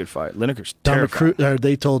fight. Very good fight. Lineker's terrifying.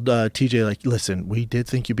 They told TJ, listen, we did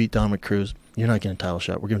think you beat Dominic Cruz. You're not getting a title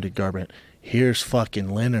shot. We're going to do Garbrandt. Here's fucking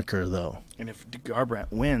Lineker, though. And if Garbrandt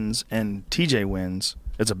wins and TJ wins,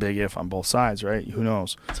 it's a big if on both sides, right? Who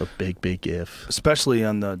knows? It's a big, big if. Especially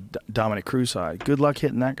on the Dominic Cruz side. Good luck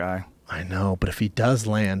hitting that guy. I know, but if he does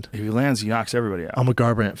land... If he lands, he knocks everybody out. I'm a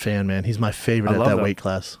Garbrandt fan, man. He's my favorite at that weight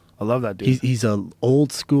class. I love that dude. He's a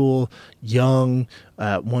old school, young,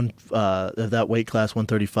 that weight class,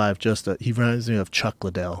 135. He reminds me of Chuck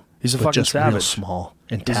Liddell. He's a fucking savage. Real small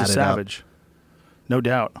and tatted He's a savage. Out. No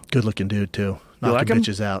doubt. Good looking dude, too. You like him?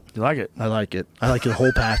 Bitches out. You like it? I like it. I like the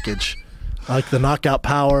whole package. I like the knockout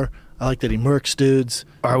power. I like that he murks dudes.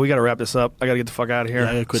 All right, we got to wrap this up. I got to get the fuck out of here. Yeah,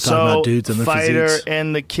 I got to quit talking about dudes and their Fighter physiques.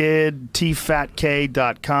 and the Kid,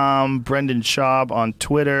 tfatk.com, Brendan Schaub on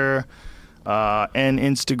Twitter and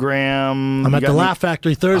Instagram. I'm at the Laugh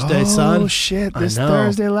Factory Thursday, son. Oh, shit. This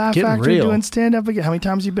Thursday, Laugh Factory doing stand-up again. How many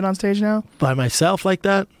times have you been on stage now? By myself like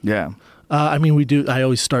that? Yeah. We do. I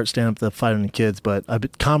always start stand-up at the Fighter and the Kids, but I've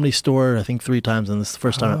been Comedy Store, I think 3 times, and this is the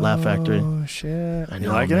first time at Laugh Factory. Oh, shit. I know,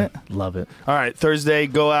 you liking it? Love it. All right, Thursday,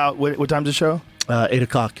 go out. What time's the show? 8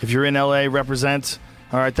 o'clock. If you're in L.A., represent.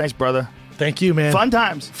 All right, thanks, brother. Thank you, man. Fun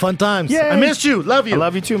times. Fun times. Yay. I missed you. Love you. I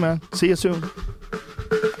love you too, man. See you soon.